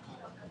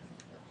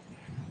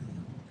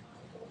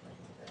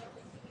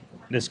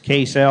 This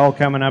Case L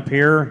coming up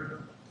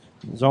here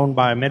is owned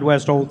by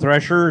Midwest Old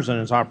Threshers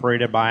and is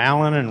operated by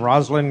Alan and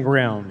Rosalind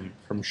Grimm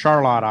from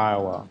Charlotte,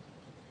 Iowa.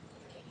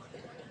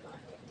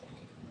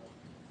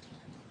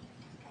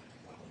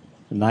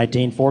 The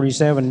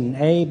 1947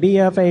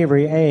 BF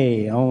Avery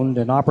A, owned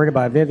and operated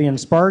by Vivian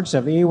Sparks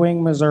of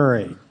Ewing,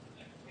 Missouri.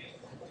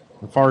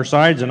 The far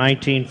side's a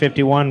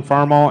 1951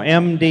 Farmall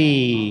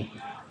MD.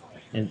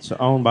 It's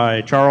owned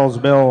by Charles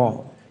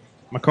Bill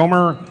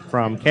McComber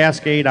from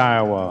Cascade,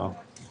 Iowa.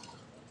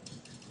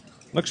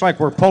 Looks like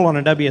we're pulling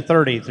a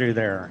W30 through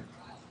there.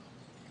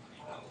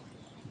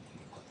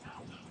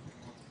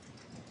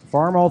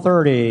 Farmall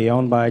 30,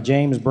 owned by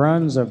James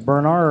Bruns of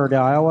Bernard,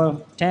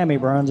 Iowa. Tammy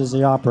Bruns is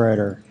the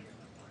operator.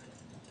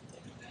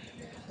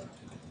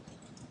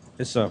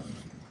 It's a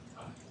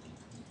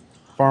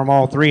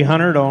Farmall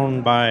 300,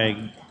 owned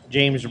by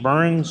James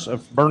Burns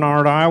of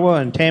Bernard, Iowa,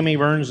 and Tammy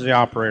Burns is the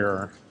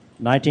operator.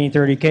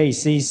 1930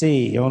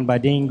 KCC, owned by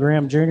Dean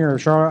Grimm Jr.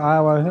 of Charlotte,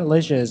 Iowa.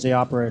 Alicia is the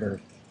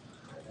operator.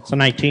 It's a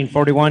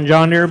 1941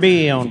 John Deere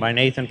B, owned by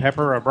Nathan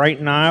Pepper of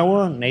Brighton,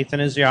 Iowa. Nathan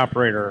is the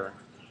operator.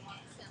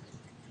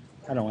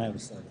 I don't have a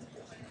second.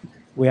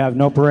 We have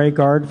no parade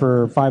card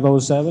for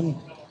 507.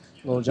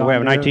 We have a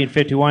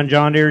 1951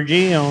 John Deere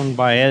G, owned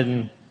by Ed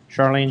and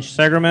Charlene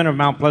Segerman of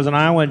Mount Pleasant,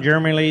 Iowa, and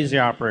Jeremy Lee is the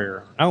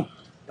operator. Nope,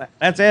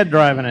 that's Ed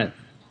driving it.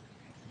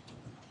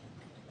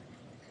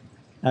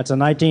 That's a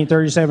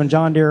 1937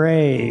 John Deere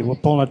A. We're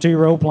pulling a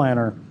two-row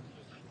planter.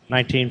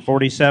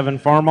 1947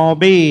 Farmall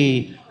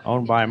B,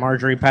 owned by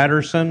Marjorie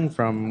Patterson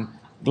from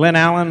Glen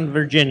Allen,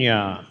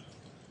 Virginia.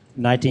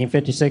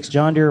 1956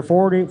 John Deere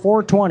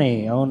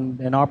 420,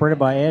 owned and operated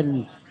by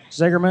Ed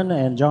Zigerman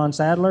and John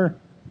Sadler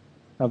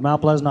of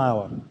Mount Pleasant,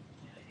 Iowa.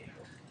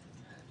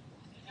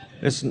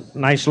 This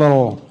nice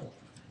little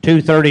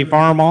 230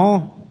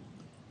 Farmall,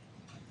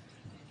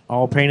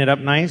 all painted up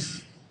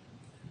nice.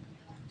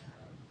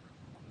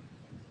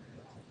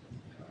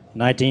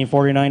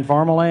 1949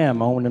 Farmall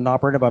M, owned and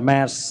operated by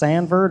Matt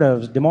Sanford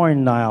of Des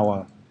Moines,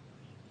 Iowa.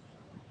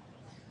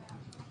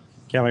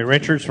 Kelly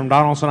Richards from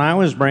Donaldson,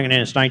 Iowa is bringing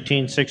in his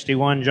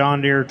 1961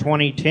 John Deere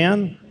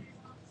 2010.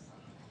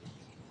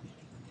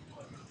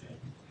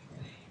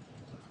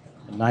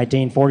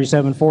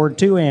 1947 Ford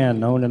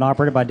 2N, owned and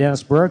operated by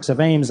Dennis Brooks of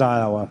Ames,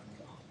 Iowa.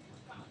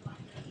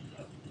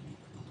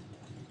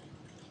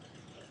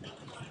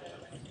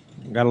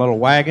 Got a little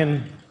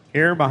wagon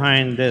here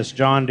behind this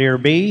John Deere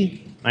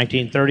B,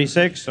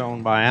 1936,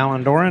 owned by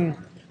Alan Doran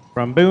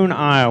from Boone,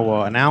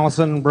 Iowa, and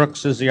Allison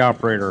Brooks is the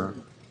operator.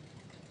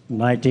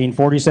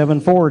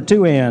 1947 Ford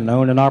 2N,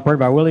 owned and operated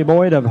by Willie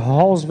Boyd of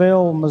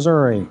Hallsville,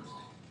 Missouri.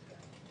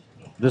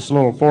 This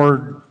little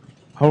Ford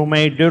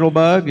homemade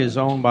doodlebug is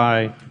owned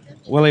by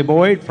Willie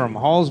Boyd from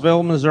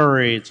Hallsville,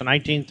 Missouri. It's a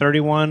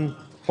 1931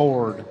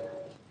 Ford.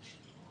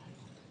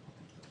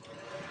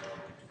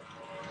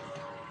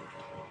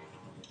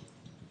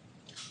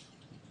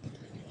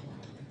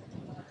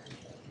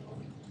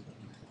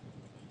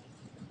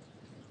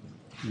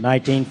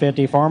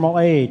 1950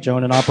 Farmall H,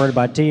 owned and operated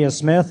by Tia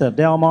Smith of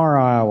Del Mar,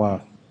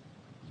 Iowa.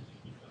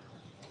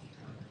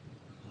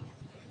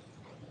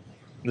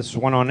 This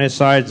one on this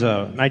side's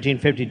a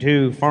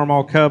 1952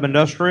 Farmall Cub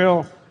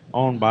Industrial,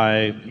 owned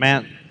by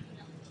Matt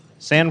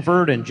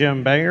Sanford and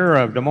Jim Bayer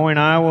of Des Moines,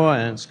 Iowa,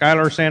 and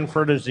Skylar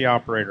Sanford is the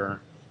operator.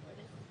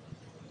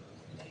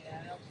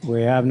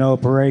 We have no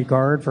parade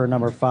card for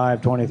number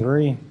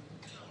 523.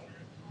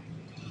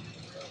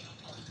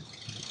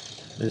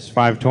 This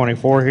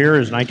 524 here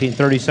is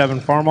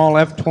 1937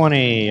 Farmall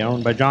F20,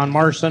 owned by John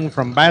Marson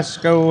from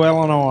Basco,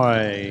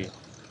 Illinois.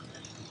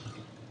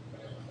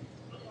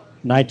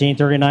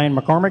 1939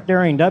 McCormick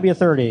Daring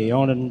W30,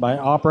 owned and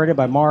operated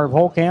by Marv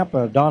Holkamp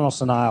of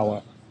Donaldson,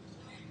 Iowa.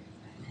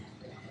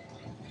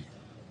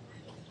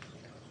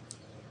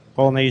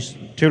 Pulling these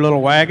two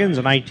little wagons,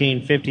 a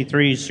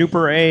 1953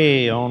 Super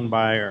A, owned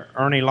by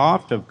Ernie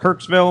Loft of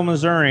Kirksville,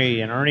 Missouri,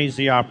 and Ernie's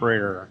the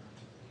operator.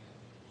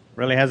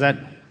 Really has that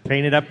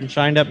painted up and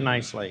shined up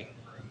nicely.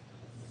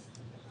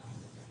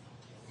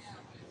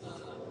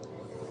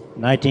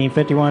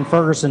 1951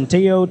 Ferguson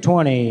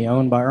TO20,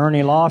 owned by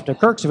Ernie Loft of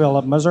Kirksville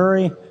of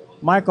Missouri.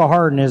 Michael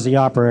Harden is the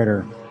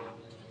operator.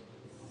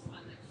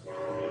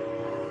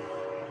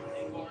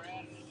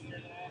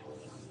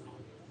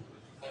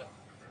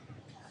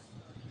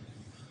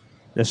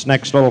 This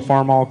next little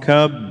Farmall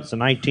Cub is a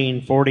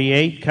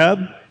 1948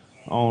 Cub,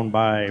 owned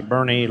by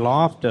Bernie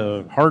Loft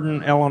of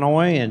Hardin,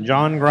 Illinois, and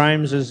John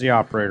Grimes is the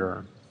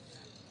operator.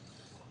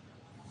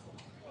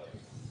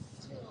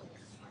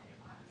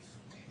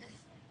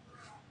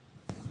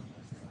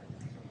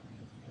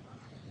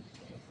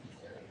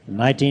 The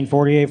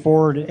 1948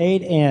 Ford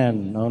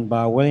 8N, owned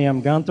by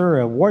William Gunther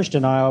of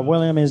Washington, Iowa.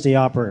 William is the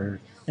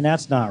operator, and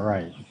that's not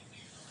right.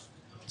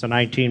 It's a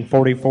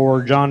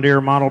 1944 John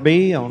Deere Model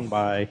B, owned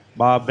by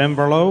Bob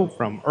Benverlow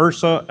from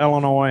Ursa,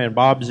 Illinois, and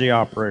Bob's the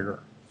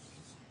operator.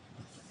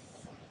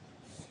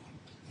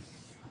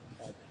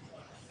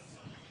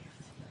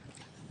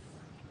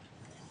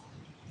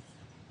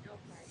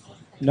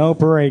 No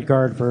parade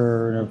card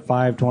for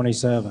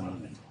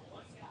 527.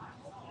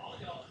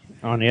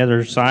 On the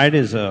other side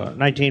is a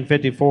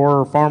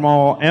 1954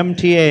 Farmall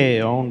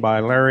MTA, owned by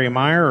Larry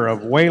Meyer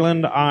of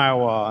Wayland,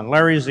 Iowa, and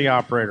Larry's the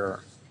operator.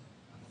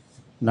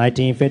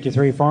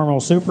 1953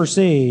 Farmall Super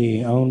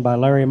C, owned by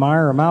Larry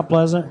Meyer of Mount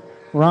Pleasant.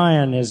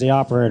 Ryan is the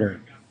operator.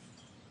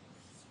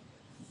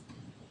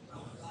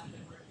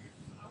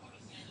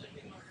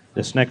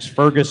 This next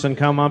Ferguson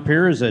come up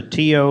here is a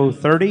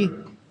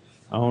TO30,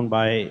 owned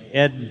by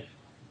Ed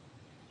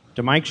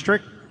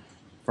DeMikestrick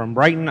from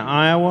Brighton,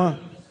 Iowa,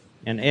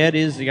 and Ed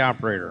is the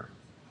operator.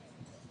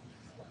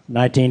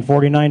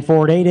 1949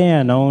 Ford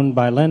 8N, owned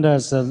by Linda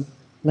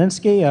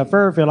Zelinsky of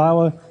Fairfield,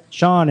 Iowa.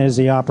 Sean is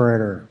the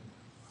operator.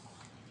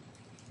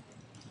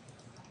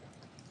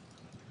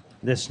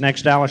 This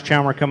next Alice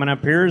Chalmer coming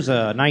up here is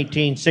a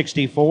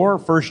 1964,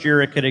 first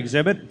year it could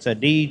exhibit. It's a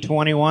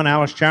D21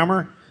 Alice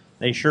Chalmer.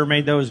 They sure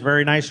made those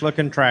very nice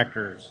looking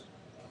tractors.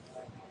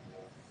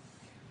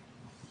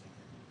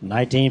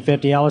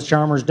 1950 Alice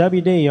Chalmers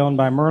WD, owned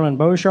by Merlin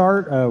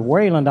Beauchart of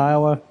Wayland,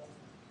 Iowa.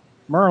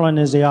 Merlin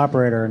is the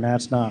operator, and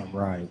that's not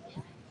right.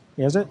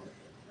 Is it?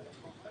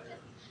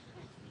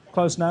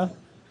 Close enough?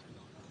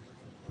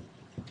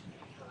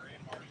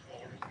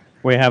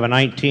 We have a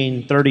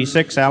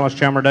 1936 Alice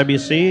Chalmer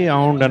WC,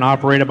 owned and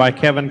operated by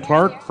Kevin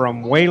Clark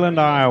from Wayland,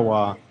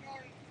 Iowa.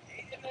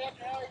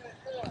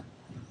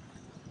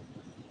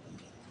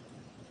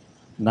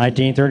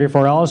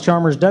 1934 Alice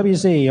Chalmers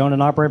WC, owned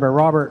and operated by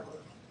Robert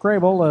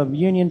Crable of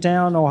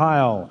Uniontown,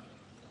 Ohio.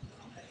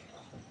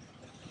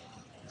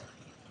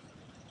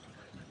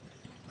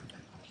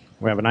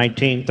 We have a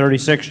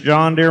 1936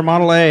 John Deere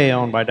Model A,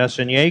 owned by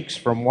Dustin Yakes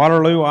from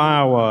Waterloo,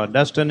 Iowa.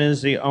 Dustin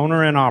is the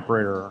owner and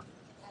operator.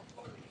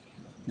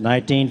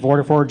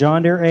 1944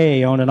 John Deere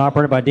A, owned and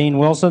operated by Dean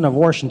Wilson of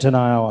Washington,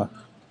 Iowa.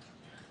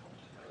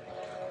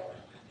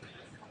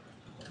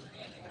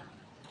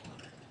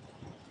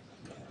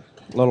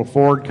 Little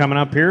Ford coming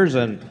up here is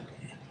an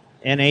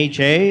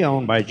NHA,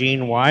 owned by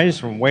Gene Wise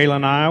from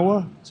Wayland,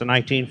 Iowa. It's a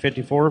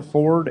 1954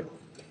 Ford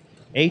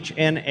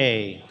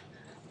HNA.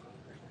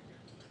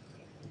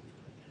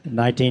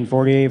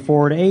 1948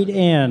 Ford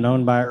 8N,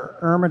 owned by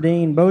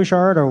Ermadine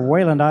Beauchart of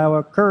Wayland,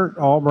 Iowa. Kurt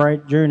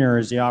Albright Jr.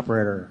 is the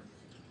operator.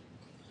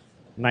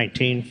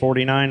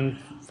 1949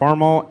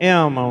 Farmall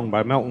M, owned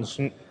by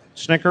Milton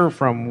Snicker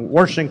from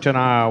Washington,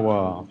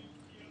 Iowa.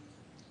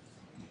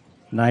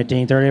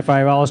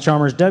 1935 Alice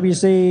Chalmers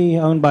WC,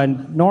 owned by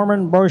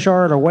Norman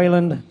Beauchart of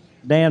Wayland.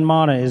 Dan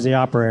Mata is the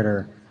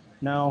operator.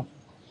 No.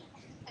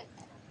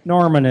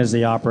 Norman is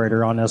the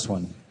operator on this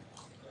one.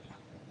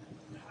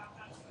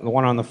 The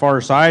one on the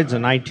far side is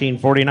a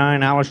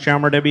 1949 Alice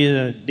Chalmer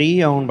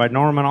WD, owned by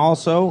Norman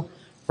also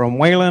from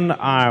Wayland,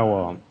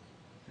 Iowa.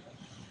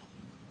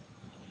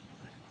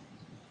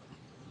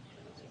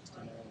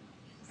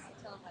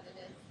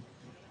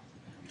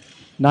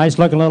 Nice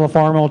looking little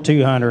Farmall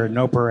 200,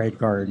 no parade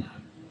card.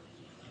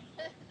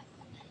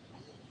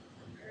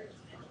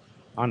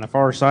 On the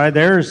far side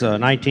there's a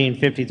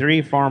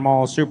 1953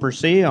 Farmall Super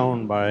C,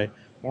 owned by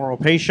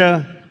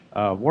Moropatia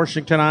of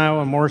Washington,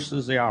 Iowa. Morse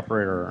is the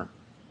operator.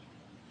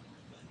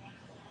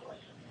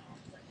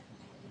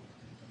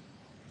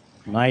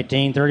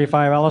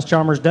 1935 Alice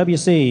Chalmers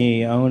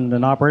WC, owned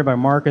and operated by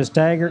Marcus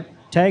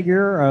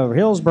Tagier of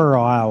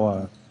Hillsboro,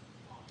 Iowa.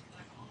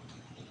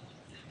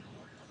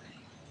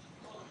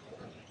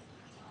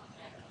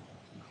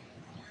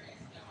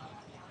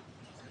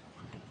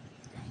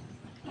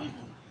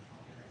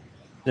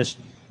 This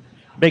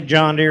big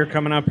John Deere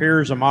coming up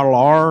here is a Model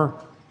R,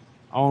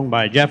 owned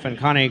by Jeff and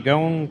Connie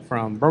Gone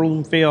from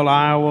Bloomfield,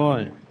 Iowa.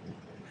 And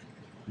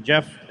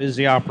Jeff is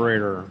the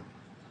operator.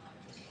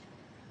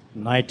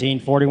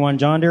 1941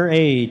 John Deere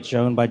H,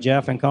 owned by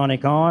Jeff and Connie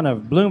Kahn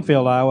of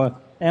Bloomfield, Iowa.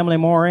 Emily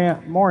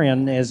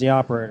Morian is the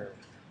operator.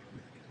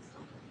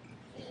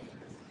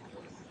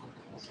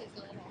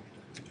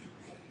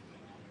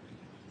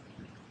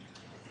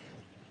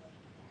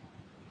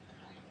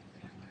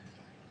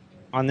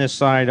 On this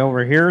side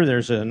over here,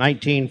 there's a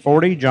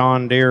 1940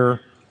 John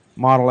Deere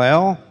Model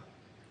L.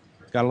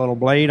 Got a little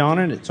blade on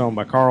it. It's owned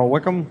by Carl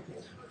Wickham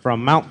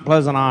from Mount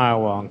Pleasant,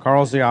 Iowa, and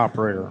Carl's the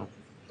operator.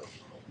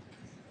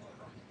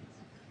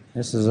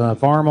 This is a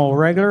Farmall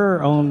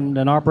regular, owned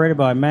and operated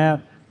by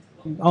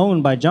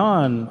owned by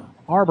John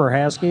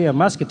Arborhaske of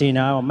Muscatine,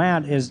 Iowa.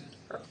 Matt is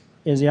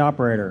the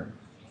operator.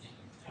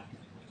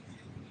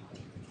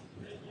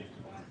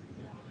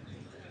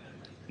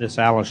 This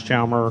Alice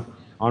Chalmer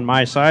on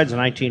my side is a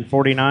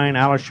 1949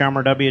 Alice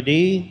Chalmer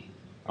WD,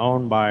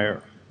 owned by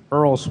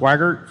Earl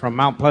Swaggart from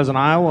Mount Pleasant,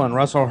 Iowa, and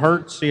Russell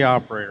Hertz, the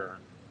operator.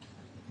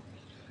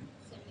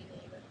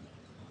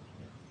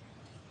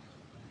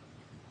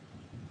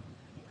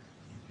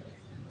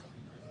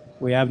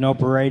 We have no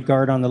parade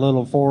card on the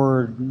little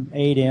Ford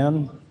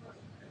 8N.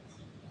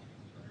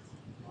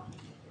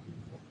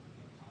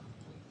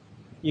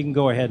 You can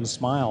go ahead and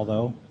smile,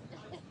 though.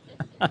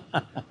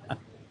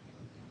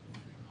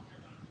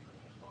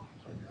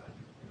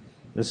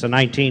 This is a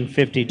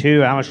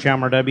 1952 Alice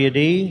Chalmer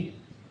WD,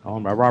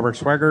 owned by Robert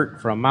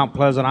Swaggart from Mount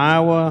Pleasant,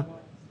 Iowa.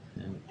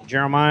 And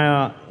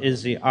Jeremiah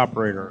is the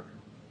operator.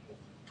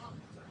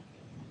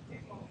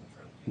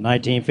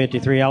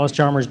 1953 Alice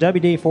Chalmers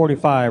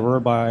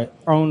WD-45,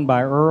 owned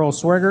by Earl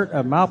Swaggart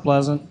of Mount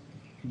Pleasant.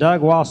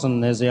 Doug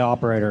Wasson is the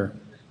operator.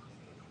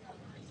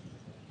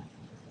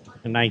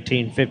 In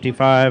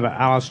 1955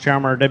 Alice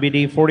Chalmer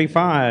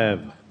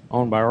WD-45,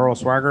 owned by Earl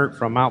Swaggart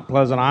from Mount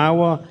Pleasant,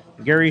 Iowa.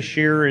 Gary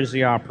Shear is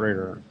the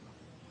operator.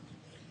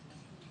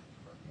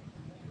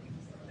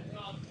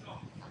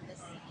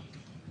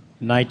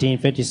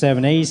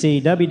 1957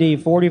 AC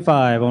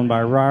WD-45, owned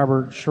by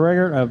Robert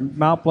Schreger of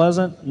Mount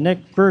Pleasant.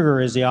 Nick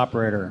Kruger is the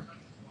operator.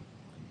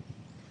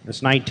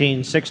 This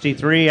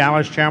 1963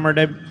 Alice Chalmer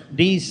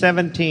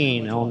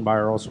D17, owned by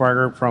Earl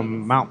Swaggart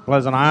from Mount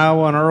Pleasant,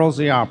 Iowa, and Earl's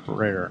the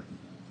operator.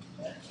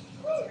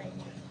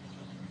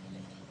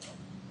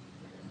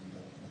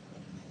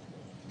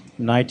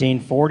 In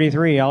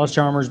 1943 Alice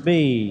Chalmers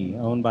B,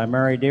 owned by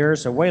Mary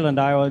Dearest of Wayland,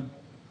 Iowa.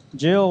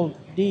 Jill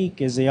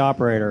Deek is the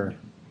operator.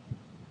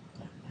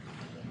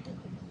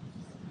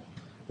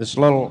 This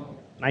little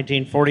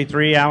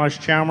 1943 Alice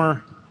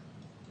Chalmer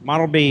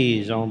Model B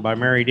is owned by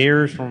Mary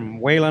Deers from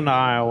Wayland,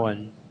 Iowa,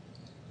 and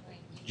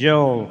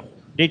Jill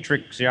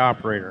Dietrich's the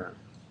operator.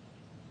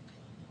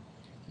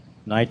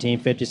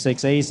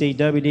 1956 AC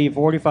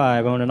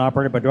WD-45, owned and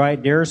operated by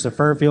Dwight Dearest of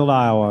Fairfield,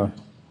 Iowa.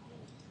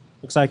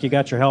 Looks like you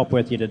got your help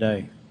with you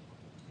today.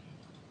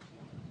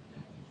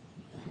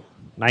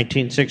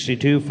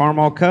 1962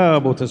 Farmall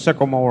Cub with a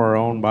Sycamore,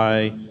 owned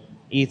by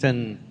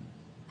Ethan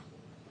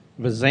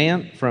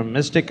Vazant from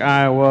Mystic,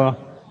 Iowa,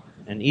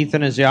 and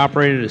Ethan is the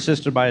operator,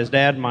 assisted by his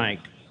dad,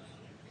 Mike.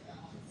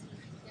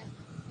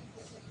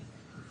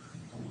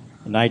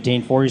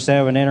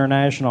 1947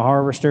 International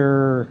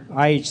Harvester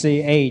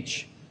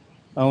IHC-H,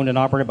 owned and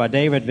operated by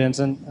David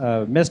Vincent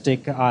of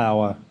Mystic,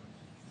 Iowa.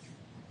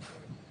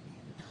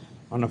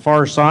 On the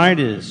far side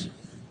is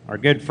our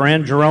good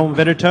friend Jerome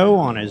Vitito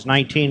on his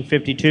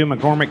 1952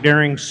 McCormick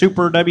Daring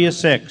Super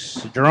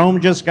W6. Jerome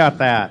just got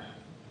that.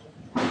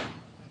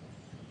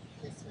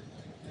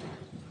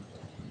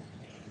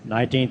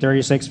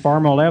 1936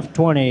 Farmall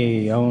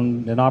F20,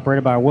 owned and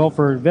operated by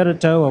Wilford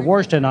Vitito of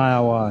Washington,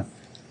 Iowa.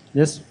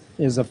 This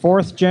is the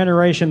fourth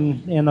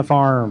generation in the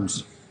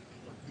farms.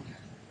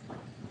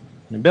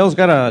 And Bill's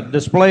got a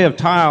display of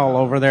tile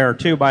over there,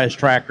 too, by his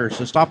tractor,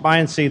 so stop by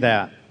and see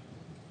that.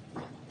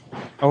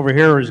 Over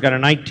here, he's got a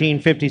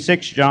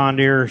 1956 John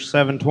Deere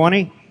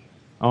 720,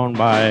 owned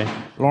by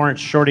Lawrence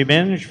Shorty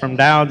Binge from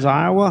Dowds,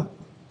 Iowa.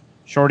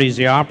 Shorty's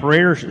the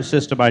operator,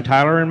 assisted by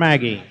Tyler and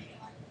Maggie.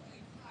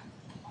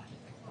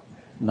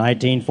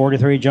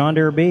 1943 John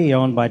Deere B,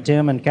 owned by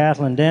Tim and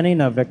Kathleen Denning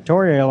of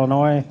Victoria,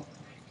 Illinois.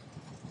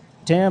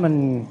 Tim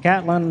and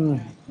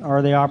Kathleen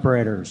are the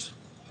operators.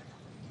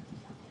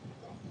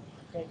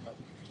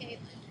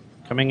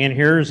 Coming in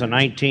here is a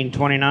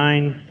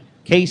 1929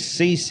 Case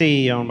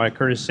CC, owned by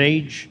Curtis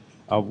Sage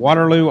of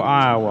Waterloo,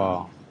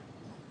 Iowa.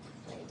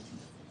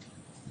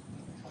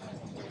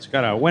 It's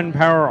got a Wind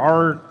Power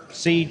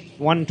RC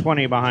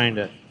 120 behind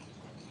it.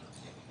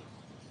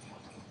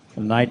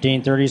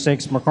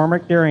 1936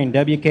 McCormick Deering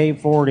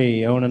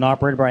WK40, owned and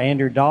operated by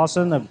Andrew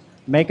Dawson of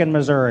Macon,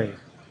 Missouri.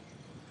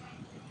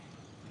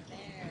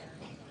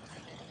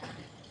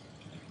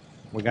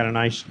 We got a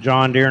nice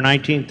John Deere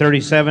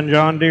 1937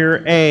 John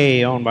Deere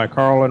A, owned by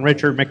Carl and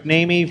Richard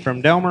McNamee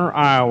from Delmer,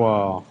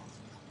 Iowa.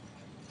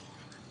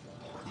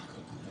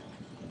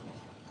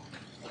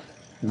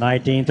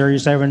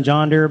 1937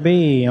 John Deere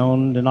B,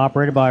 owned and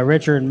operated by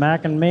Richard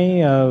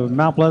McNamee of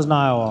Mount Pleasant,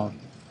 Iowa.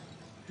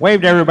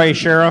 Wave to everybody,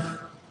 Sheriff.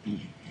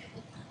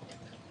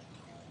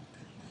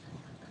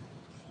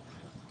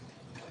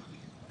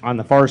 On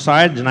the far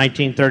side, the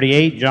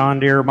 1938 John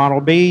Deere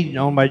Model B,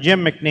 owned by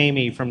Jim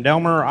McNamee from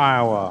Delmer,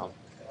 Iowa.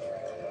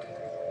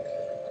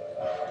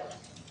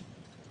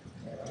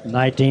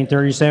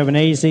 1937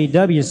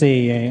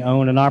 ACWC,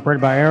 owned and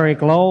operated by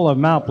Eric Lowell of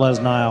Mount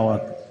Pleasant,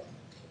 Iowa.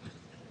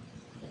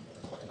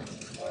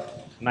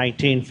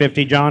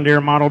 1950 John Deere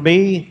Model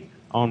B,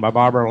 owned by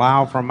Barbara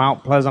Lau from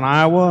Mount Pleasant,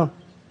 Iowa.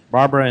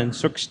 Barbara in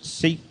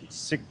Suite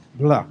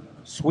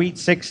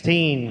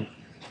 16.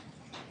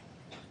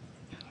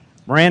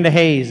 Miranda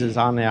Hayes is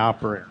on the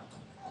operator.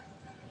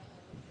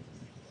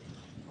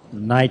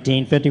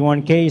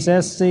 1951 Case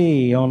SC,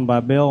 owned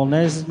by Bill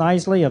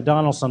Nicely of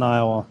Donaldson,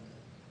 Iowa.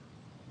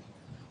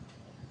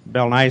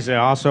 Bill Nicely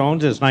also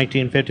owns his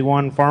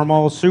 1951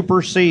 Farmall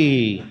Super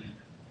C.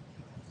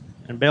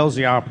 And Bill's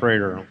the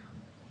operator.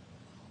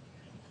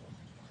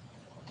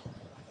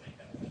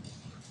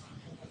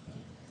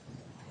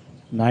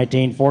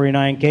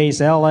 '49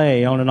 Case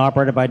LA, owned and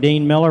operated by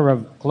Dean Miller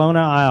of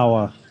Kelowna,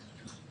 Iowa.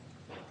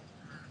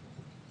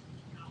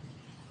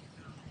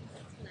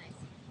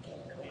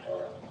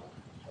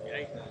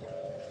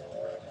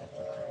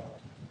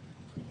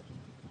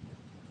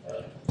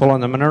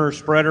 Pulling the manure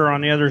spreader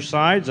on the other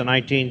side is a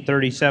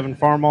 1937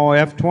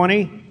 Farmall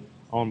F20,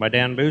 owned by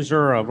Dan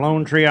Boozer of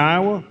Lone Tree,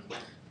 Iowa.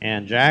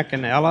 And Jack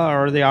and Ella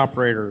are the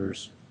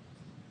operators.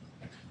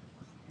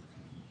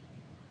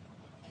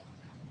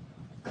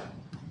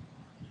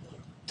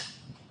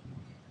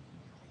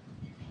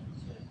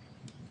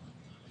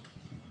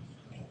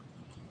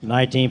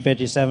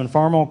 '57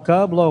 Farmall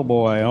Cub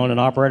Lowboy, owned and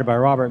operated by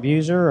Robert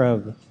Buser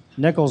of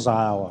Nichols,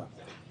 Iowa.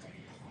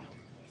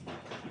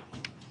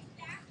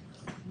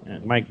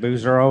 And Mike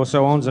Boozer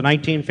also owns a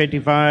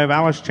 1955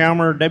 Alice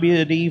Chalmer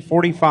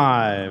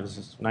WD-45,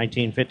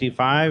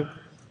 1955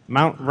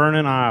 Mount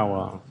Vernon,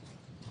 Iowa.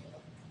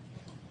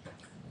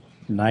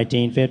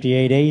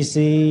 1958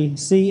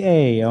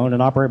 ACCA, owned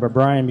and operated by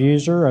Brian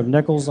Buser of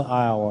Nichols,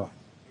 Iowa.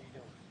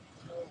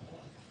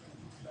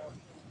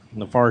 On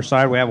the far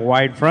side, we have a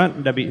wide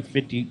front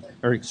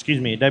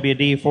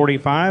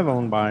WD-45,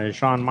 owned by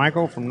Sean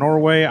Michael from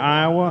Norway,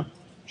 Iowa.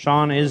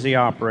 Sean is the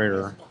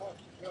operator.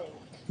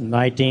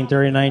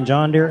 1939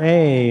 John Deere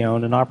A,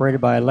 owned and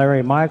operated by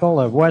Larry Michael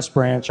of West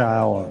Branch,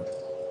 Iowa.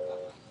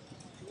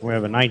 We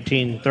have a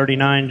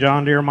 1939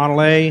 John Deere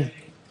Model A,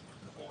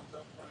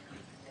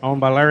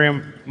 owned by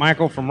Larry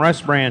Michael from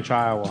West Branch,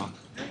 Iowa.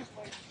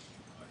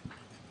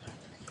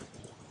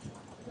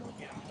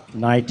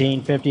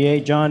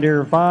 1958 John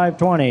Deere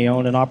 520,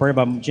 owned and operated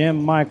by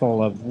Jim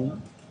Michael of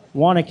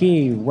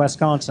Waunakee,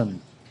 Wisconsin.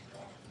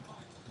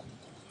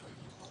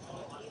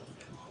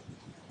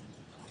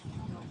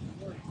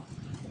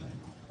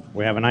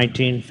 We have a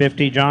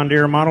 1950 John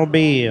Deere Model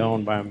B,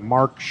 owned by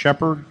Mark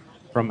Shepard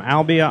from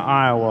Albia,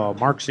 Iowa.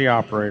 Mark's the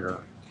operator.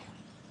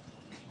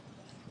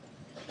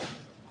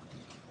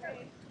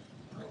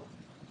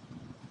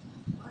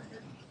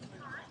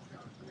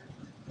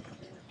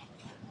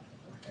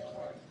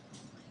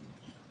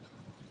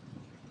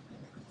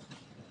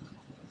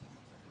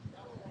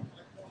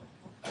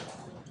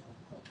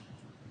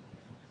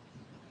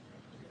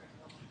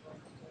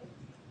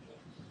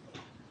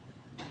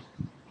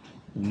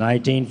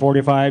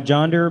 '45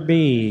 John Deere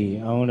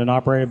B,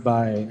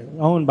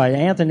 owned by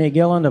Anthony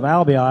Gilland of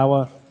Albia,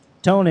 Iowa.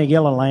 Tony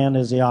Gilliland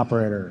is the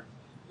operator.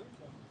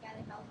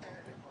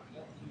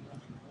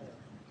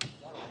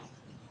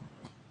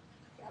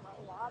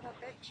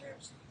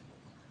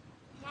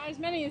 Not as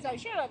many as I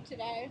should have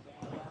today.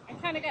 I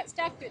kind of got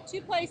stuck at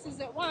two places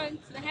at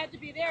once, and I had to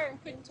be there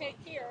and couldn't take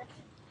here.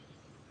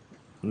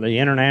 The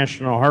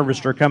International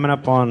Harvester coming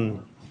up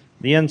on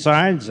the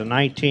insides, a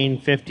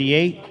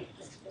 1958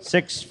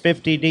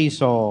 650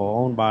 diesel,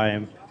 owned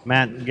by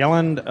Matt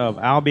Gilland of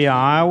Albia,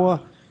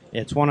 Iowa.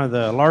 It's one of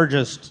the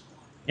largest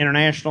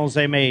internationals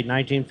they made,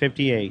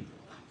 1958.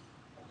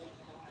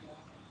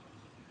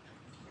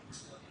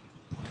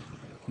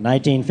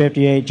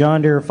 1958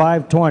 John Deere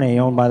 520,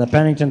 owned by the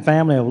Pennington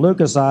family of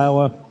Lucas,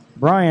 Iowa.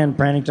 Brian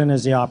Pennington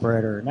is the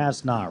operator.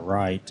 That's not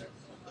right.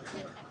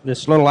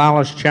 This little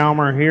Alice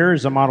Chalmer here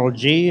is a Model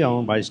G,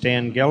 owned by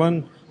Stan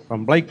Gillen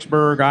from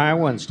Blakesburg,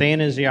 Iowa, and Stan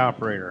is the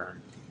operator.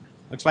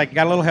 Looks like you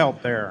got a little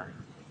help there.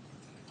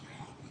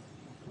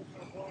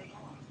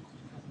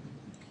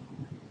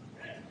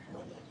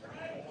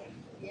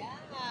 Yeah.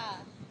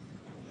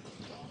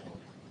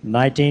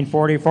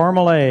 1940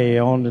 Farmall A,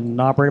 owned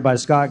and operated by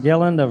Scott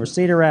Gilland of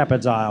Cedar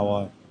Rapids,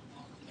 Iowa.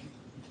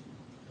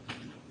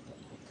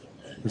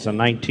 It's a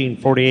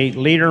 1948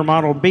 Leader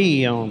Model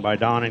B owned by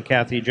Don and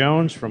Kathy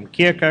Jones from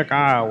Keokuk,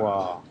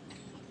 Iowa.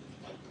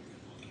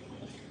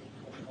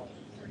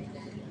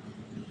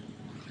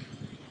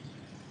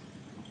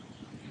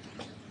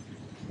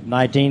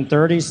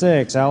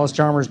 (1936) Alice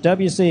Chalmers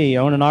WC,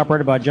 owned and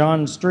operated by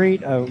John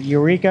Street of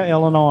Eureka,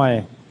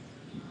 Illinois.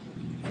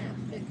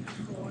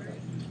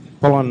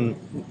 Pulling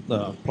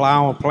the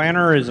plow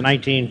planter is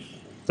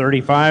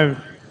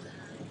 1935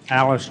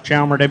 Alice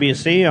Chalmer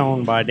WC,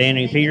 owned by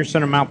Danny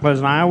Peterson of Mount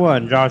Pleasant, Iowa,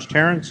 and Josh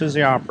Terrence is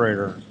the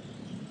operator.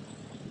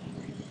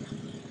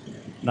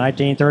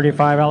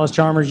 1935 Alice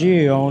Chalmers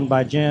U, owned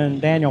by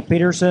Daniel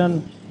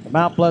Peterson of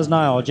Mount Pleasant,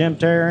 Iowa. Jim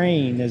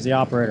Terrine is the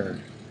operator.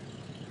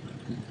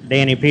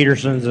 Danny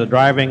Peterson's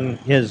driving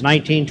his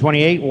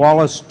 1928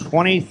 Wallace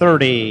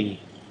 2030.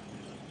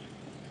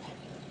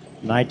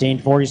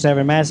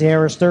 1947 Massey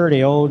Harris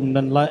 30, owned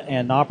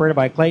and operated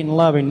by Clayton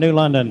Loving, New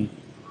London.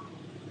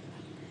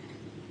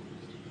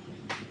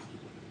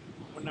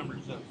 What number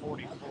is that?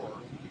 44.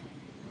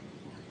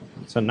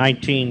 It's a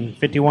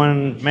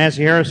 1951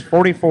 Massey Harris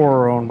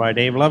 44, owned by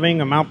Dave Loving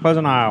of Mount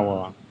Pleasant,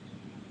 Iowa.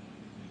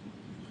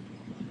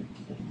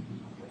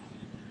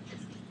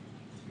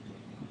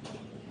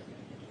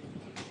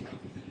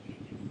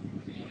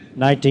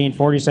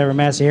 (1947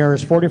 Massey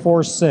Harris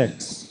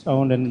 44-6,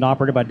 owned and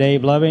operated by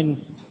Dave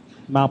Loving,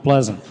 Mount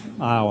Pleasant,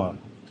 Iowa.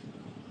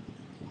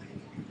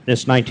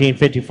 This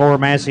 1954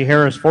 Massey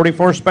Harris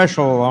 44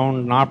 Special, owned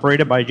and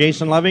operated by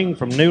Jason Loving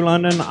from New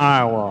London,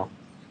 Iowa.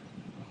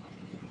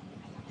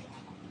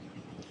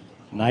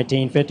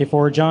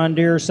 1954 John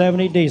Deere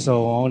 70 Diesel,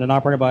 owned and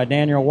operated by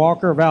Daniel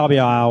Walker of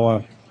Albia,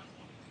 Iowa.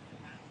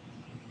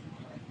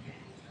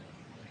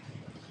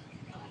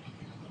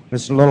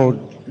 This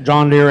little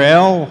John Deere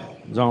L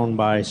is owned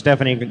by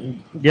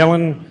Stephanie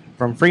Gillen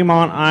from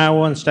Fremont,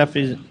 Iowa, and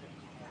Stephanie's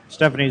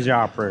the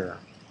operator.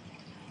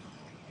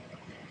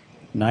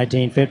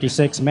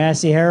 1956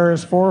 Massey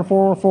Harris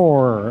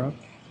 444,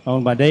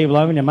 owned by Dave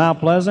Loving of Mount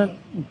Pleasant.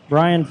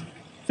 Brian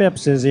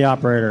Phipps is the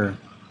operator.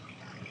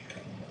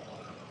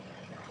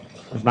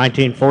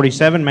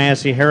 1947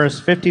 Massey Harris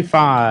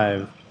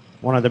 55,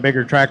 one of the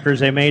bigger tractors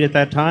they made at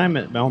that time,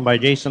 owned by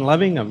Jason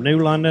Loving of New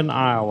London,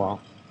 Iowa.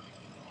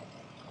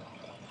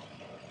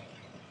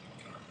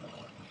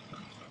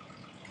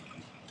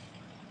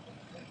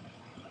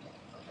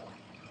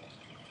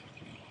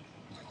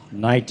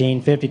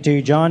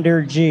 (1952) John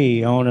Deere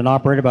G, owned and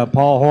operated by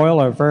Paul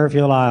Hoyle of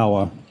Fairfield,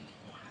 Iowa.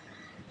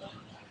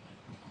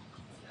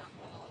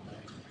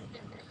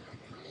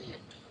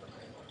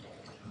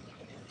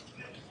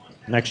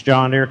 Next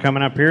John Deere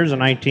coming up here is a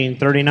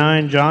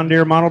 1939 John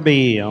Deere Model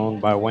B,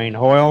 owned by Wayne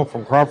Hoyle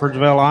from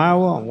Crawfordsville,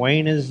 Iowa.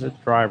 Wayne is the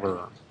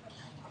driver.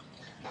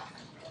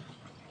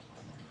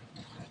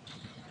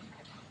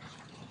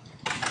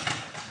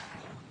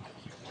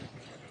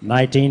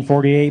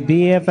 (1948)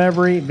 BF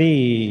Everett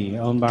V,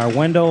 owned by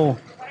Wendell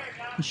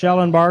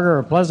Schellenbarger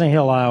of Pleasant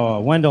Hill, Iowa.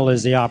 Wendell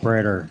is the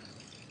operator.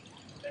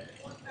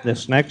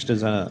 This next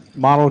is a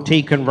Model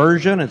T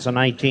conversion. It's a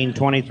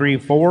 1923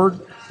 Ford,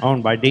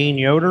 owned by Dean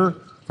Yoder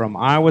from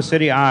Iowa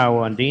City,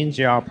 Iowa, and Dean's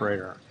the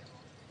operator.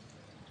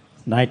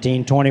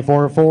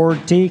 1924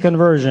 Ford T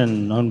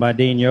conversion, owned by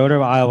Dean Yoder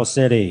of Iowa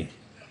City.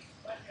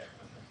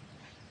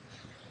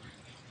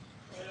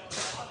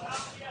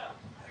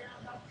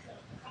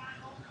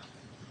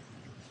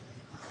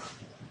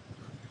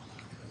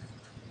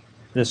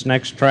 This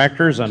next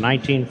tractor is a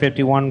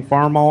 1951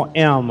 Farmall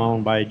M,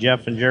 owned by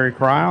Jeff and Jerry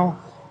Cryle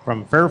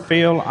from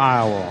Fairfield,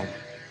 Iowa.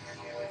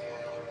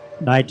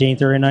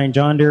 1939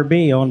 John Deere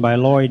B, owned by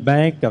Lloyd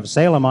Bank of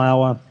Salem,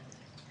 Iowa.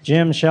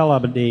 Jim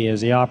Shellabdy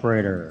is the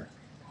operator.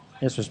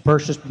 This was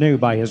purchased new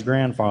by his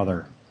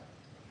grandfather.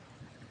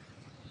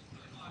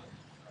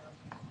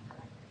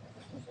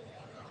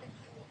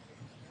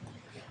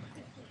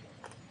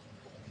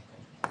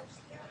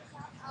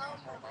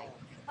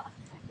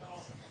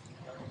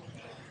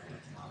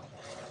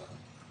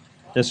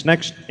 This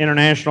next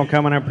international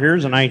coming up here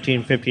is a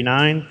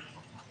 1959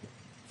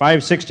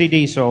 560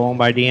 diesel, owned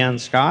by Deanne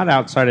Scott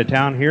outside of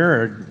town here,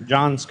 or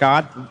John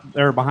Scott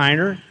there behind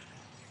her.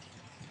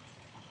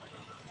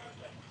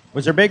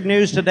 Was there big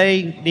news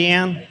today,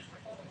 Deanne?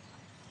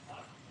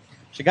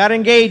 She got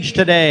engaged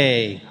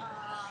today.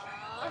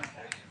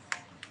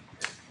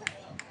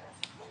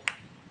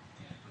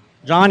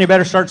 John, you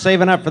better start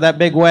saving up for that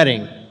big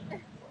wedding.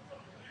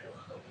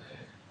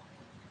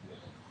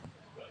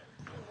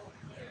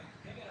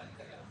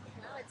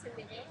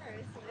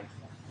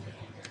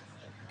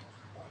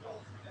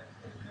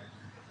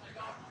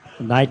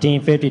 The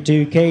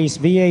 1952 Case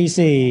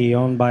VAC,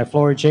 owned by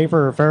Floyd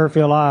Schaefer of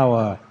Fairfield,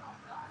 Iowa.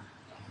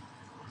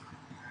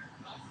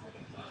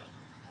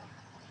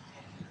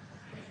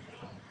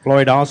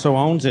 Floyd also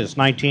owns his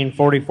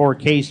 1944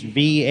 Case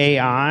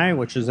VAI,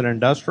 which is an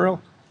industrial,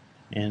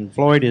 and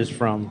Floyd is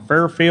from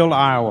Fairfield,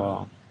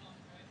 Iowa.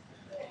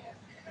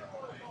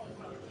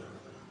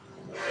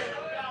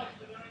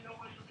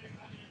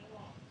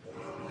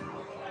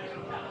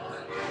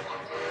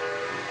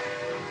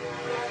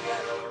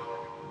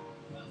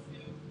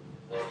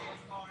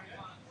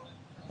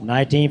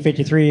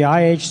 1953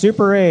 IH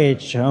Super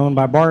H, owned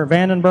by Bart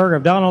Vandenberg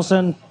of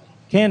Donaldson.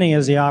 Kenny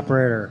is the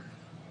operator.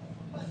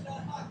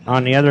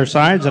 On the other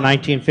side is a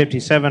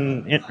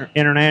 1957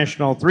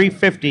 International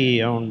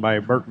 350 owned by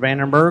Bert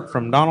Vandenberg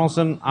from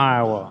Donaldson,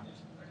 Iowa.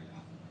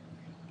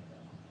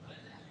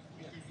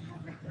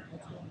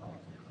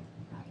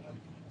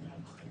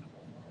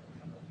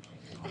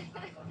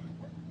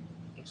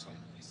 Looks like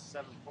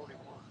 741.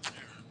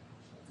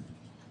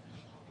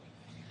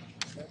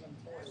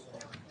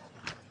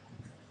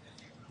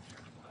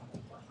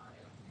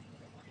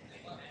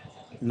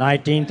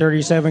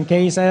 1937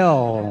 Case L,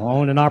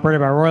 owned and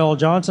operated by Royal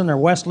Johnson of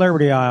West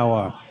Liberty,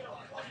 Iowa.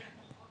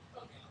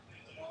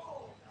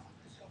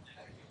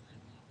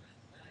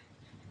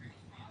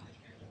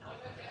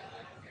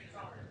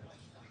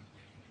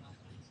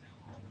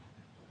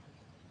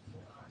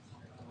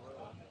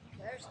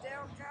 They're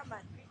still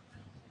coming.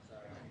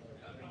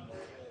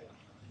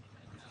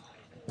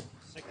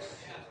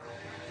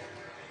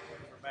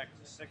 We're back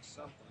to 6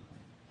 something.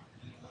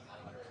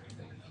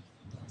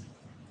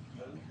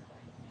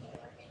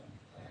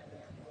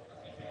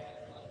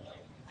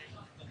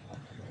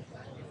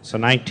 So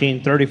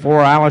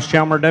 1934 Alice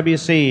Chalmer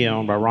WC,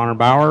 owned by Ron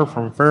Bauer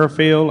from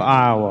Fairfield,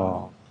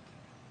 Iowa.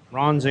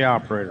 Ron's the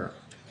operator.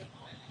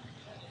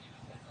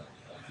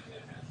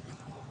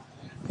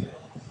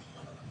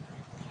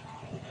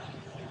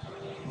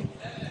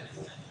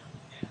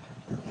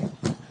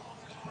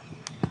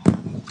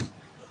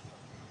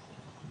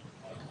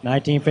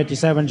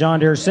 '57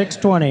 John Deere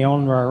 620,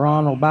 owned by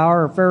Ronald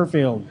Bauer of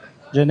Fairfield.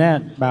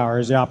 Jeanette Bauer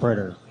is the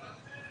operator.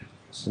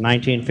 It's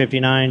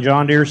 1959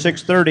 John Deere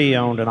 630,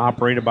 owned and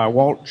operated by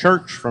Walt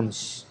Church from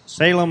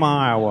Salem,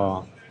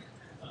 Iowa.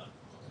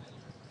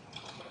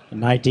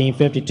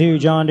 1952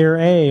 John Deere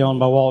A, owned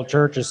by Walt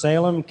Church of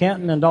Salem.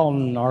 Kenton and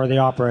Dalton are the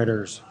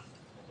operators.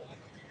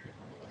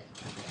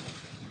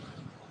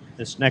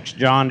 This next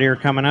John Deere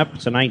coming up,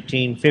 it's a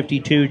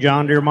 1952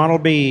 John Deere Model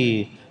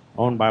B,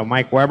 owned by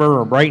Mike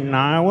Weber of Brighton,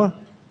 Iowa.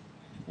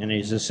 And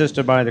he's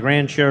assisted by the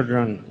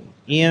grandchildren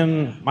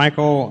Ian,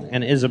 Michael,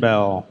 and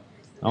Isabel.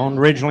 Owned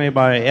originally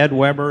by Ed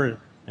Weber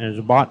and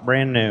is bought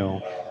brand new.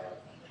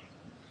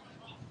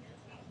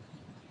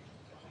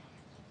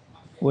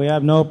 We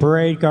have no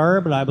parade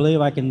car, but I believe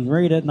I can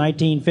read it.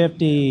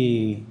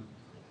 1950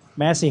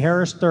 Massey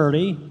Harris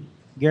 30.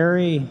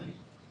 Gary.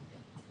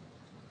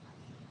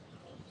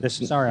 This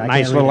Sorry, I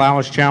nice can't little read it.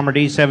 Alice Chalmer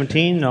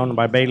D17, owned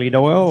by Bailey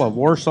Doyle of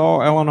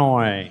Warsaw,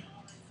 Illinois.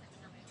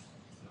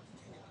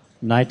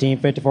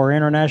 1954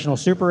 International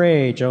Super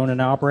H, owned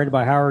and operated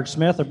by Howard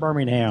Smith of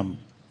Birmingham.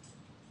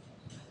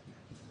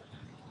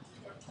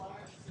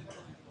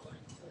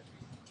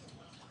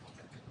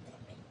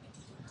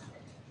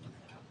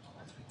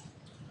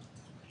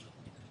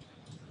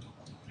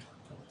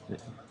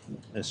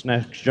 This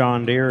next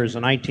John Deere is a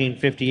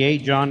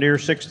 1958 John Deere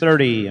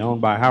 630,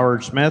 owned by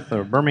Howard Smith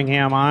of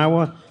Birmingham,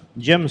 Iowa.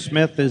 Jim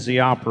Smith is the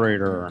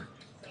operator.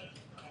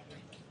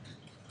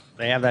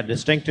 They have that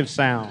distinctive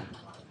sound.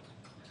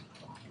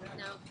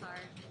 No card.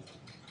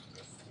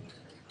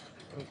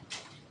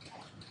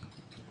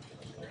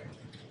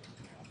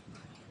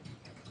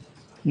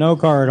 No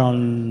card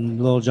on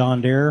little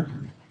John Deere.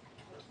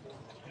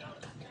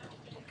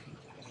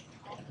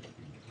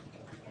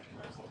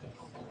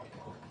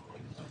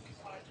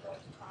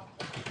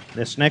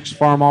 This next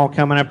Farmall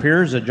coming up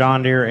here is a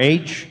John Deere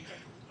H,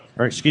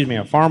 or excuse me,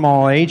 a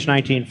Farmall H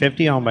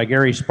 1950, owned by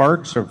Gary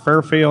Sparks of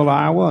Fairfield,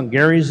 Iowa, and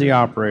Gary's the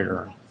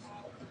operator.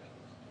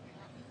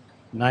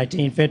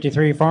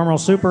 1953 Farmall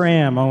Super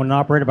M, owned and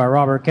operated by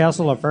Robert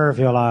Kessel of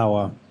Fairfield,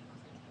 Iowa.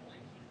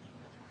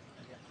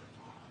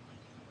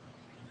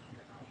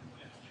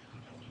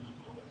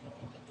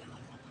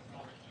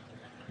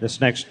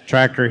 This next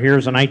tractor here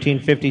is a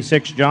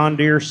 1956 John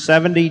Deere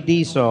 70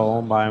 diesel,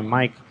 owned by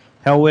Mike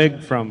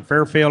Helwig from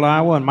Fairfield,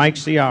 Iowa, and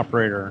Mike's the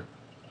operator.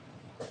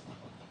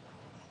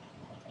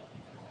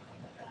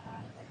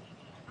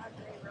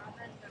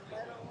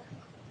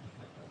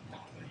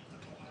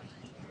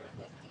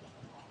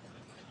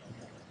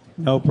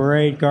 No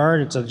parade card.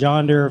 It's a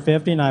John Deere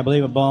 50, and I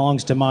believe it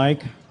belongs to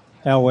Mike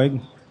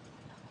Helwig.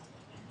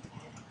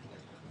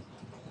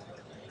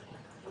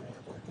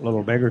 A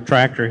little bigger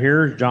tractor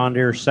here is John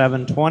Deere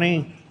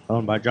 720,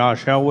 owned by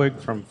Josh Helwig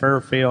from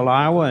Fairfield,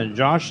 Iowa, and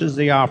Josh is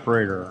the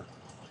operator.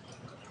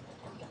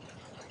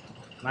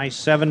 Nice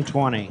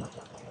 720.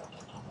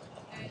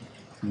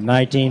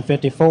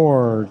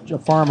 1954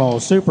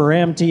 Farmall Super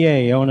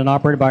MTA, owned and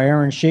operated by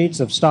Aaron Sheets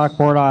of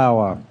Stockport,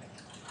 Iowa.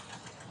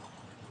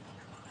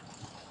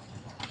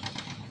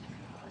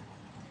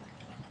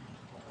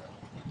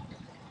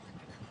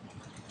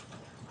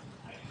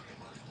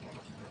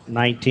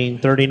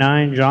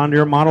 (1939) John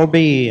Deere Model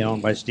B,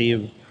 owned by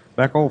Steve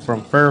Beckel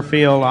from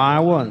Fairfield,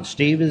 Iowa, and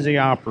Steve is the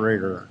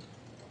operator.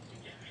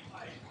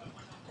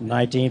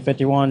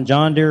 1951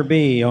 John Deere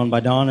B, owned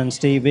by Don and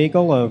Steve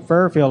Eagle of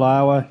Fairfield,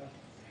 Iowa.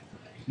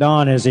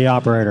 Don is the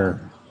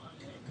operator.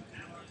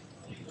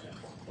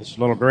 This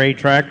little gray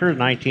tractor is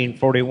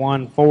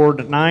 1941 Ford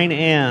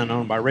 9N,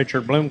 owned by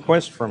Richard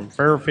Bloomquist from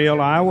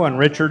Fairfield, Iowa, and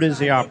Richard is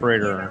the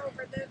operator.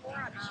 Over the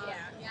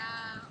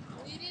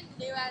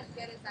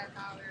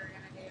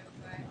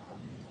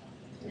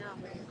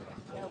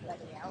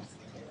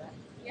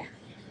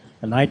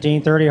A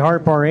 1930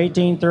 Hart Par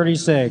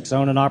 1836,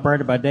 owned and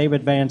operated by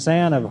David Van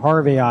Sant of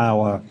Harvey,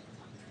 Iowa.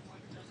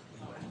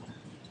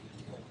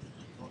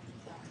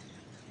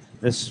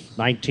 This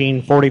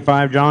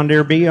 1945 John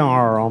Deere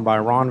BR owned by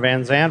Ron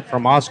Van Zant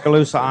from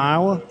Oskaloosa,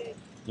 Iowa.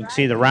 You can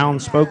see the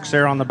round spokes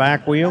there on the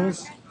back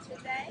wheels.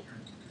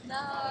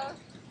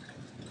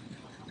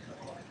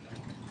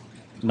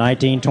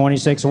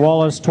 1926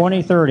 Wallace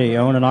 2030,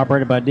 owned and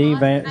operated by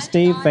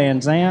Steve Van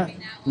Zant,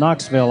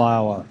 Knoxville,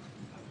 Iowa.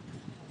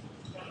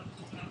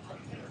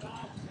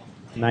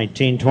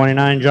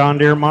 1929 John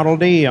Deere Model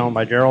D owned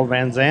by Gerald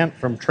Van Zant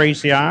from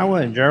Tracy,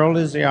 Iowa, and Gerald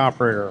is the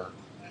operator.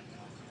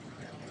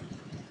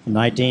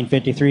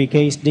 1953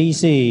 Case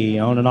DC,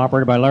 owned and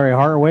operated by Larry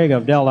Hartwig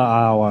of Delta,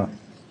 Iowa.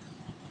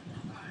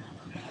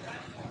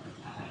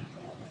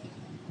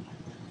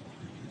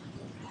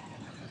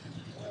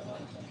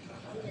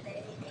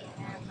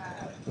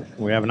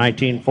 We have a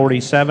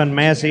 1947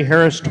 Massey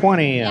Harris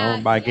 20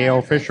 owned by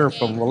Gail Fisher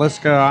from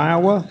Williska,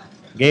 Iowa.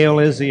 Gail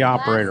is the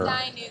operator.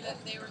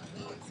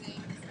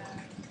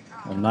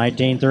 A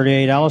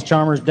 1938 Alice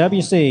Chalmers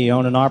WC,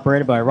 owned and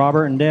operated by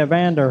Robert and Deb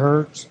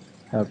Vanderhertz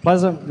of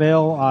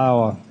Pleasantville,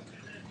 Iowa.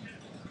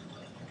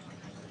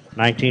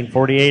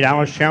 1948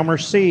 Alice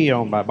Chalmers C,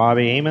 owned by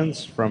Bobby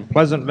Amons from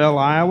Pleasantville,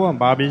 Iowa, and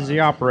Bobby's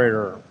the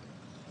operator.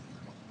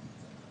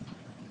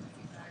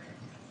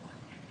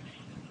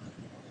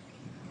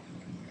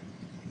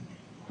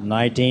 A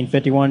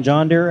 1951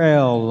 John Deere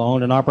L,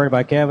 owned and operated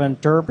by Kevin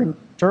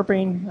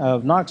Turpin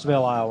of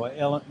Knoxville,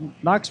 Iowa,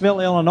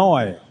 Knoxville,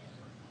 Illinois.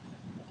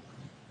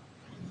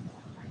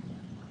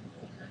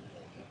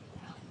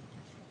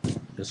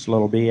 This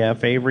little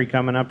BF Avery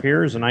coming up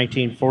here is a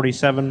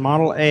 1947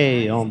 Model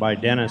A owned by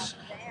Dennis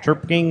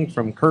Turpking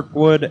from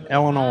Kirkwood,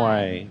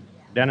 Illinois.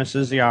 Dennis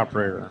is the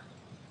operator.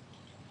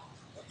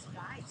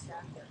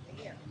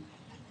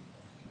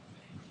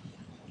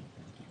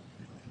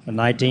 A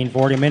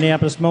 1940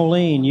 Minneapolis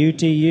Moline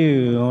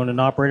UTU, owned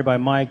and operated by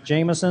Mike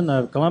Jameson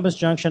of Columbus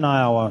Junction,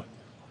 Iowa.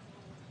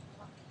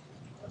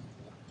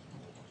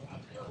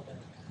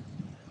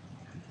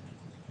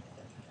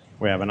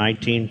 We have a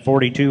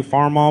 1942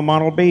 Farmall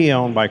Model B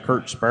owned by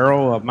Kurt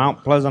Sparrow of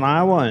Mount Pleasant,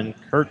 Iowa, and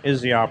Kurt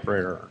is the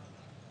operator.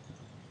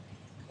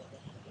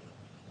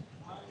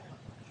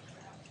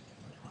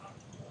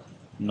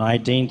 A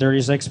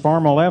 1936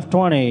 Farmall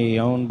F20,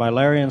 owned by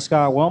Larry and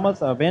Scott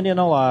Wilmoth of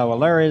Indianola, Iowa.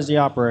 Larry is the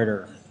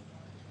operator.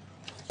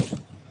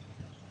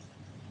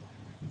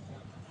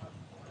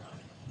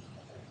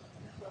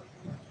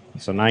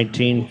 It's a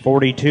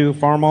 1942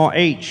 Farmall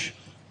H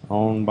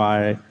owned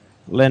by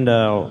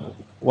Linda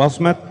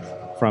Wellsmith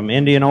from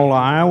Indianola,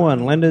 Iowa,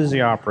 and Linda is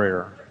the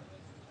operator.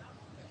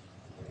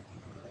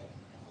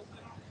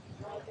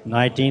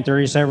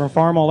 1937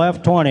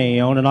 Farmall F20,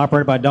 owned and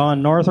operated by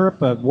Don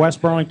Northrup of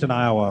West Burlington,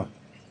 Iowa.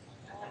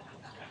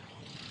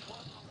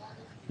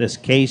 This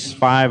Case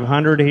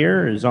 500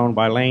 here is owned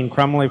by Lane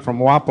Crumley from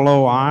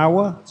Wapello,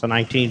 Iowa. It's a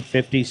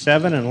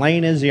 1957, and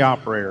Lane is the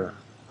operator.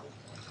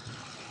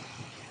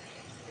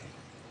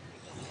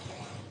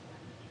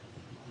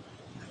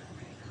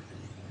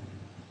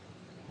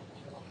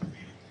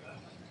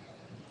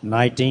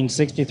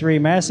 1963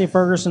 Massey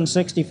Ferguson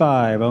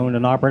 65, owned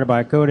and operated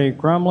by Cody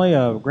Crumley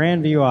of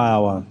Grandview,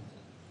 Iowa.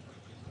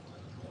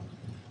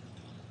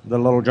 The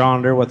little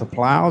John Deere with the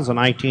plows, a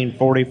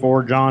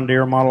 1944 John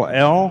Deere Model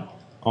L,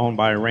 owned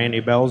by Randy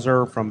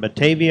Belzer from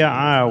Batavia,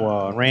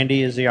 Iowa.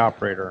 Randy is the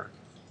operator.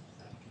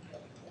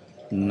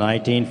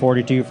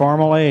 1942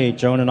 Farmall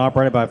H, owned and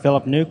operated by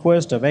Philip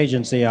Newquist of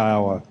Agency,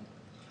 Iowa.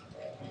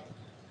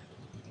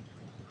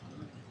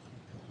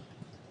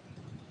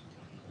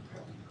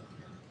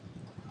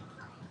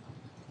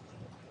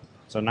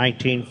 It's a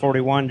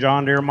 1941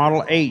 John Deere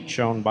Model H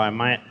owned by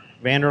Mike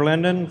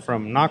Vanderlinden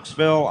from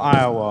Knoxville,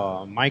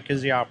 Iowa. Mike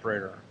is the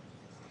operator.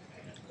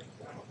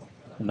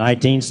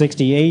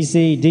 1960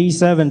 AC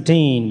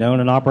D17,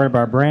 owned and operated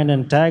by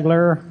Brandon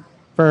Tagler,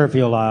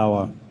 Fairfield,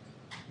 Iowa.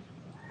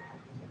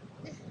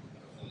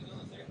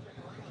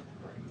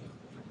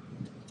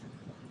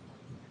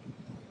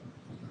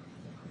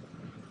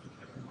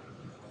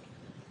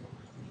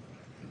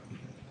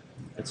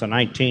 It's a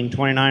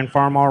 1929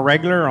 Farmall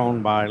Regular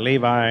owned by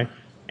Levi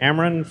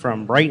Amron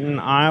from Brighton,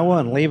 Iowa,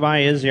 and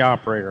Levi is the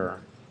operator.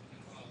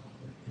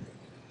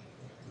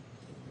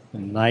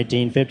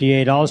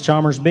 1958 Alice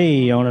Chalmers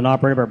B, owned and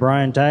operated by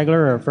Brian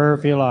Tagler of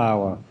Fairfield,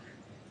 Iowa.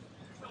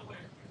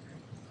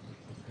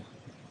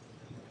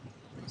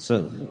 It's a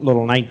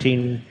little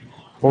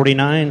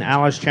 1949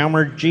 Alice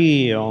Chalmers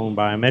G, owned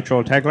by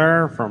Mitchell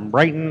Tagler from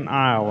Brighton,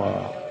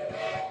 Iowa.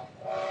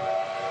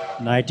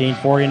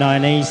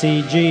 1949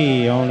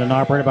 ACG, owned and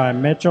operated by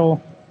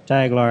Mitchell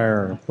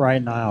Tagler,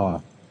 Brighton,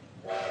 Iowa.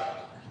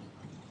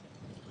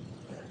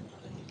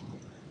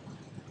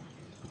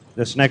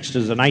 This next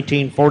is a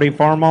 1940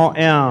 Farmall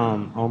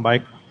M, owned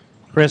by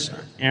Chris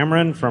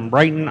Amron from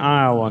Brighton,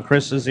 Iowa, and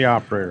Chris is the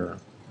operator.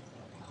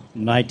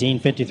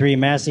 1953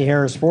 Massey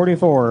Harris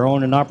 44,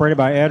 owned and operated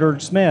by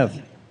Edward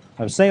Smith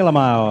of Salem,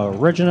 Iowa.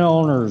 Original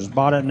owners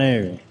bought it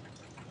new.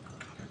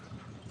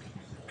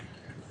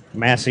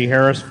 Massey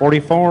Harris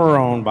 44,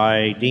 owned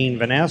by Dean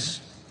Vaness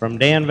from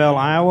Danville,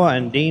 Iowa,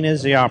 and Dean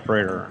is the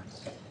operator.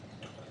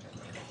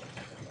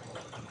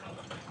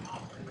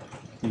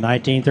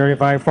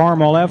 1935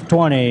 Farmall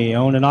F20,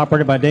 owned and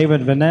operated by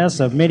David Vaness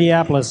of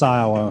Minneapolis,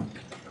 Iowa.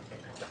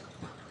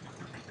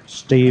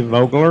 Steve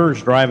Vogler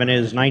is driving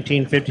his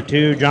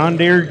 1952 John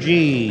Deere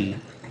G,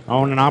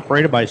 owned and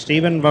operated by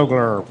Stephen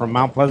Vogler from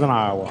Mount Pleasant,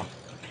 Iowa.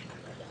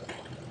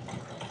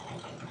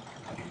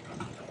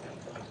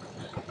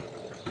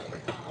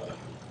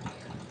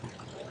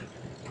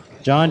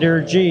 John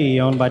Deere G,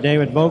 owned by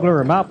David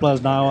Vogler of Mount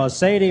Pleasant, Iowa.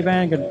 Sadie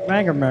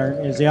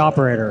Vangermer is the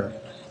operator.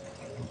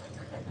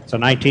 It's a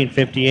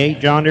 1958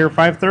 John Deere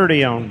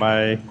 530, owned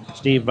by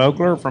Steve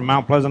Vogler from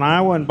Mount Pleasant,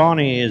 Iowa, and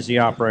Bonnie is the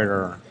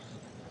operator.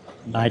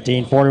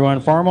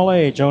 1941 Farmall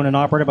H, owned and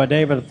operated by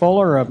David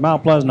Fuller of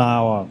Mount Pleasant,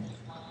 Iowa.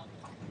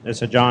 This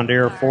is a John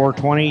Deere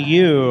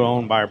 420U,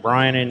 owned by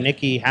Brian and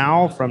Nikki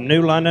Howe from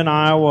New London,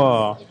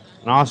 Iowa.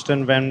 And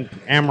Austin Van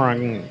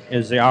Ameren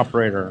is the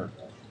operator.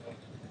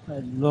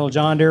 Little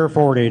John Deere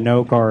 40,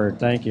 no card.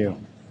 Thank you.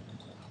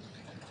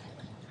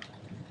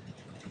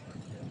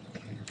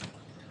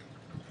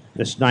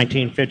 This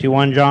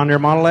 1951 John Deere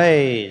Model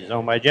A is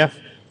owned by Jeff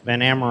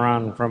Van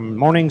Ameren from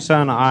Morning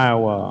Sun,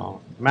 Iowa.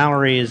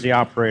 Mallory is the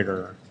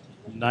operator.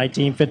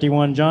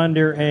 1951 John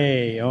Deere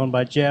A, owned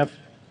by Jeff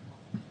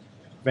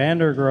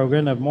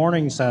Vandergrogen of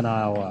Morning Sun,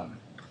 Iowa.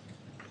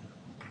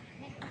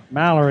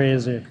 Mallory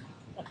is it.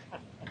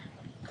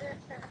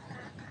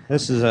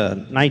 This is a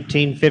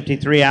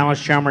 1953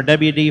 Alice Chalmer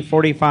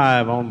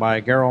WD-45, owned by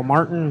Gerald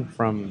Martin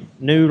from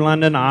New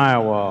London,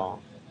 Iowa.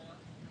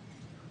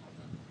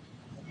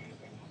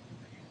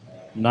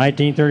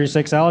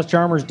 1936 Alice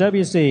Chalmers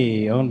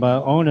WC,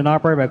 owned and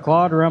operated by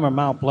Claude Rum of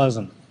Mount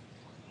Pleasant.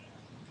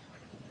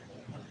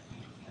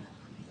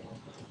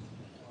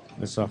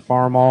 This is a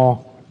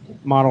Farmall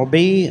Model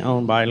B,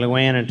 owned by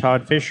Luann and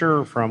Todd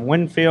Fisher from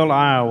Winfield,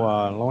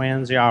 Iowa.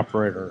 Luann's the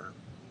operator.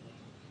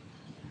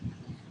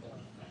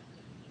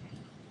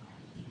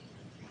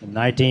 The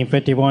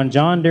 1951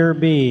 John Deere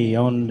B,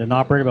 owned and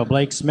operated by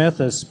Blake Smith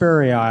of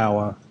Sperry,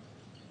 Iowa.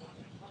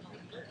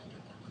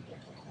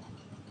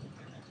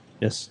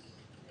 This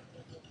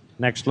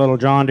next little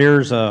John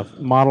Deere's a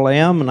Model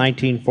M,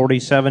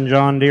 1947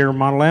 John Deere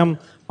Model M,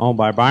 owned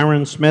by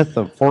Byron Smith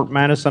of Fort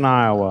Madison,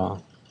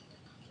 Iowa.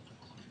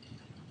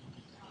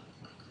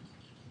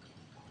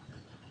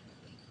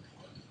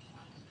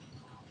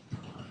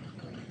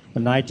 The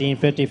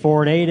 1950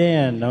 Ford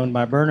 8N, owned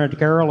by Bernard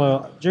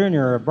Carroll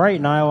Jr. of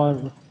Brighton,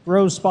 Iowa.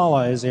 Rose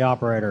Spalla is the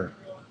operator.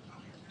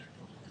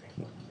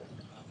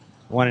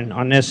 One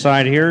on this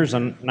side here is a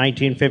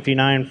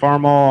 1959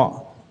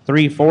 Farmall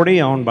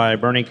 340, owned by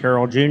Bernie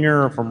Carroll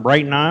Jr. from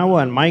Brighton, Iowa,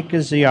 and Mike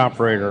is the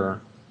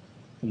operator.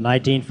 The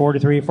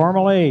 1943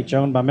 Farmall H,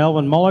 owned by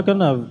Melvin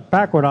Mulligan of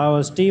Packwood,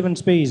 Iowa. Stephen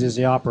Spees is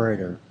the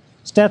operator.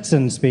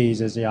 Stetson Spees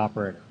is the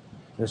operator.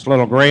 This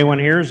little gray one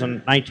here is a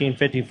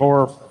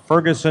 1954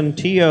 Ferguson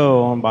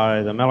T.O., owned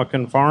by the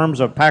Milliken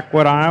Farms of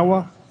Packwood,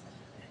 Iowa.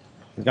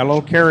 We've got a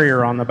little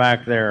carrier on the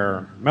back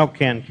there, milk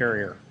can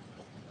carrier.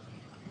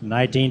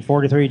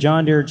 1943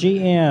 John Deere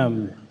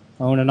GM,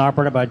 owned and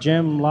operated by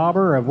Jim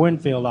Lauber of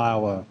Winfield,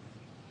 Iowa.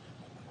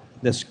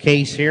 This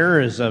case here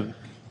is a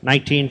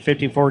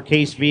 1954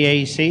 Case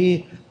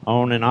VAC,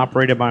 owned and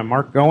operated by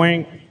Mark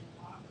Goring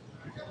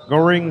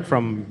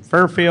from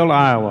Fairfield,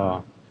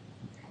 Iowa.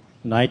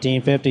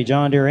 1950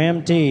 John Deere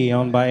MT,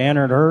 owned by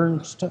Edward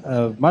Ernst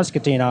of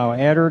Muscatine, Iowa.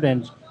 Edward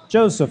and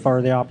Joseph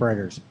are the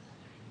operators.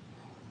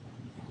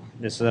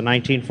 This is a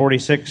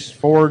 1946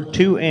 Ford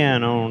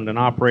 2N, owned and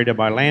operated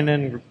by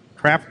Landon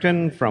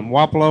Crafton from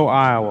Wapello,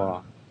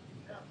 Iowa.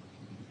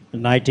 The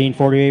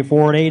 1948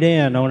 Ford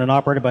 8N, owned and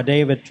operated by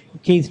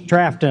Keith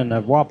Trafton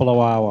of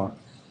Wapello, Iowa.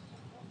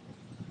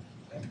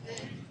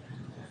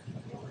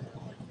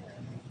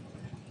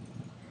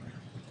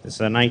 This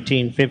is a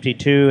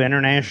 1952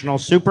 International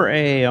Super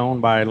A,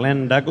 owned by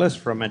Lynn Douglas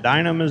from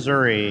Medina,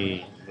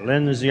 Missouri.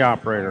 Lynn is the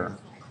operator.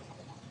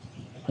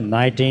 The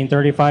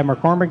 1935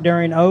 McCormick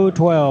Daring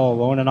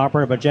 012, owned and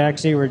operated by Jack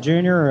Seward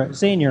Jr.,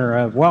 Sr.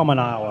 of Wellman,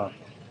 Iowa.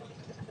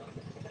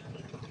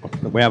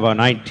 We have a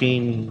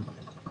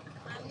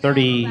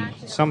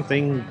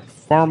 1930-something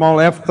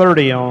Farmall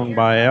F30, owned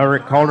by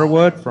Eric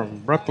Calderwood from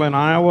Brooklyn,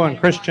 Iowa, and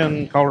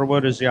Christian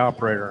Calderwood is the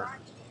operator.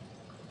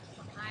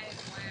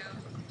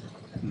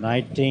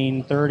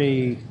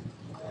 1930.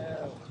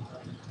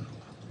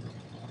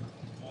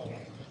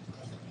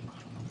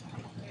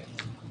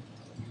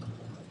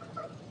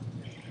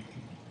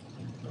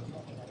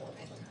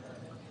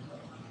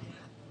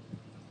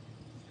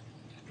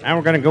 Now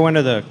we're going to go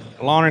into the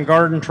lawn and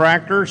garden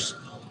tractors.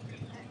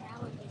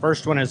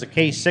 First one is a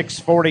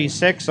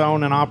K646,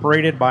 owned and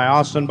operated by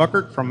Austin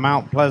Buckert from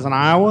Mount Pleasant,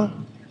 Iowa.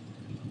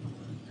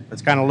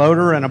 It's got a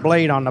loader and a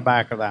blade on the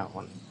back of that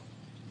one.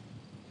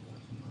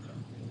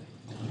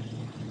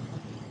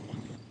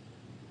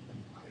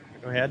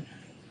 Go ahead.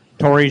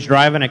 Tori's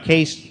driving a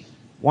Case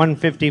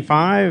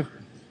 155.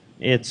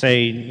 It's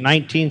a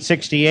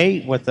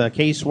 1968 with a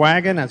Case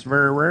wagon. That's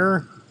very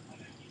rare.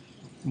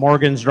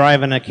 Morgan's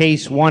driving a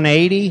Case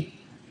 180.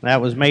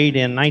 That was made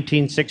in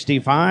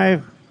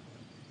 1965.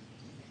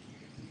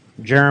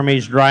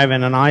 Jeremy's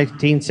driving a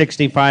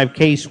 1965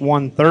 Case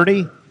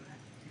 130.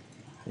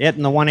 It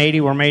and the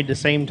 180 were made the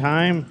same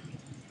time.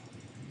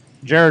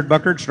 Jared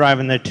Buckert's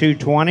driving the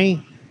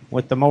 220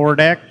 with the mower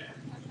deck.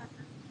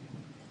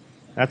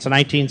 That's a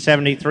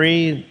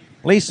 1973.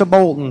 Lisa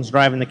Bolton's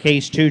driving the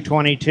Case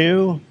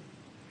 222.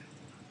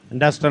 And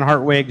Dustin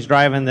Hartwig's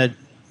driving the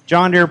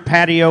John Deere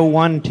Patio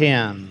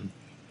 110.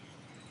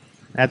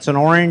 That's an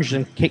orange,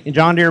 and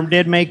John Deere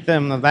did make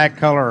them of that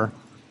color.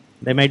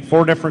 They made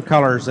 4 different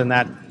colors in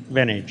that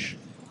vintage.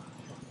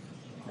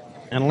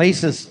 And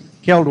Lisa's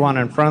killed one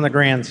in front of the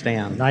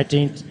grandstand.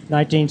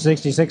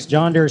 1966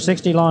 John Deere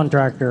 60 lawn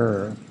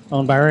tractor,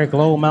 owned by Eric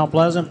Lowe, Mount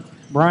Pleasant.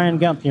 Brian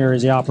Gumpner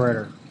is the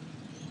operator.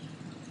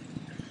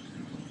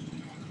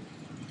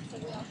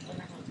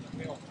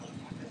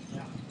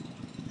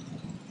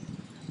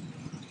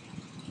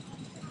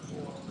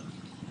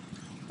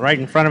 Right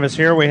in front of us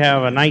here, we have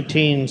a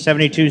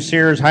 1972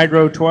 Sears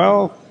Hydro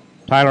 12,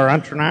 Tyler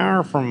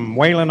Unternauer from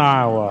Wayland,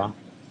 Iowa.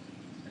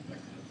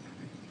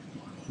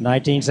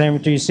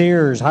 1972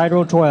 Sears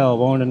Hydro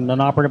 12, owned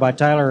and operated by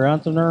Tyler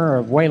Unternauer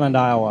of Wayland,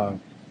 Iowa.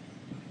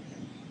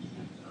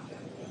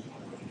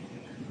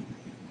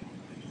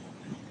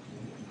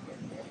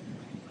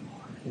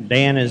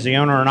 Dan is the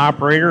owner and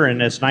operator in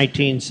this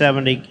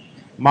 1970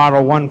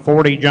 Model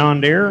 140 John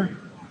Deere.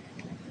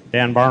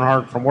 Dan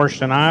Barnhart from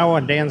Washington, Iowa,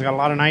 and Dan's got a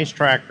lot of nice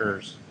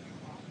tractors.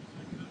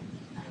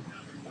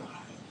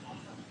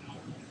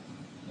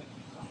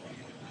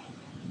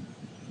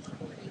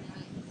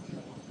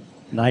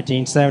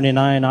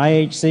 '79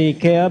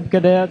 IHC Cab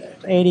Cadet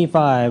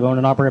 85, owned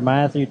and operated by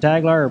Matthew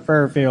Tagler of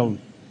Fairfield.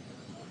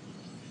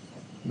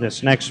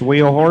 This next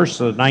wheel horse,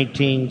 the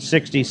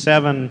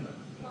 1967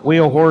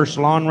 Wheel Horse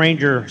Lawn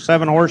Ranger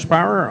 7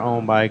 horsepower,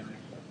 owned by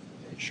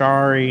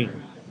Shari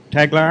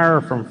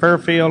Tagler from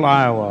Fairfield,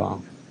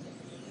 Iowa.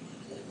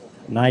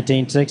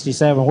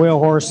 1967 Wheel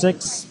Horse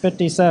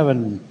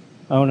 657,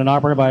 owned and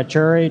operated by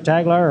Cherry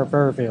Tagler of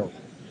Fairfield.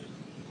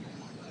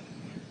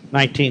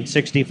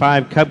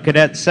 1965 Cub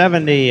Cadet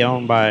 70,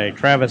 owned by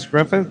Travis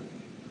Griffith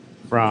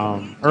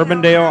from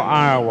Urbandale,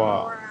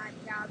 Iowa.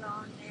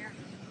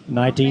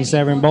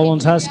 1970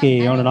 Boland's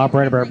Husky, owned and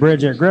operated by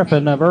Bridget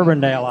Griffin of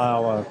Urbandale,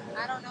 Iowa.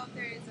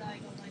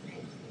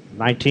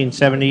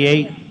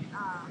 1978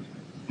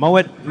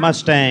 Moet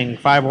Mustang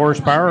 5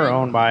 horsepower,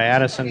 owned by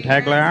Addison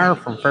Tagler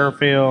from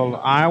Fairfield,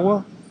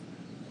 Iowa.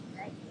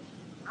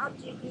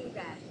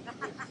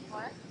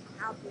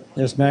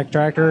 This next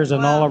tractor is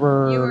an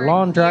Oliver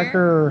lawn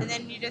tractor,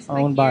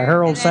 owned by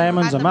Harold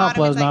Salmons of Mount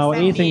Pleasant,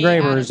 Iowa. Ethan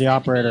Graber is the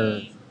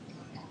operator.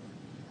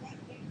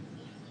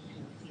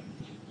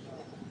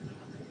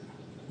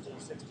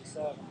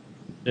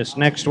 This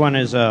next one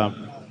is a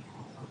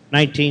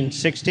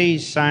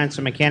 1960s Science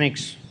and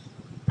Mechanics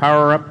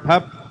Power Up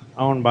Pup,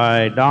 owned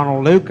by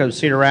Donald Luke of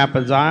Cedar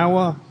Rapids,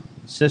 Iowa,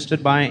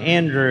 assisted by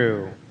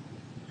Andrew.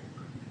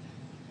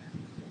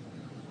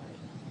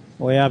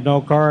 We have no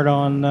card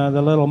on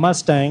the little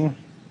Mustang.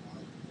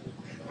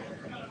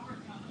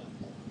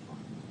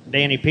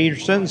 Danny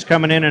Peterson's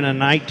coming in a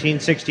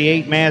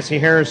 1968 Massey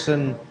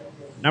Harrison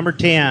number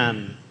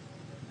 10.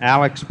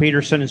 Alex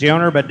Peterson is the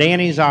owner, but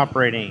Danny's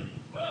operating.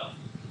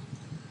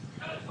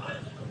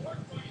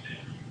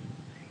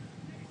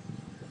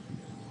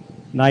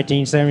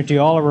 '72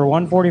 Oliver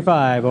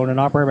 145, owned and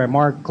operated by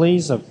Mark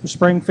Cleese of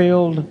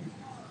Springfield,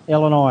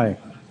 Illinois.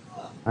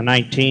 A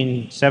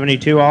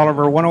 1972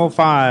 Oliver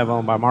 105,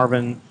 owned by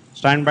Marvin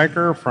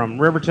Steinbecker from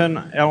Riverton,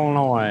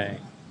 Illinois.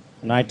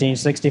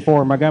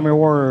 1964 Montgomery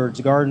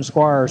Ward's Garden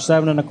Squire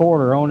 7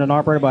 1/4, owned and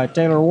operated by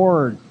Taylor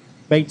Ward,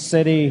 Bates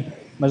City,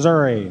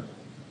 Missouri.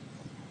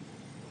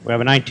 We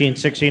have a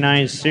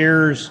 1969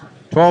 Sears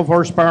 12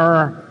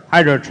 horsepower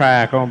Hydro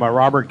Track, owned by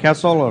Robert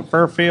Kessel of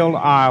Fairfield,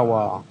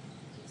 Iowa.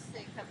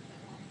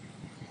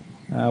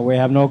 We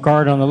have no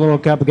card on the little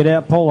Cub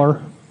Cadet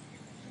Puller.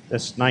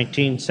 This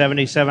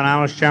 1977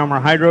 Alice Chalmer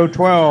Hydro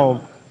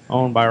 12,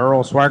 owned by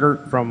Earl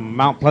Swaggart from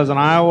Mount Pleasant,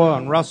 Iowa,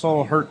 and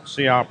Russell Hertz,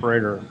 the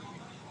operator.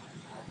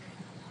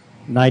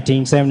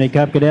 1970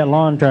 Cub Cadet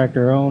Lawn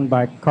Tractor, owned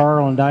by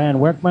Carl and Diane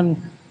Wickman,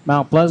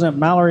 Mount Pleasant.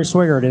 Mallory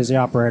Swigert is the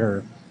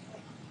operator.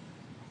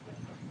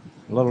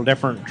 A little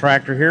different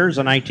tractor here is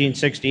a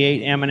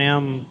 1968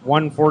 M&M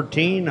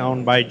 114,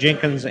 owned by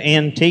Jenkins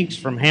Antiques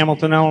from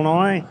Hamilton,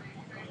 Illinois.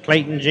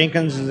 Clayton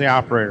Jenkins is the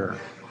operator.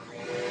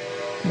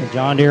 The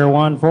John Deere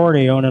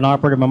 140, owned and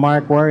operated by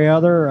Mike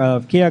Wariother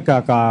of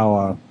Keokuk,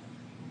 Iowa.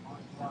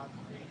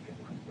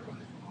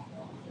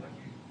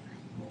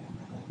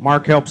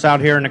 Mark helps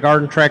out here in the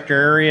garden tractor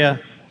area.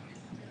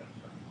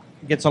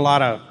 Gets a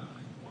lot of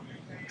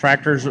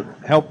tractors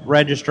help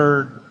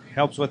registered,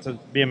 helps with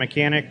be a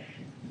mechanic.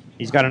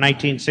 He's got a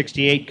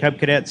 1968 Cub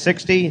Cadet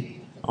 60,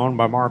 owned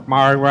by Mark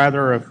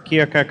Wariother of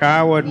Keokuk,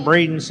 Iowa, and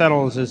Braden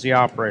Settles is the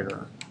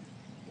operator.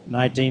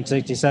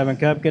 1967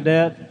 Cub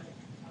Cadet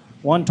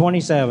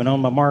 127,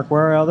 owned by Mark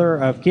Wariother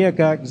of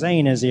Keokuk.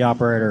 Zane is the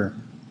operator.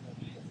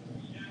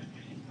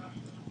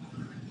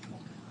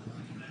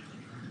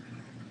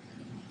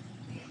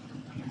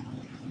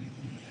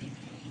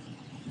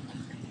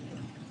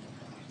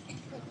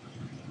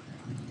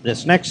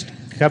 This next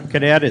Cub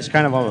Cadet is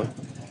kind of a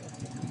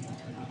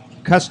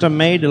custom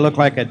made to look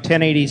like a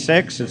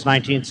 1086. It's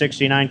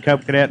 1969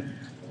 Cub Cadet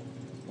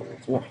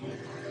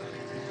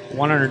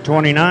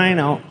 129.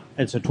 Oh,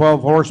 it's a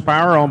 12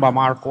 horsepower owned by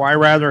Mark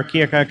Wyrather of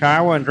Keokuk,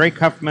 Iowa, and Drake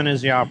Huffman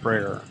is the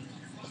operator.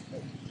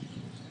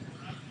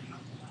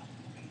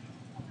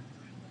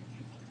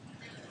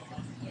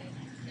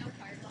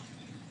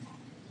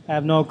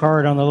 Have no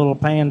card on the little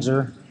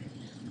Panzer.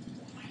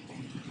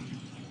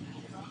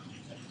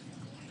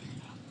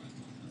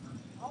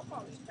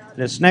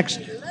 This next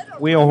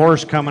wheel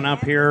horse coming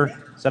up here,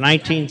 it's a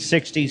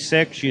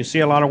 1966. You see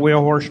a lot of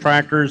wheel horse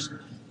tractors.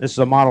 This is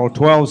a model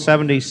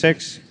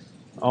 1276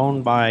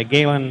 owned by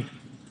Galen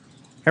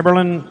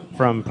Heberlin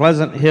from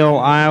Pleasant Hill,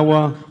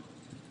 Iowa.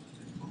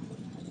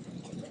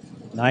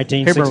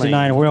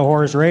 1969 Wheel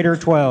Horse Raider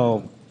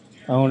 12,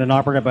 owned and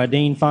operated by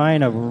Dean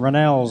Fine of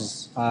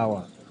Rennells,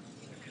 Iowa.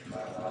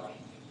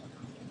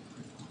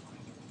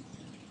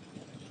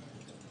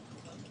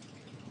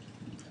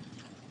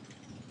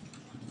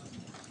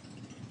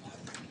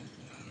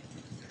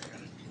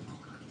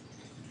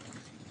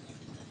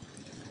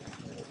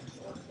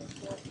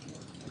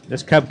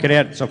 This Cub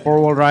Cadet is a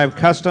four-wheel drive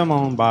custom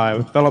owned by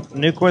Philip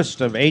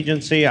Newquist of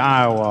Agency,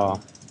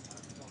 Iowa.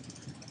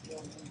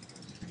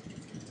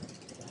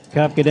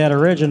 Cub Cadet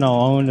Original,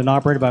 owned and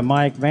operated by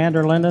Mike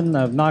Vanderlinden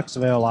of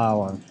Knoxville,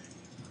 Iowa.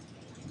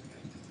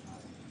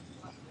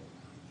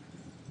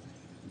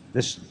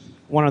 This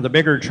one of the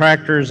bigger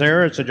tractors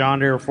there. It's a John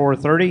Deere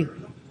 430,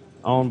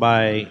 owned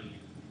by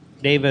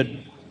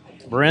David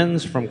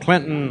Brenz from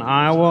Clinton,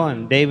 Iowa,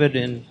 and David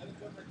and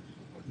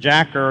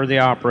Jack are the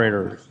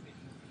operators.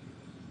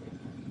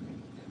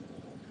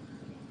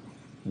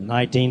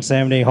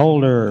 1970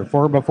 Holder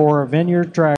 4x4 Vineyard tractor.